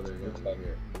 probably go there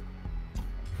again.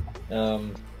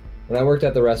 Here. When I worked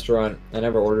at the restaurant, I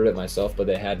never ordered it myself, but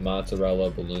they had mozzarella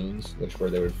balloons, which where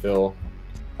they would fill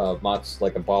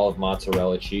like a ball of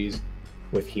mozzarella cheese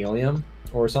with helium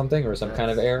or something, or some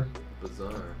kind of air.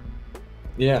 Bizarre.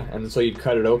 Yeah, and so you'd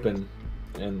cut it open,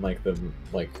 and like the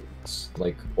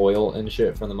like oil and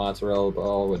shit from the mozzarella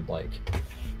ball would like,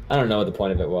 I don't know what the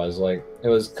point of it was. Like it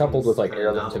was coupled with like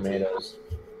heirloom tomatoes.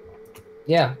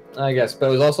 Yeah, I guess, but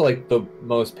it was also like the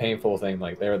most painful thing.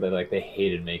 Like they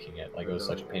hated making it. Like it was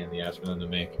such a pain in the ass for them to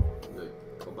make. They're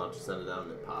about to send it out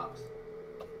and it pops.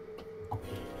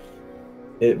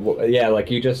 Yeah, like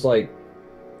you just like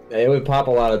it would pop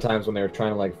a lot of times when they were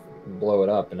trying to like blow it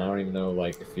up, and I don't even know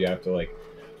like if you have to like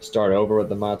start over with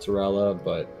the mozzarella,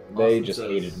 but they just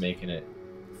hated making it.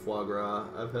 Foie gras,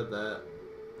 I've had that.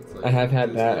 Like I have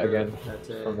had that again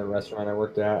from the restaurant I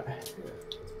worked at. Yeah,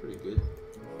 it's pretty good.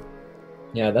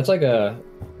 Yeah, that's like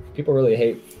people really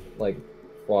hate like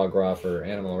foie gras for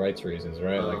animal rights reasons,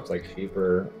 right? Like it's like sheep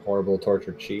or horrible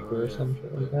tortured sheep or some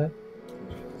shit like that.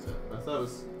 I thought it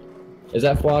was. Is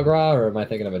that foie gras, or am I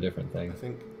thinking of a different thing? I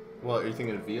think. Well, are you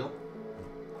thinking of veal?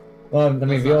 Well, I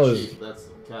mean, veal is. That's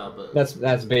cow, but.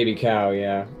 That's baby cow,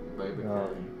 yeah. Baby cow.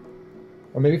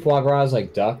 Or maybe foie gras is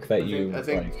like duck that I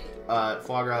think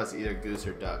foie gras is either goose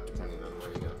or duck, depending on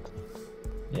where you go.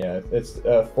 Yeah, it's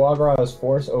foie gras is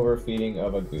forced overfeeding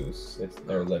of a goose. It's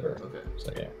their liver. Okay.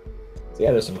 So yeah. So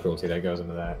yeah, there's some cruelty that goes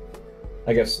into that.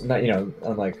 I guess not,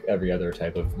 unlike every other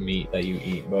type of meat that you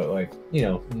eat, but like,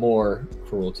 more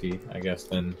cruelty, I guess,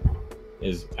 than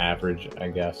is average, I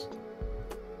guess.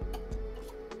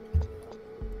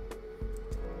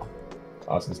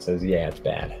 Austin says, yeah, it's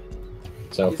bad.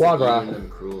 So foie gras. Them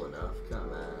cruel enough.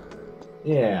 Come on.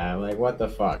 Yeah, like what the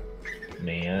fuck,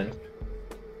 man.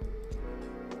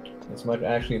 It's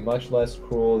actually much less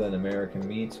cruel than American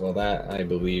meats. Well, that I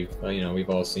believe. We've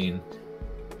all seen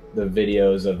the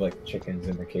videos of like chickens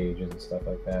in the cages and stuff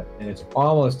like that, and it's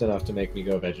almost enough to make me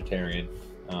go vegetarian.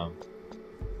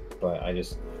 But I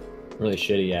just really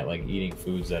shitty at like eating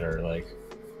foods that are like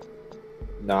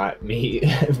not meat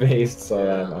based. So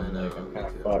yeah, I'm kind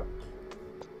of fucked.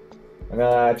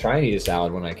 I try and eat a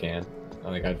salad when I can.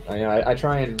 I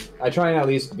try and at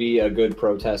least be a good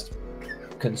protest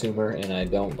consumer, and I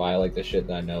don't buy like the shit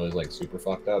that I know is like super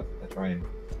fucked up. I try and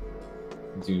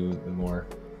do the more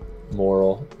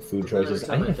moral food choices.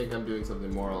 Every time I think I'm doing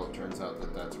something moral, it turns out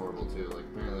that that's horrible too. Like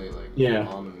apparently,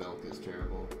 almond milk is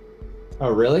terrible.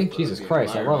 Oh really? Jesus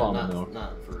Christ! I love almond milk.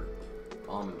 Not for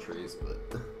almond trees,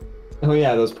 but. Oh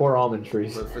yeah, those poor almond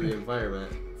trees. But for the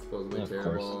environment, it's supposedly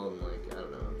terrible, and like I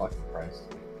don't know. Fucking Christ!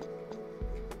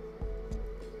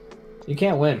 You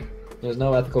can't win. There's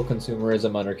no ethical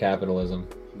consumerism under capitalism.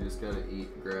 You just gotta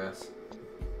eat grass.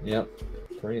 Yep,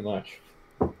 pretty much.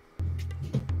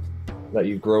 That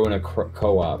you grow in a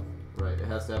co-op. Right, it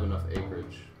has to have enough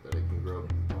acreage that it can grow.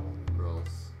 Or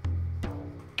else,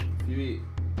 if you eat,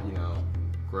 you know,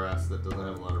 grass that doesn't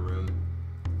have a lot of room,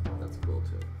 that's cool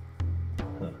too.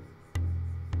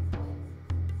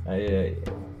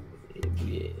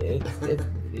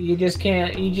 You just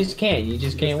can't win.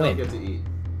 You don't get to eat.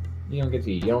 You don't get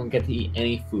to eat. You don't get to eat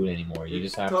any food anymore. You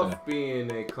just have to. It's tough being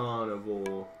a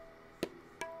carnivore.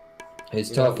 It's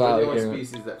tough out here. here. We're the only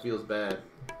species that feels bad.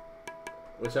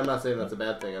 Which I'm not saying that's a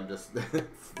bad thing. I'm just. That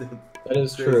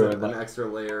is true. An extra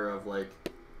layer of like.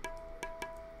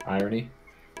 Irony.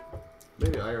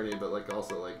 Maybe irony, but like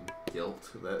also like guilt.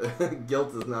 That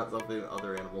guilt is not something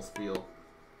other animals feel.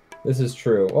 This is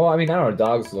true. Well, I mean, I don't know.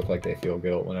 Dogs look like they feel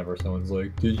guilt whenever someone's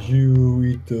like, "Did you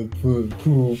eat the poop?"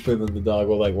 And then the dog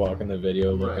will like walk in the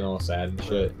video looking all sad and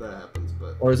shit. That happens,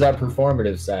 but. Or is that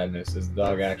performative sadness? Is the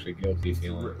dog actually guilty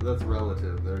feeling? That's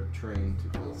relative. They're trained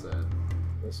to feel sad.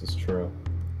 This is true.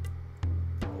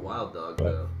 A wild dog,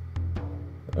 though.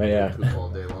 Oh yeah. Poop all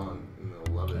day long, and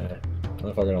they'll love it.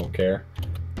 Motherfucker don't care.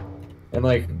 And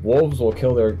like wolves will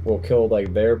kill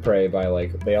like their prey by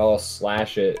like they all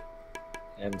slash it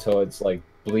until it's like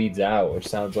bleeds out, which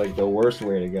sounds like the worst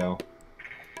way to go.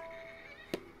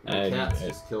 And cats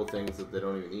just kill things that they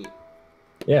don't even eat.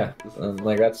 Yeah,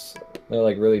 like they're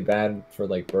like really bad for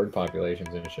like bird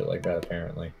populations and shit like that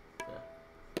apparently.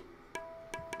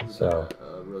 Yeah. So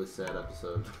a really sad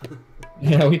episode.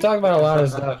 Yeah, we talk about a lot of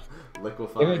stuff.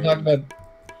 Liquefying. We talked about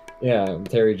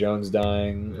Terry Jones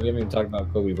dying. We haven't even talked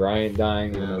about Kobe Bryant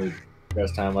dying. Even though we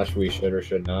discussed how much we should or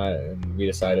should not, and we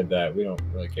decided that we don't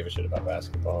really give a shit about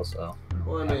basketball. So.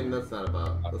 Well, I mean that's not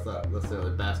necessarily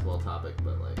a basketball topic,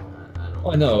 but like I don't.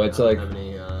 Oh no, it's like. I don't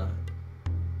have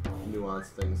any nuanced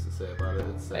things to say about it.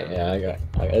 It's sad. Yeah,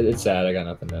 it's sad. I got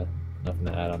nothing to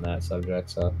add on that subject.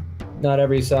 So, not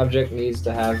every subject needs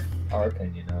to have our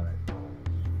opinion on it,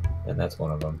 and that's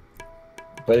one of them.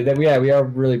 But yeah, we are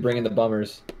really bringing the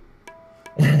bummers.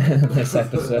 This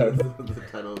episode. The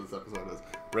title of this episode is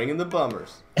 "Bringing the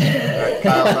Bummers." All right,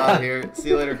 Kyle's out here. See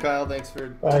you later, Kyle. Thanks for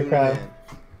tuning Kyle. in.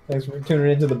 Thanks for tuning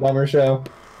into the Bummer Show.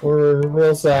 We're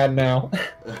real sad now.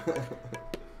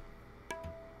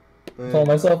 I told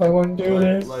myself I wouldn't do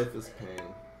this. Life is pain.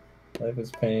 Life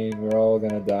is pain. We're all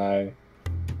gonna die,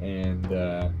 and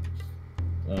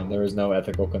there is no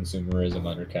ethical consumerism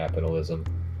under capitalism.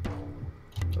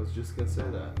 I was just gonna say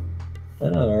that. I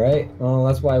know, right? Well,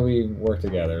 that's why we work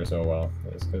together so well.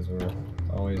 It's because we're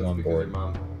always on board. Your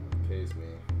mom pays me.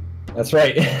 That's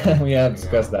right. We have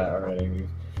discussed that already.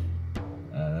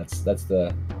 That's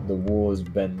the wool has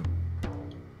been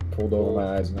pulled over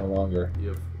my eyes no longer. You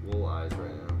have wool eyes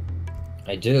right now.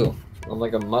 I do. I'm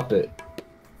like a Muppet.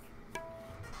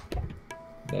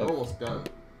 I'm almost done.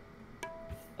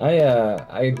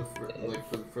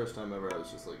 For the first time ever, I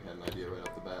was just like had an idea right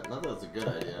off the bat. Not that it's a good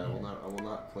idea. I will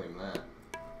not claim that.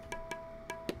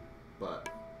 But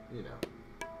you know.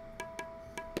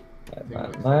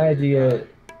 My idea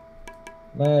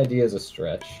is a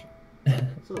stretch.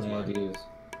 So is mine. Ideas.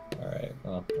 All right.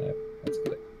 Well, yeah, that's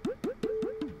good.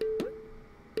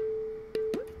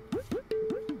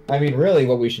 I mean, really,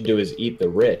 what we should do is eat the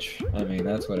rich. I mean,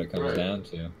 that's what it comes down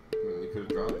to. I mean, you could have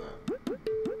drawn that.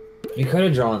 You could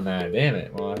have drawn that. Damn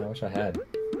it. Well, I wish I had.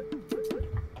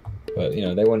 But, you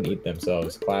know, they wouldn't eat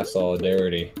themselves. Class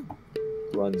solidarity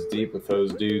runs deep with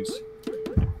those dudes.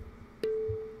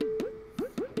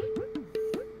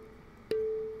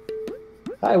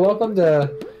 Hi, welcome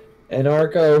to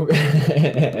Anarcho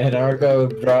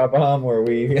DrawBomb, where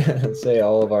we say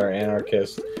all of our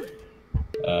anarchist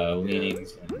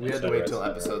leanings. We had to wait till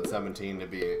episode 17 to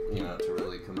be, you know, to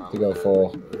really come out. To go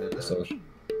full.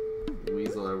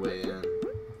 Weasel our way in.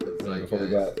 Before we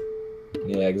got,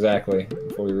 yeah, exactly.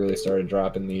 Before we really started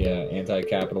dropping the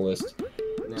anti-capitalist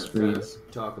screeds.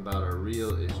 Talk about our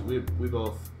real issue.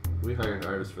 We hired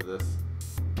artists for this.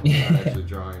 Not actually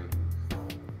drawing.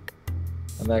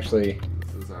 This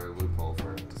is our loophole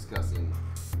for discussing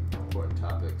important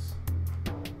topics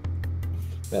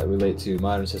that relate to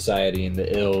modern society and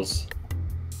the ills.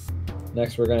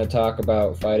 Next, we're going to talk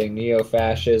about fighting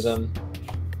neo-fascism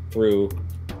through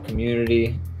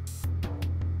community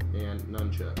and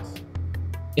nunchucks.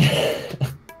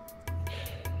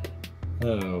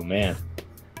 Oh man,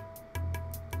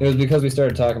 it was because we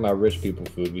started talking about rich people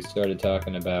food. We started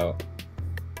talking about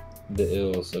the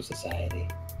ills of society.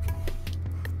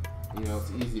 You know,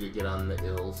 it's easy to get on the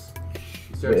ills.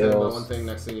 You start talking about one thing,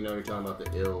 next thing you know, you're talking about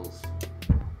the ills.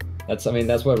 That's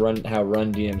what how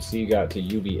Run DMC got to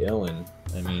You Be Illin'.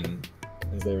 I mean,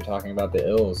 as they were talking about the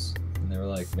ills, and they were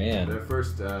like, man, their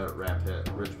first rap hit,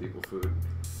 rich people food.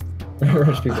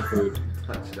 rich people food.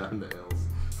 Touched on the ills.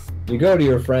 You go to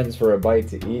your friends for a bite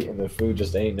to eat, and the food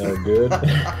just ain't no good.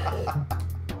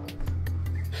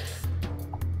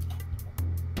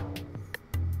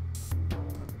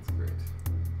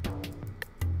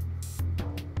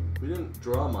 We didn't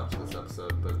draw much this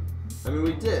episode, but I mean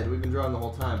we did. We've been drawing the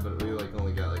whole time, but we like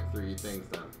only got like 3 things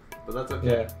done. But that's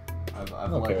okay. Yeah. I've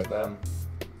okay liked them.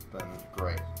 It's been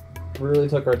great. We really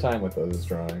took our time with those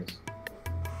drawings.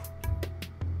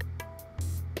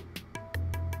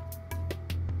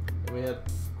 And we had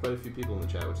quite a few people in the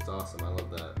chat, which is awesome. I love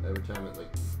that. Every time it like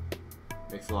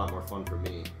makes it a lot more fun for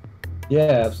me.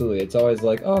 Yeah, absolutely. It's always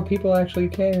like, oh, people actually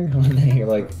care when they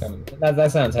like.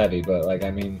 That sounds heavy, but like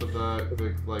I mean. But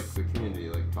the community,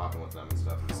 like talking with them and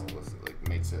stuff, is like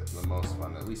makes it the most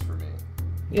fun, at least for me.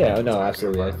 Yeah, no,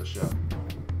 absolutely. Part of the show.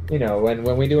 You know,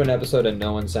 when we do an episode and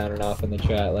no one's sounding off in the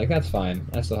chat, like that's fine.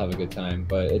 I still have a good time,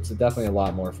 but it's definitely a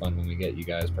lot more fun when we get you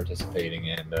guys participating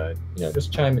and you know,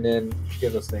 just chiming in,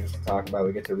 give us things to talk about.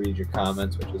 We get to read your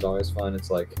comments, which is always fun. It's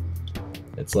like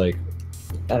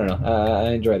I don't know.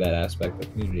 I enjoy that aspect. The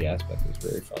community aspect is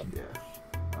very fun. Yeah,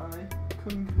 I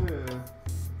concur.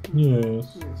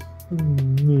 Yes. Yes.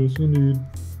 Yes, indeed.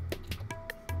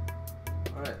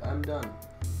 All right, I'm done.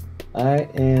 I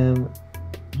am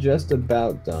just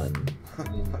about done.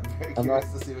 I'm very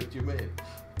curious to see what you made.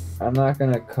 I'm not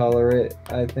gonna color it.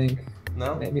 I think.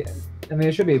 No. Maybe. I mean,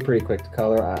 it should be pretty quick to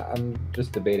color. I'm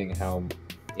just debating how.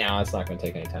 No, it's not gonna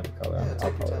take any time to color. Yeah,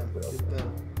 I'll take your color time. it real Get quick.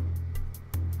 done.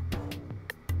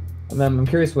 And then I'm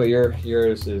curious what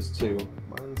yours is too.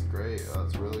 Mine's great.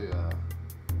 It's really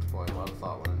boy, a lot of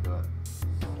thought went into it.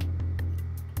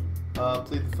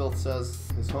 Plead the Filth says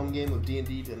his home game of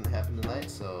D&D didn't happen tonight,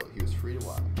 so he was free to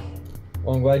watch.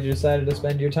 Well, I'm glad you decided to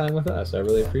spend your time with us. I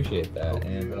really appreciate that. Hope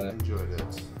And you enjoyed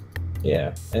it.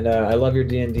 yeah, and I love your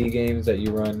D&D games that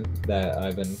you run that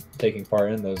I've been taking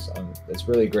part in. Those it's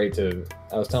really great to.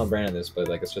 I was telling Brandon this, but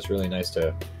like it's just really nice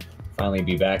to finally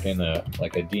be back in a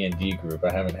D&D group.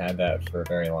 I haven't had that for a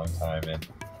very long time, and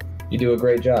you do a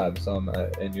great job. So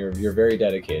and you're very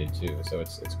dedicated too. So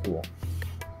it's cool.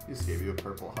 He just gave you a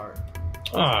purple heart.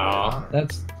 Ah,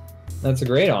 that's a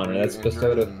great honor. That's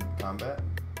bestowed in combat.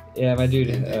 Yeah, my dude.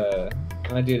 D&D.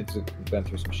 My dude's been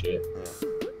through some shit. Yeah.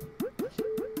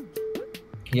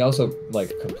 He also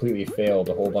like completely failed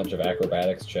a whole bunch of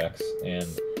acrobatics checks, and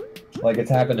like it's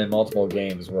happened in multiple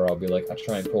games where I'll be like, I'll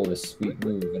try and pull this sweet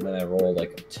move, and then I roll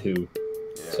like a 2.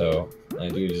 Yeah. So my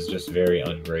dude is just very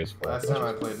ungraceful. Last time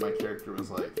I played, my character was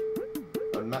like,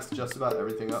 I messed just about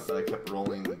everything up, but I kept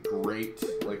rolling great,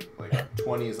 like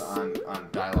 20s on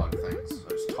dialogue things. I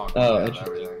just talked about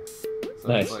everything. So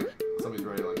Nice. it's like somebody's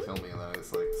ready to like kill me, and then I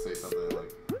just like say something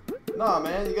like, "Nah,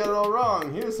 man, you got it all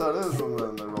wrong. Here's how it is." And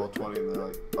then they roll 20, and they're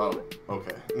like, "Oh,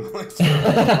 okay."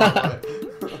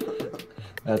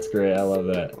 That's great. I love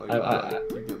that. Like,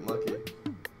 you're getting lucky.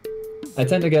 I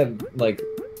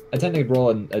tend to roll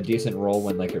a decent roll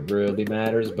when like it really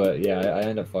matters, but yeah, I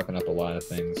end up fucking up a lot of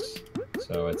things.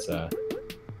 So it's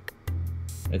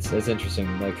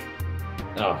interesting. Like,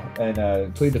 oh,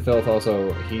 and Plead the Filth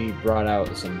also, he brought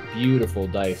out some beautiful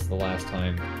dice the last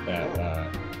time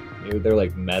that they're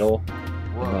like metal,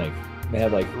 and, like they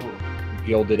had like Cool.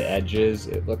 gilded edges.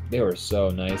 They were so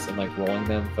nice, and like rolling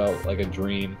them felt like a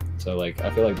dream. So like I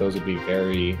feel like those would be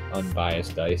very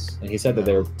unbiased dice. And he said that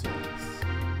they were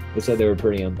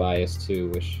pretty unbiased too,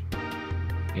 which,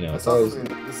 you know, it's always.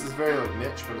 This is very like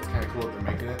niche, but it's kind of cool that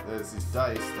they're making it. There's these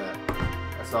dice that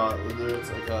I saw.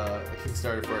 It's like a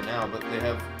Kickstarter for it now, but they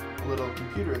have a little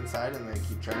computer inside, and they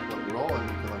keep track of what you roll, and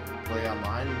you can like play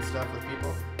online and stuff with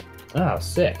people. Oh,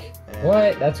 sick! And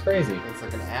What? That's crazy. It's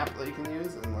like an app that you can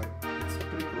use, and like it's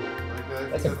pretty cool.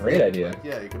 Like, That's a great idea. Like,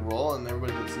 yeah, you could roll, and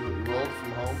everybody could see what you rolled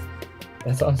from home.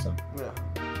 That's awesome. Yeah.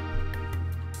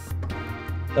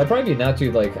 That'd probably be not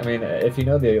too like. I mean, if you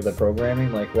know the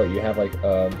programming, like what you have, like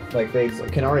they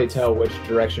can already tell which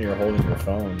direction you're holding your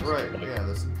phone. Right. Like, Yeah.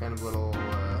 There's some kind of little.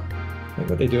 I think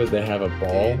what they do is they have a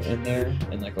ball Gauge. in there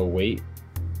and like a weight,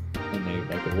 and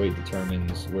the weight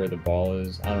determines where the ball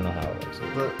is. I don't know how it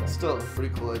works. But still, a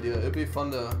pretty cool idea. It'd be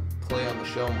fun to play on the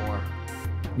show more.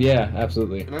 Yeah,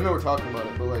 absolutely. And I know we're talking about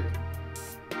it, but like,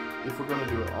 if we're gonna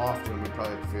do it often, we'd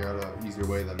probably have to figure out an easier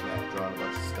way than that, drawing a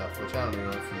bunch of stuff. Which I don't even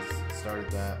know if he's started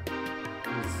that.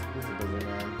 He's a busy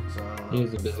man, so I don't know.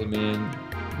 He's a busy man.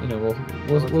 You know,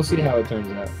 we'll see how it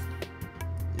turns out.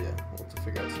 Yeah, we'll have to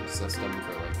figure out some system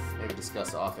for like maybe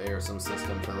discuss off air some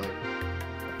system for like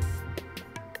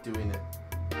doing it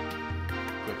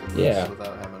quick and loose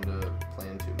without having to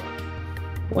plan too much.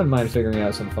 wouldn't mind figuring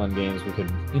out some fun games. We could,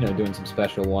 doing some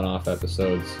special one-off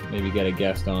episodes. Maybe get a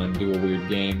guest on, do a weird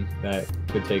game that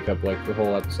could take up like the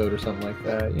whole episode or something like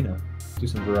that. Do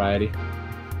some variety.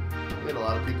 We had a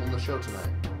lot of people in the show tonight.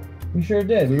 We sure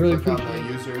did. We really appreciate it.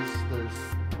 The users.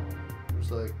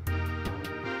 There's like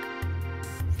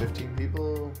 15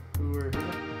 people who were here.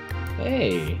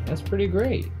 Hey, that's pretty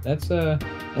great. That's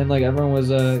and like everyone was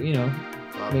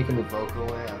making the vocal.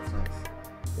 Yeah, that's nice.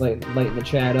 Lighting the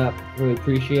chat up. Really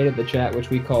appreciate it. The chat, which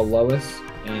we call Lois,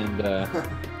 and I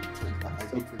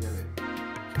keep forgetting.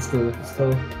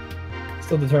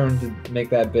 Still determined to make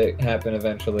that bit happen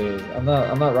eventually. I'm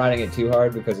not riding it too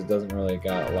hard because it doesn't really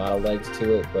got a lot of legs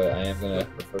to it, but I am gonna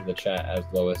refer to the chat as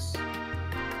Lois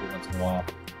every once in a while.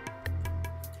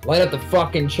 Light up the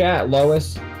fucking chat,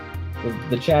 Lois.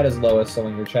 The chat is Lois, so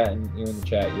when you're chatting, you in the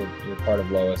chat, you're part of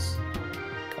Lois.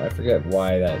 I forget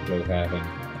why that joke happened.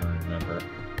 I don't remember.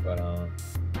 But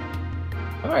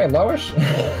alright, Lois.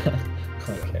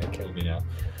 Okay, kill me now.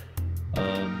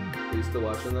 Are you still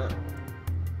watching that?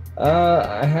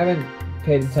 I haven't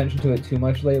paid attention to it too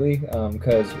much lately,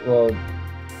 because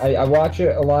I watch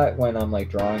it a lot when I'm like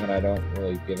drawing and I don't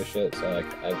really give a shit. So like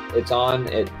it's on,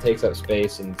 it takes up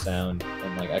space and sound,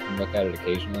 and like I can look at it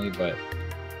occasionally, but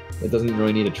it doesn't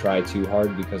really need to try too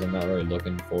hard because I'm not really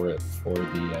looking for it for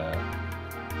the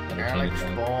Alex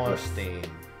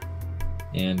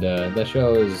and the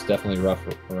show is definitely rough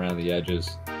around the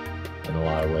edges in a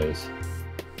lot of ways.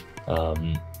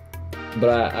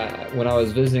 But I when I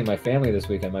was visiting my family this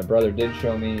weekend, my brother did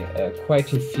show me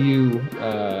quite a few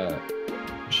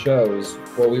shows.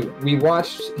 Well, we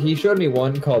watched. He showed me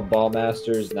one called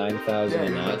Ballmasters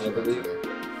 9009, I believe.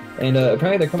 And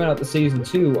apparently they're coming out the season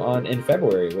 2 in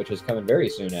February, which is coming very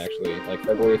soon, actually. Like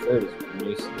February 3rd is when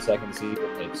released the second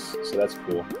season. So that's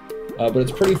cool. But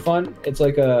it's pretty fun. It's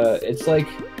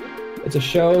a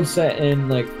show set in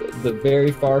like the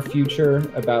very far future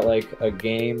about like a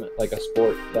game, like a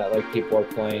sport that like people are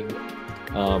playing.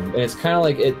 And it's kind of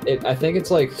like it. I think it's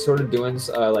like sort of doing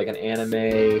like an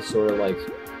anime sort of like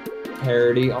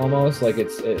parody almost. Like a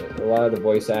lot of the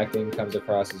voice acting comes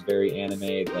across as very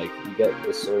anime. Like you get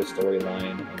this sort of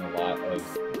storyline in a lot of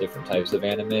different types of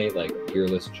anime, like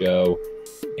Fearless Joe,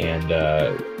 and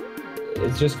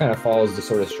it just kind of follows the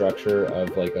sort of structure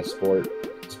of like a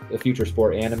future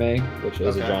sport anime, which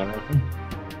is a genre.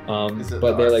 Is it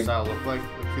but the they're art like style look like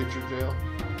the Future Jail?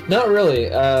 Not really.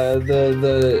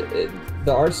 The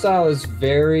art style is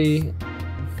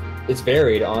it's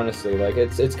varied, honestly. Like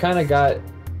it's kind of got.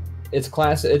 It's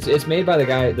classic. It's made by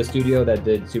the studio that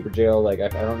did Super Jail. Like I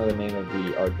don't know the name of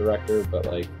the art director, but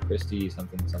like Christie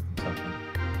something.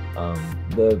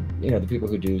 The people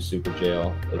who do Super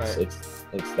Jail. It's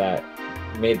that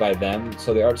made by them.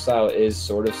 So the art style is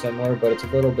sort of similar, but it's a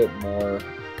little bit more.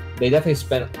 They definitely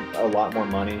spent a lot more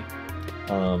money,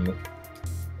 on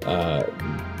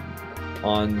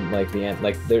like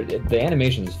the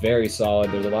animation is very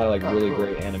solid. There's a lot of like really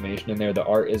great animation in there. The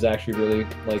art is actually really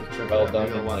like well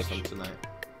done. And, like,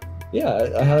 yeah,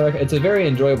 it's a very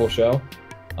enjoyable show,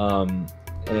 and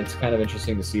it's kind of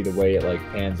interesting to see the way it like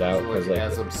pans out because like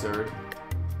as absurd.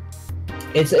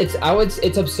 It's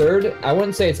absurd. I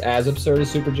wouldn't say it's as absurd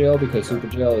as Super Jail because Super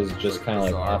Jail is just kind of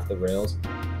like off the rails.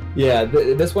 Yeah,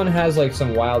 this one has like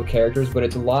some wild characters, but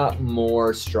it's a lot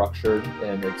more structured,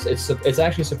 and it's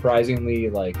actually surprisingly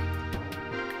like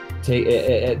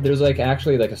there's like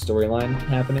actually like a storyline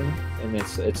happening, and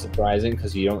it's surprising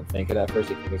because you don't think it at first.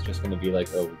 You think it's just going to be like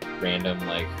a random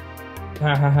like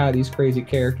these crazy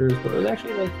characters, but there's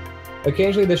actually like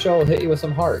occasionally the show will hit you with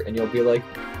some heart, and you'll be like,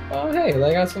 oh hey,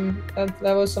 I got some that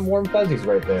was some warm fuzzies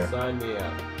right there. Sign me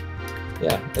up.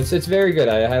 Yeah, it's very good.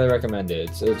 I highly recommend it.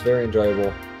 It's very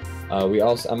enjoyable.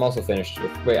 I'm also finished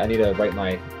with. Wait, I need to write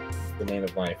the name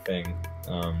of my thing.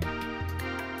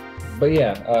 But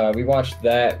yeah, we watched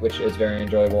that, which is very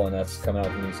enjoyable, and that's coming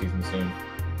out with a new season soon.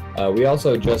 We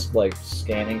also just like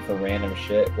scanning for random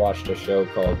shit. Watched a show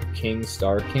called King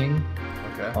Star King,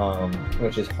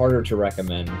 which is harder to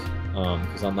recommend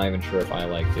because I'm not even sure if I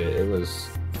liked it. It was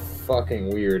fucking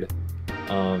weird.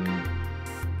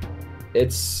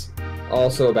 It's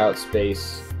also about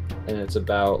space, and it's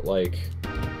about like.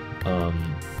 I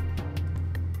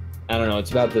don't know, it's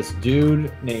about this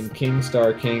dude named King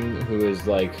Star King who is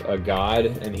like a god,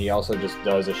 and he also just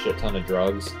does a shit ton of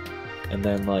drugs, and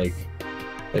then like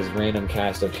his random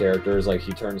cast of characters, like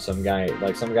he turns some guy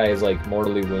is like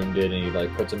mortally wounded, and he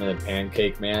like puts him in a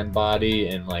pancake man body,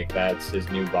 and like that's his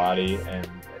new body, and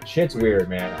shit's weird,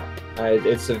 man.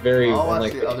 It's a very I'll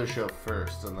watch the other show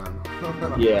first, and then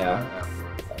yeah.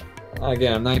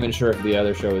 Again, I'm not even sure if the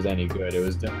other show was any good. It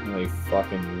was definitely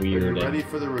fucking weird. Are you ready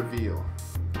for the reveal?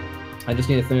 I just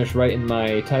need to finish writing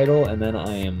my title, and then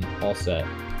I am all set.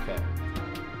 Okay.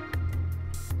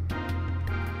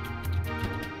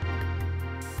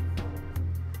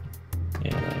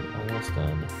 And I'm almost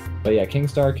done. But yeah, King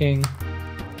Star King.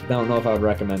 I don't know if I would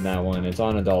recommend that one. It's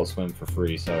on Adult Swim for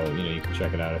free, so you know you can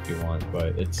check it out if you want.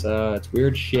 But it's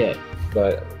weird shit.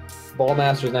 But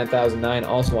Ballmasters 9009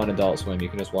 also on Adult Swim. You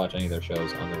can just watch any of their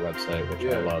shows on their website, which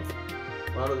I love.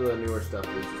 A lot of the newer stuff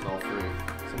is just all free.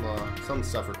 Some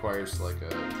stuff requires like a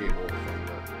cable thing,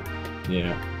 but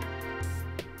yeah.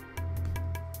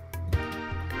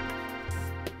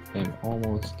 I'm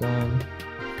almost done.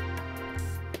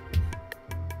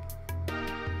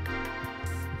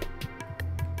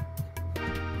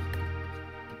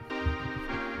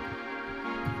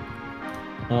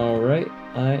 All right,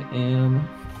 I am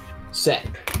set.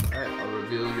 All right, I'll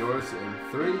reveal yours in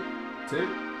 3, 2,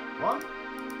 1.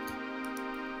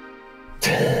 I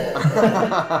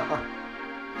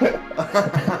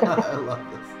love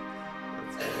this.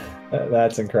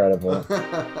 That's incredible. I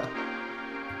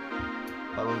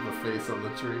love the face on the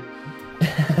tree.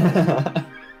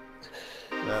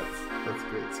 That's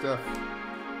great stuff.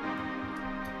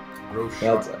 Roast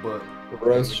shark butt.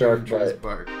 Roast shark butt.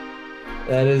 Bark.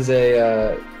 That is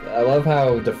a. I love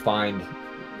how defined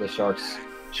the shark's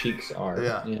cheeks are.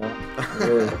 Yeah. You know.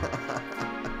 Really.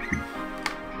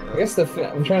 I guess the fin,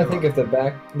 I'm trying to think if the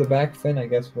back fin, I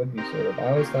guess, would be sort of.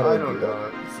 I always thought. I don't know.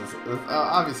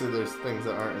 Obviously, there's things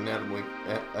that aren't anatomically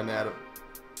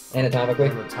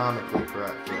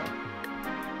correct. Yeah.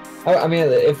 I mean,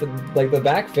 if like the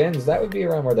back fins, that would be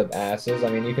around where the ass is. I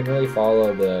mean, you can really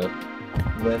follow the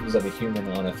limbs of a human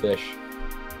on a fish.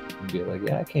 And be like,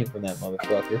 yeah, I came from that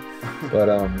motherfucker. But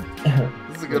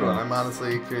this is a good one. I'm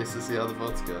honestly curious to see how the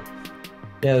votes go.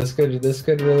 Yeah, this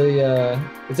could really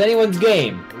it's anyone's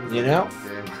game, you know?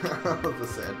 The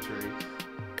sad tree.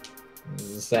 It's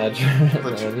a sad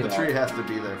tree. The tree has to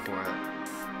be there for it.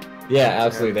 Yeah,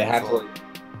 absolutely. They have to.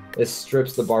 It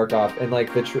strips the bark off, and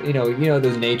like the tree, you know,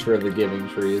 the nature of the giving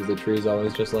tree is the tree is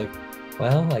always just like,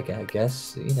 well, like I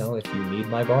guess if you need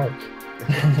my bark.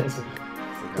 It's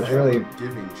really a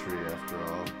giving tree after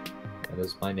all. That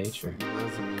is my nature. It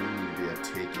doesn't mean you need to be a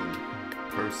taking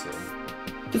person.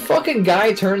 The fucking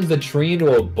guy turns the tree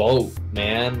into a boat,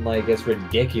 man. Like, it's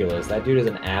ridiculous. That dude is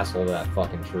an asshole to that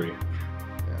fucking tree.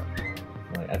 Yeah.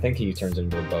 Like, I think he turns it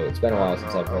into a boat. It's been a while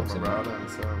since I've read some.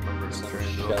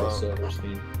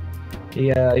 Silverstein.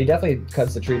 He definitely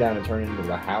cuts the tree down and turns it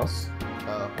into a house.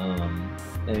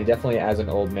 And he definitely, as an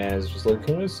old man, is just like,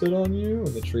 can I sit on you? And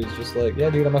the tree's just like, yeah,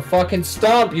 dude, I'm a fucking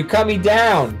stump. You cut me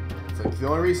down. It's like, the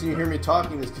only reason you hear me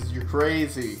talking is because you're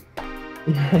crazy.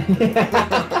 Do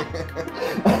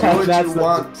what you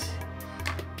want.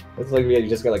 It's like we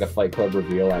just got like a Fight Club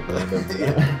reveal at the end of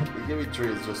The Gimme Tree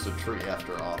is just a tree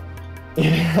after all.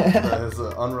 That is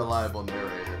an unreliable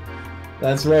narrator.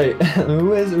 That's right.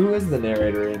 Who is the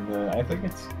narrator in the? I think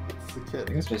it's the kid. I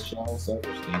think it's just Sean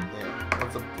Silverstein. Yeah,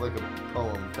 it's like a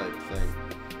poem type thing.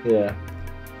 Yeah.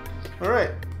 All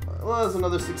right. Well, that was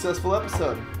another successful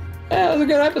episode. Yeah, it was a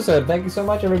good episode. Thank you so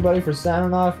much, everybody, for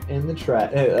signing off in the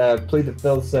chat. Plead the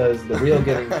Filth says the real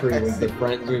Giving Tree was the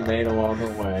friends we made along the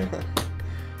way.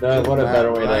 No, what a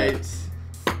better way to.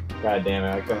 God damn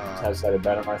it! I couldn't have said it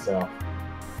better myself.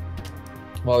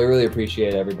 Well, we really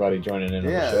appreciate everybody joining in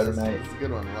on the show tonight. It's a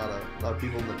good one. A lot of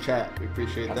people in the chat. We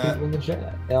appreciate that. People in the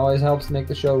chat. It always helps make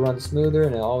the show run smoother,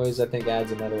 and it always, I think,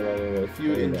 adds another layer. If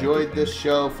you enjoyed this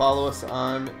show, follow us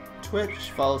on Twitch.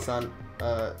 Follow us on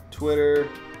Twitter.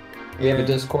 We have a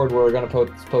Discord where we're going to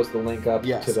post the link up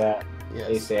to that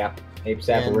ASAP. And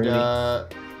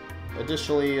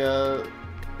additionally,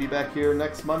 be back here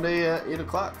next Monday at 8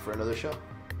 o'clock for another show.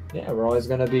 Yeah, we're always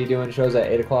going to be doing shows at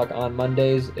 8 o'clock on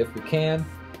Mondays if we can.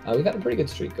 We've got a pretty good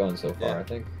streak going so far, I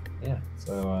think. Yeah,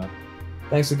 so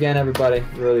thanks again, everybody.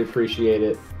 Really appreciate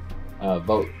it.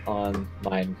 Vote on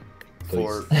mine,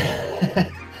 please.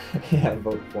 Yeah,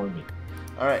 vote for me.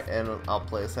 All right, and I'll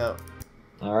play us out.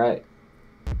 All right.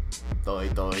 Doi,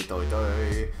 doi, doi, doi.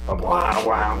 You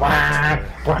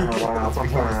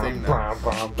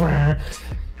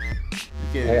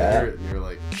can't hear it, and you're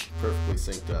like perfectly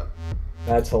synced up.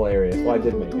 That's hilarious. Well, I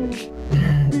did make it.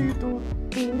 I'm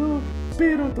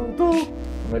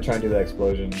gonna try and do the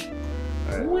explosion.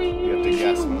 Alright, you have to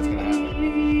guess when it's gonna happen.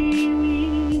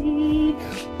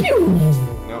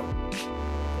 Nope.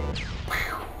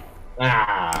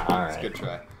 Alright. It's a good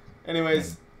try.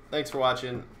 Anyways, thanks for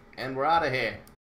watching, and we're out of here.